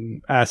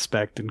farming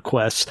aspect and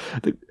quests.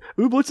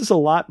 Ooblets is a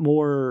lot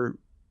more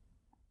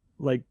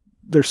like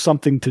there's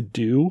something to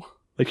do.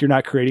 Like you're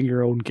not creating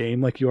your own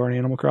game like you are in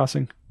Animal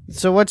Crossing.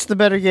 So what's the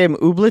better game,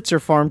 Ooblets or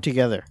Farm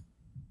Together?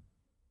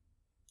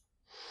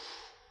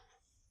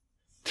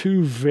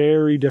 Two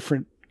very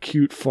different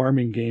cute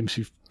farming games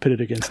you've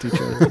pitted against each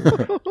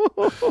other.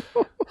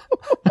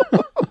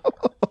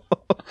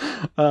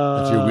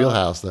 That's your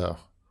wheelhouse, though.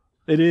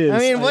 It is. I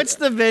mean, what's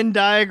the Venn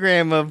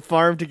diagram of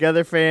Farm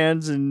Together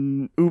fans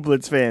and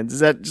Ooblets fans? Is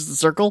that just a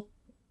circle?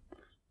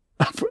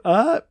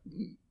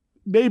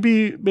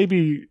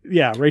 Maybe,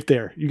 yeah, right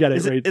there. You got it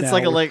Is right it, it's now.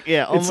 like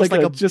a almost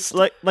like a just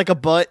like a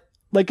butt.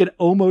 like an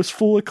almost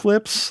full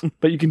eclipse,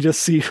 but you can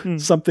just see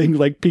something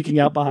like peeking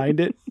out behind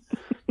it.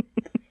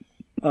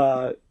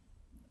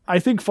 I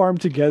think Farm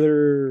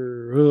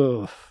Together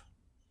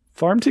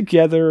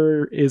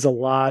is a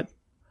lot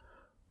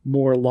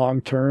more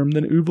long term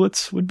than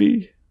Ooblets would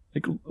be.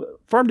 Like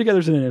Farm Together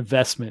is an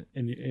investment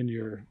in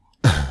your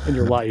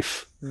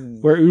life,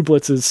 where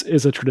Ooblets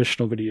is a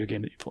traditional video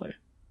game that you play.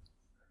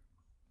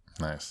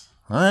 Nice.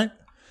 All right.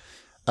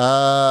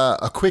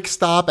 A quick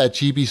stop at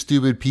GB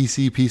Stupid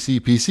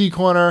PC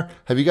Corner.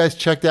 Have you guys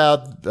checked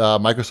out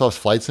Microsoft's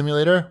Flight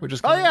Simulator? Which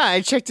is Oh yeah,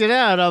 I checked it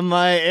out on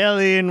my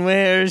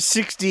Alienware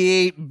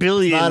 68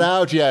 billion. not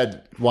out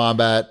yet,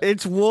 Wombat.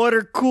 It's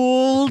water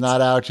cooled.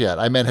 Not out yet.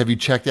 I meant, have you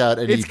checked out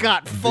any? It's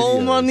got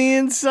foam videos? on the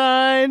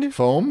inside.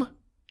 Foam.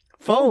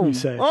 Foam. you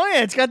say? Oh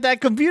yeah, it's got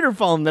that computer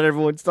foam that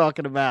everyone's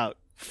talking about.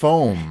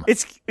 Foam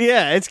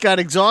It's got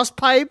exhaust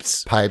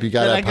pipes pipe. You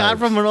got that that I got pipe.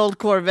 from an old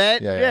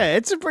Corvette. Yeah, Yeah, yeah.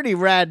 it's a pretty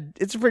rad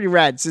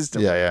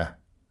system. Yeah.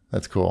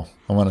 That's cool.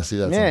 I want to see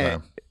that Yeah.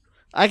 sometime.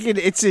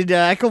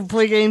 I can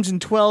play games in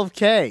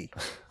 12K.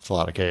 It's a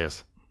lot of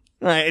Ks.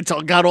 It's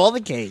all got all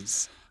the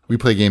Ks. We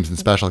play games in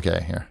Special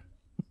K here.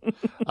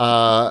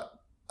 I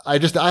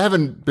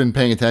haven't been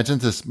paying attention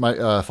to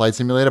my Flight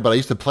Simulator, but I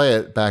used to play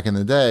it back in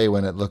the day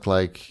when it looked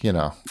like,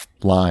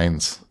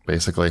 lines,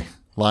 basically.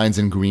 Lines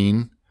in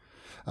green.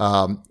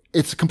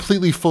 It's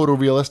completely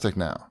photorealistic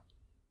now.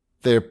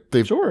 They've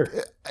Sure.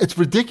 It's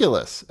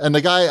ridiculous. And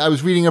the guy, I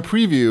was reading a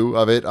preview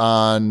of it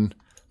on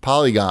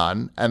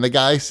Polygon, and the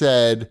guy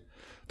said,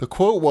 the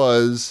quote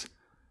was,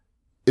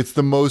 it's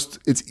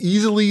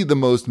easily the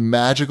most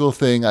magical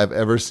thing I've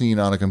ever seen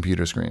on a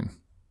computer screen.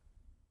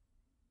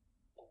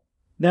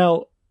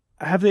 Now,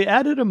 have they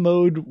added a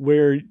mode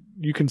where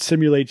you can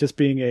simulate just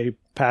being a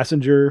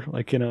passenger,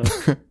 like in a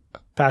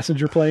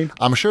passenger plane?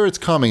 I'm sure it's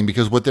coming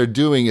because what they're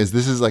doing is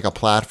this is like a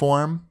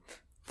platform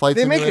flight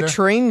They simulator. make a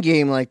train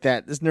game like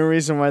that. There's no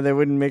reason why they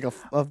wouldn't make a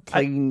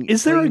plane.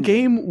 Is there a plane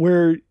game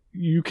where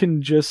you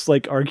can just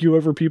like argue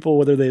over people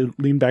whether they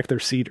lean back their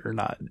seat or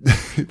not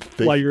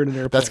while you're in an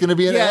airplane? That's going to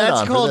be an Yeah, add-on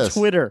that's for called this.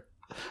 Twitter.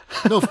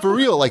 No, for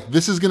real. Like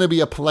this is going to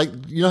be like,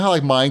 you know how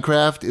like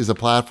Minecraft is a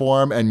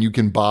platform and you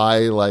can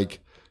buy like,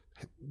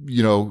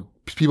 you know,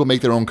 people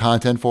make their own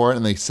content for it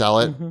and they sell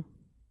it. Mm-hmm.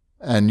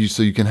 And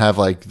so you can have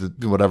like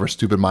whatever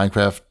stupid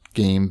Minecraft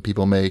game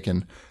people make,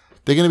 and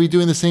they're going to be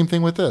doing the same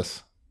thing with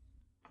this.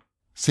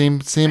 Same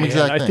Man,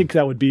 exact I thing. think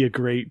that would be a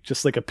great,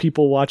 just like a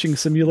people watching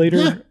simulator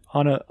Yeah.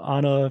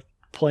 on a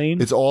plane.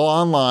 It's all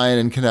online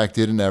and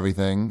connected and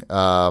everything.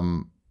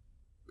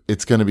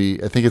 It's going to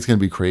be, I think it's going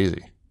to be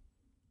crazy.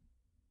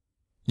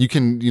 You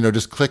can, you know,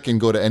 just click and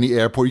go to any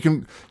airport.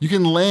 You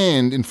can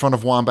land in front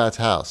of Wombat's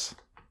house.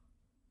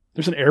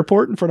 There's an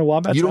airport in front of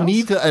Wombat's You don't house?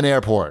 need an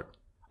airport.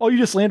 Oh, you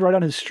just land right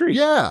on his street.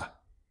 Yeah.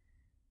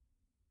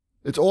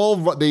 It's all,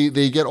 they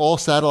get all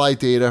satellite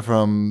data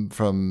from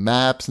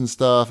maps and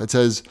stuff. It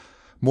says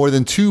more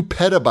than 2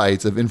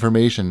 petabytes of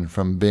information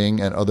from Bing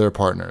and other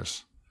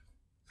partners.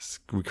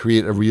 We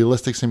create a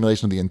realistic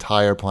simulation of the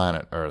entire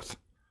planet Earth.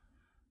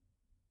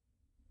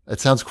 It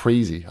sounds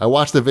crazy. I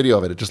watched the video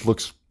of it. It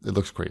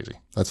looks crazy.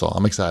 That's all.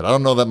 I'm excited. I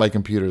don't know that my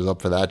computer is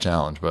up for that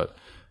challenge, but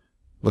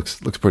looks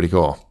pretty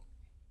cool.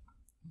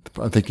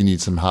 I think you need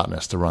some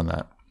hotness to run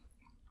that.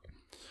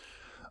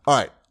 All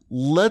right.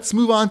 Let's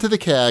move on to the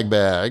CAG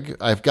bag.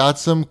 I've got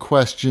some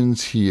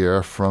questions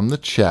here from the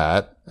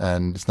chat,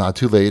 and it's not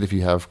too late. If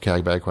you have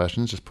CAG bag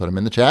questions, just put them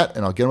in the chat,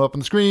 and I'll get them up on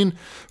the screen.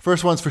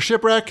 First one's for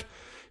Shipwreck.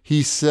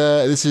 He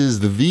said, this is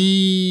the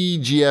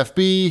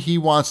VGFB. He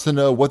wants to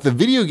know what the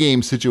video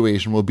game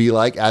situation will be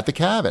like at the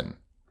cabin.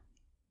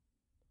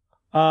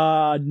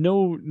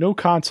 No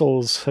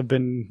consoles have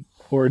been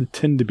or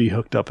intend to be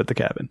hooked up at the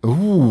cabin.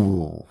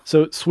 Ooh.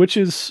 So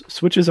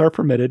switches are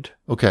permitted,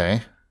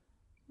 Okay.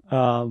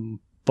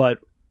 but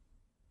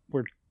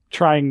we're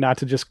trying not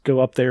to just go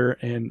up there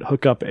and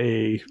hook up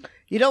a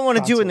You don't want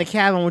to do in the Console.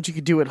 cabin what you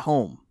could do at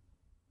home.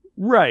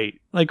 right.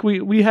 Like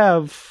we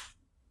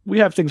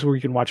have things where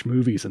we can watch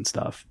movies and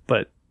stuff,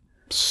 but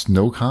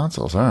No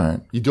consoles. All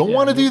right. You don't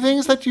want to do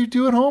things that you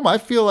do at home? I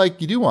feel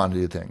like you do want to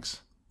do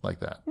things like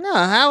that. No,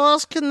 how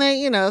else can they,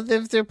 you know,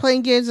 if they're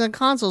playing games on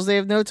consoles, they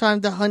have no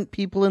time to hunt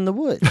people in the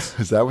woods.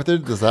 Is that why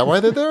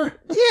they're there?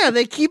 Yeah,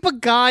 they keep a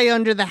guy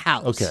under the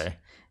house. Okay.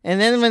 And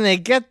then when they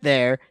get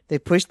there, they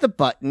push the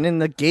button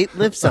and the gate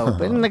lifts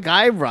open and the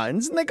guy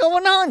runs and they go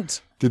and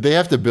hunt. Did they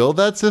have to build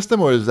that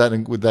system, or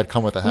would that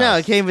come with the house? No,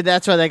 it came, but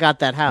that's why they got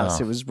that house.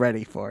 Oh. It was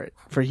ready for it,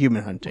 for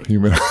human hunting.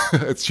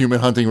 It's human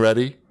hunting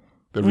ready.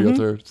 The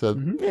realtor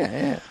said.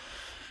 Yeah.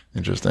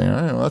 Interesting.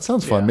 All right. Well, that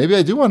sounds fun. Maybe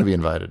I do want to be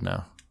invited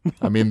now.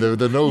 I mean, the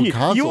no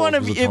consoles. You want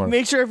was a to torn-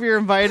 make sure if you're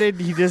invited,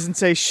 he doesn't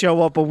say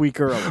show up a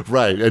week early.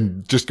 right,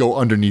 and just go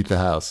underneath the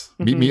house.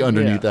 Meet me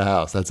underneath the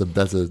house. That's a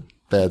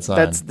bad sign.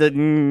 That's the.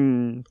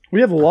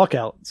 we have a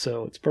walkout,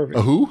 so it's perfect.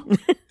 A who?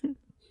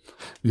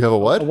 You have a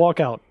what?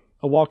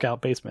 A walkout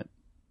basement.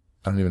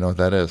 I don't even know what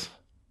that is.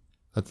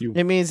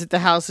 It means that the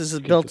house is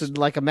built just in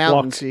like a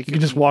mountain, Walk, so you can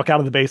just walk out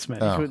of the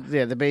basement. Oh.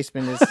 Yeah, the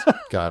basement is.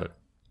 Got it.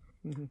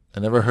 I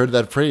never heard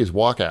that phrase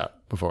 "walkout"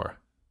 before.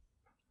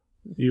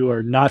 You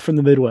are not from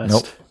the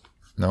Midwest.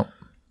 Nope.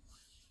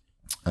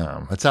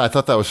 That's how I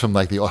thought that was from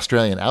like the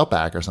Australian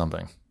outback or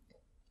something.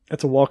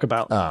 That's a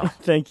walkabout. Oh,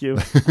 Thank you.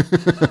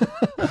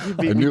 You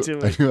beat I me knew to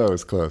I it. knew I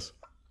was close.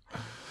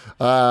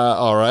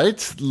 All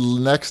right.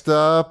 Next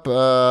up,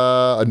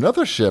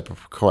 another ship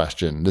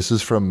question. This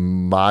is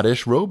from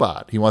Modish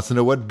Robot. He wants to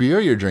know what beer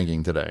you're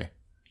drinking today.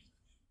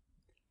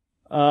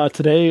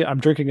 Today, I'm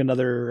drinking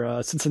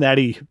another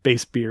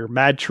Cincinnati-based beer,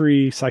 Mad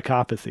Tree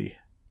Psychopathy.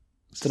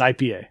 It's an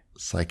IPA.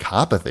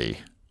 Psychopathy.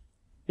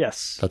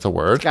 Yes, That's a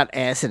word. It's got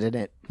acid in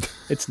it.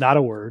 it's not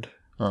a word.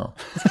 Oh.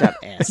 It's got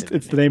acid.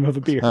 It's the name of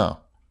a beer. Oh.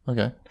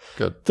 Okay.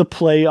 Good. It's a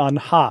play on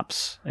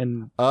hops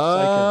and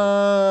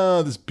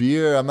psycho. This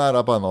beer. I'm not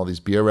up on all these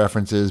beer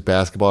references,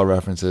 basketball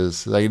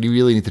references. I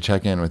really need to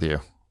check in with you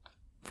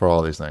for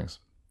all these things.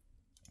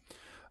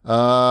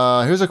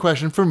 Here's a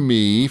question for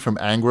me from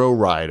Angro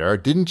Rider.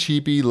 Didn't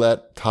Cheapy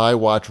let Ty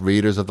watch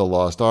Raiders of the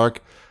Lost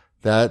Ark?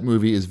 That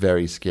movie is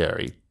very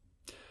scary.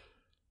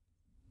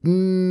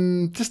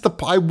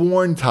 I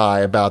warned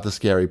Ty about the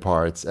scary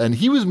parts, and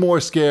he was more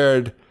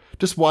scared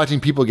just watching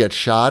people get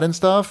shot and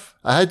stuff.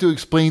 I had to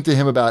explain to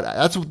him about,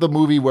 that's the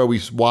movie where we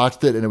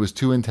watched it and it was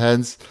too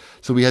intense.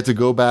 So we had to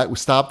go back,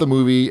 stop the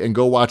movie and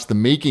go watch the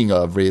making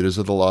of Raiders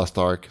of the Lost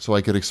Ark so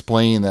I could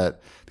explain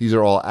that these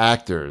are all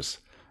actors.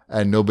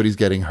 and nobody's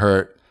getting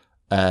hurt.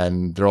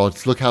 And they're all,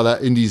 look how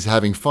that Indy's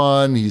having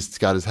fun. He's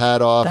got his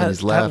hat off and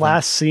he's laughing. That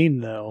last scene,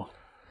 though,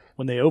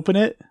 when they open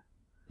it.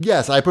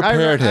 Yes, I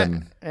prepared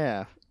him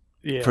Yeah.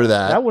 for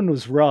that. That one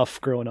was rough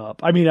growing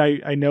up. I mean,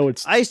 I know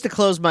it's. I used to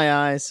close my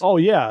eyes. Oh,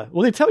 yeah.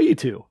 Well, they tell you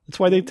to. That's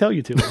why they tell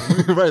you to.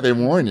 Right, they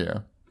warn you.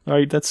 All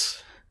right,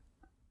 that's.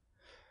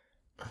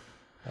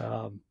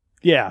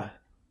 Yeah.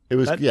 It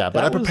was, That- but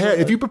that I was, prepare.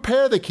 If you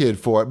prepare the kid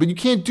for it, but you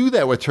can't do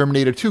that with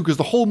Terminator 2 because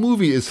the whole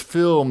movie is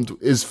filled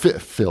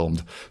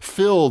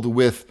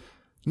with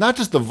not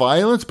just the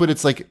violence, but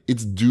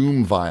it's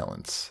doom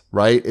violence,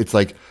 right? It's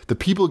like the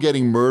people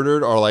getting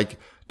murdered are like,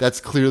 that's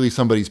clearly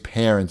somebody's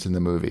parents in the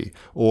movie,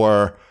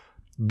 or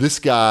this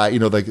guy,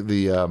 like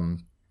the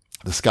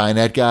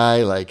Skynet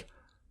guy, like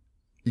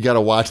you got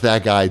to watch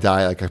that guy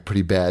die like a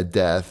pretty bad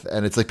death,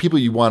 and it's like people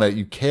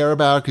you care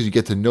about because you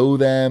get to know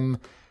them.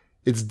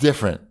 It's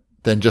different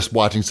than just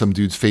watching some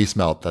dude's face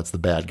melt. That's the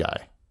bad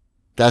guy.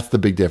 That's the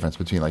big difference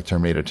between like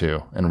Terminator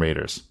 2 and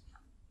Raiders.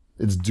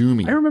 It's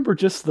doomy. I remember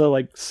just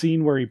the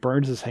scene where he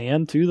burns his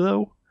hand too,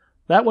 though.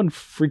 That one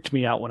freaked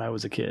me out when I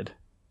was a kid.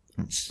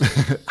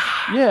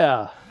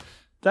 Yeah,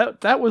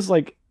 that was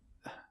like.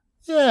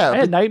 Yeah, I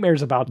had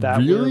nightmares about that.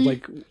 Really? Where,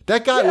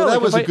 that guy. Yeah, well, that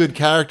like was if a good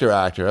character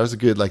actor. That was a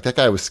good. That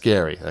guy was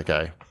scary. That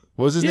guy.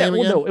 What was his name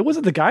again? No, it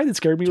wasn't the guy that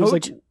scared me. It was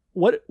like,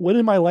 what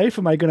in my life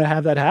am I going to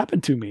have that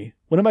happen to me?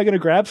 When am I going to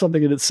grab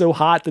something and it's so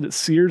hot that it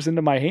sears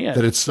into my hand?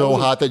 That it's so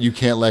hot that you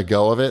can't let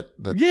go of it.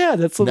 Yeah,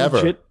 that's a Never.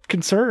 legit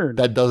concern.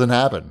 That doesn't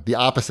happen. The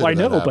opposite. Well, I of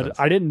that know, happens. but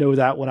I didn't know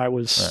that when I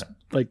was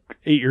like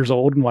 8 years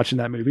old and watching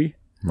that movie.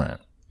 Right.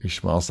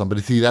 Well,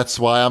 somebody see. That's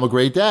why I'm a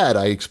great dad.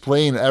 I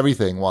explain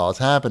everything while it's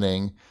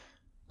happening.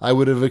 I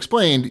would have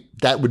explained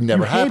that would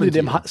never You happen. handed to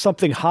him you.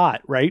 something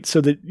hot, right?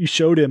 So that you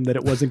showed him that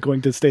it wasn't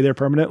going to stay there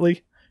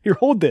permanently. Here,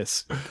 hold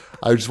this.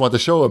 I just want to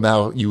show him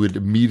how you would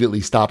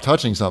immediately stop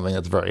touching something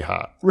that's very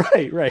hot.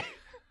 Right.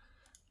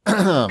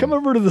 Come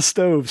over to the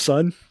stove,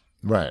 son.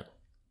 Right.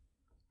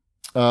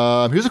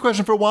 Here's a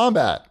question for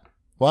Wombat.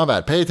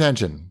 Wombat, pay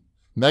attention.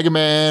 Mega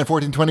Man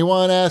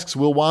 1421 asks,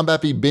 will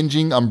Wombat be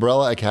binging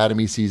Umbrella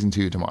Academy Season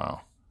 2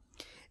 tomorrow?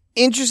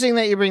 Interesting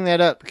that you bring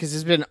that up because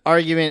there's been an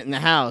argument in the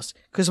house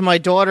because my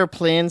daughter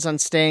plans on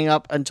staying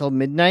up until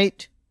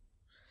midnight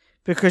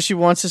because she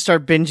wants to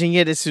start binging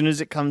it as soon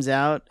as it comes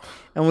out.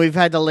 And we've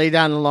had to lay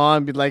down the law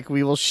and be like,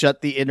 we will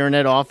shut the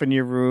internet off in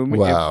your room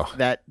Wow. if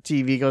that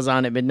TV goes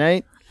on at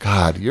midnight.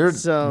 God,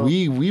 So-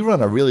 we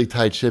run a really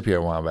tight ship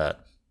here, Wombat.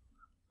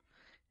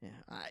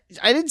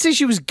 I didn't say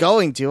she was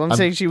going to. I'm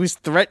saying she was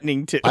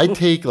threatening to. I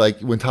take,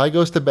 when Ty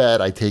goes to bed,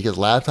 I take his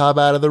laptop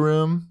out of the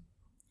room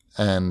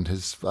and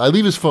I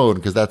leave his phone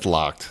because that's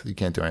locked. You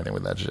can't do anything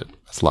with that shit.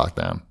 It's locked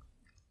down.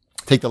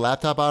 Take the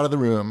laptop out of the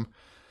room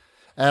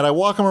and I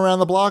walk him around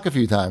the block a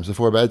few times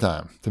before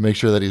bedtime to make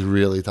sure that he's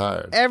really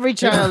tired. Every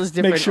child is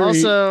different.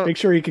 Make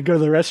sure he could go to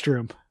the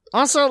restroom.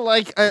 Also,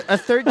 like a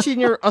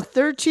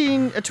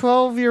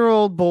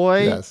 12-year-old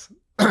boy Yes.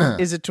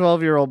 is a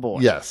 12-year-old boy.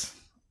 Yes.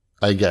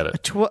 I get it.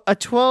 A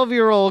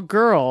 12-year-old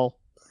girl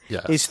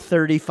Yes. is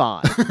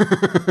 35.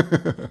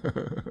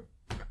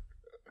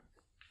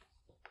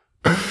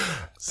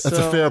 That's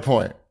a fair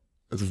point.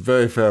 That's a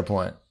very fair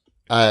point.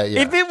 Yeah.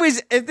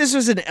 If this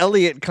was an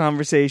Elliot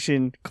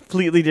conversation,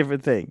 completely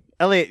different thing.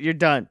 Elliot, you're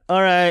done.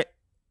 All right.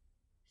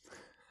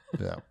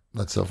 Yeah.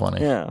 That's so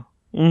funny. Yeah.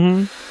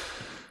 Mm-hmm.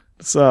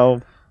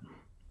 So,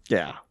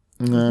 yeah.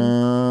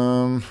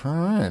 All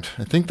right.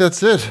 I think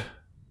that's it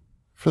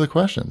for the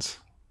questions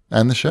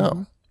and the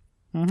show.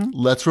 Mm-hmm.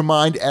 Let's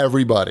remind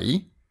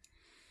everybody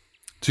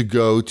to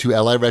go to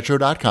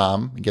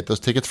liretro.com and get those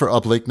tickets for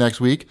Uplink next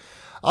week.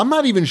 I'm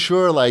not even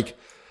sure,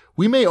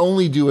 we may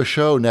only do a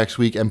show next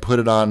week and put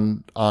it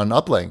on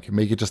Uplink,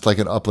 make it just like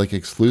an Uplink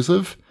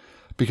exclusive,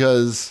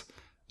 because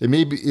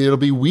it'll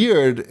be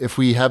weird if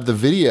we have the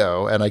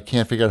video and I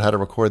can't figure out how to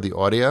record the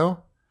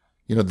audio.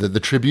 The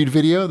tribute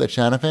video that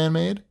Shanafan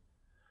made.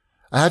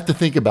 I have to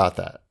think about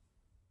that.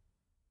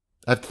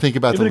 I have to think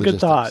about Give the it a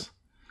good logistics. thought.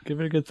 Give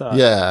it a good thought.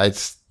 Yeah,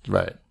 it's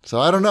right. So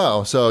I don't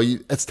know. So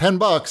it's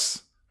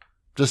 $10.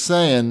 Just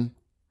saying.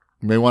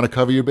 You may want to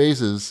cover your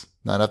bases,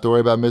 not have to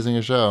worry about missing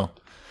a show.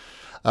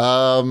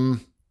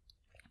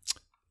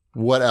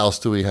 What else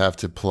do we have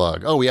to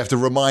plug? Oh, we have to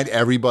remind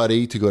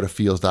everybody to go to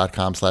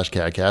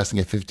feels.com/cadcast and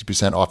get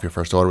 50% off your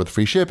first order with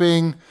free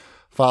shipping.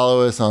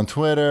 Follow us on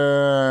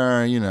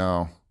Twitter,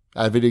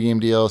 at Video Game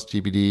Deals,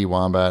 GPD,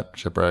 Wombat,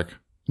 Shipwreck.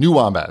 New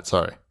Wombat,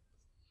 sorry.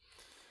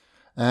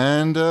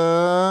 And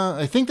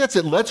I think that's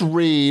it. Let's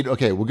raid.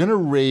 Okay, we're going to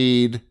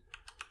raid.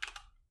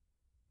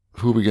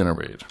 Who are we going to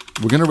raid?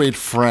 We're going to raid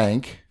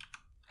Frank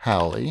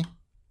Howley.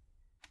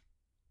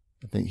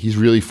 I think he's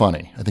really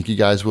funny. I think you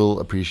guys will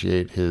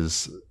appreciate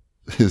his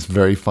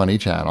very funny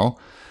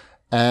channel.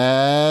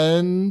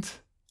 And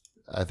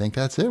I think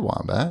that's it,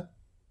 Wombat.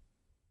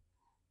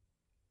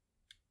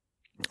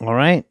 All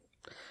right.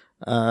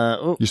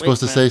 You're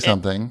supposed to say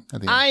something.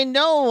 At the end. I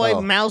know my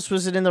Oh. mouse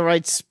wasn't in the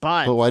right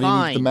spot. But why do you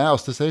Fine. use the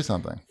mouse to say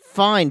something?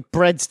 Fine,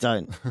 bread's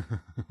done.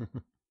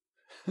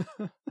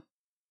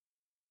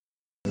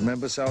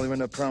 Remember, Sally,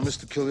 when I promised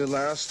to kill you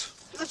last?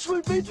 That's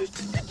right, Major.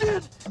 You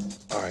did.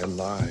 I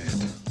lied.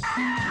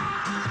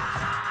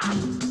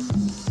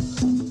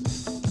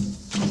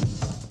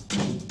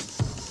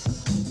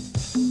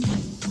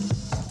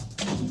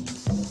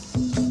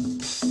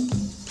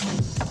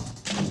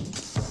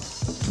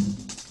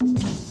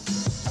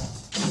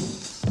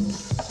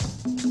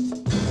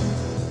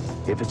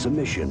 If it's a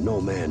mission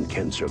no man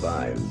can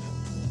survive,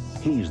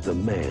 he's the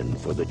man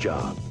for the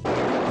job.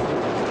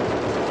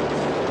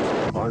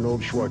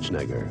 Arnold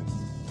Schwarzenegger,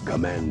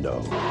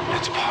 Commando.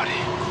 Let's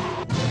party.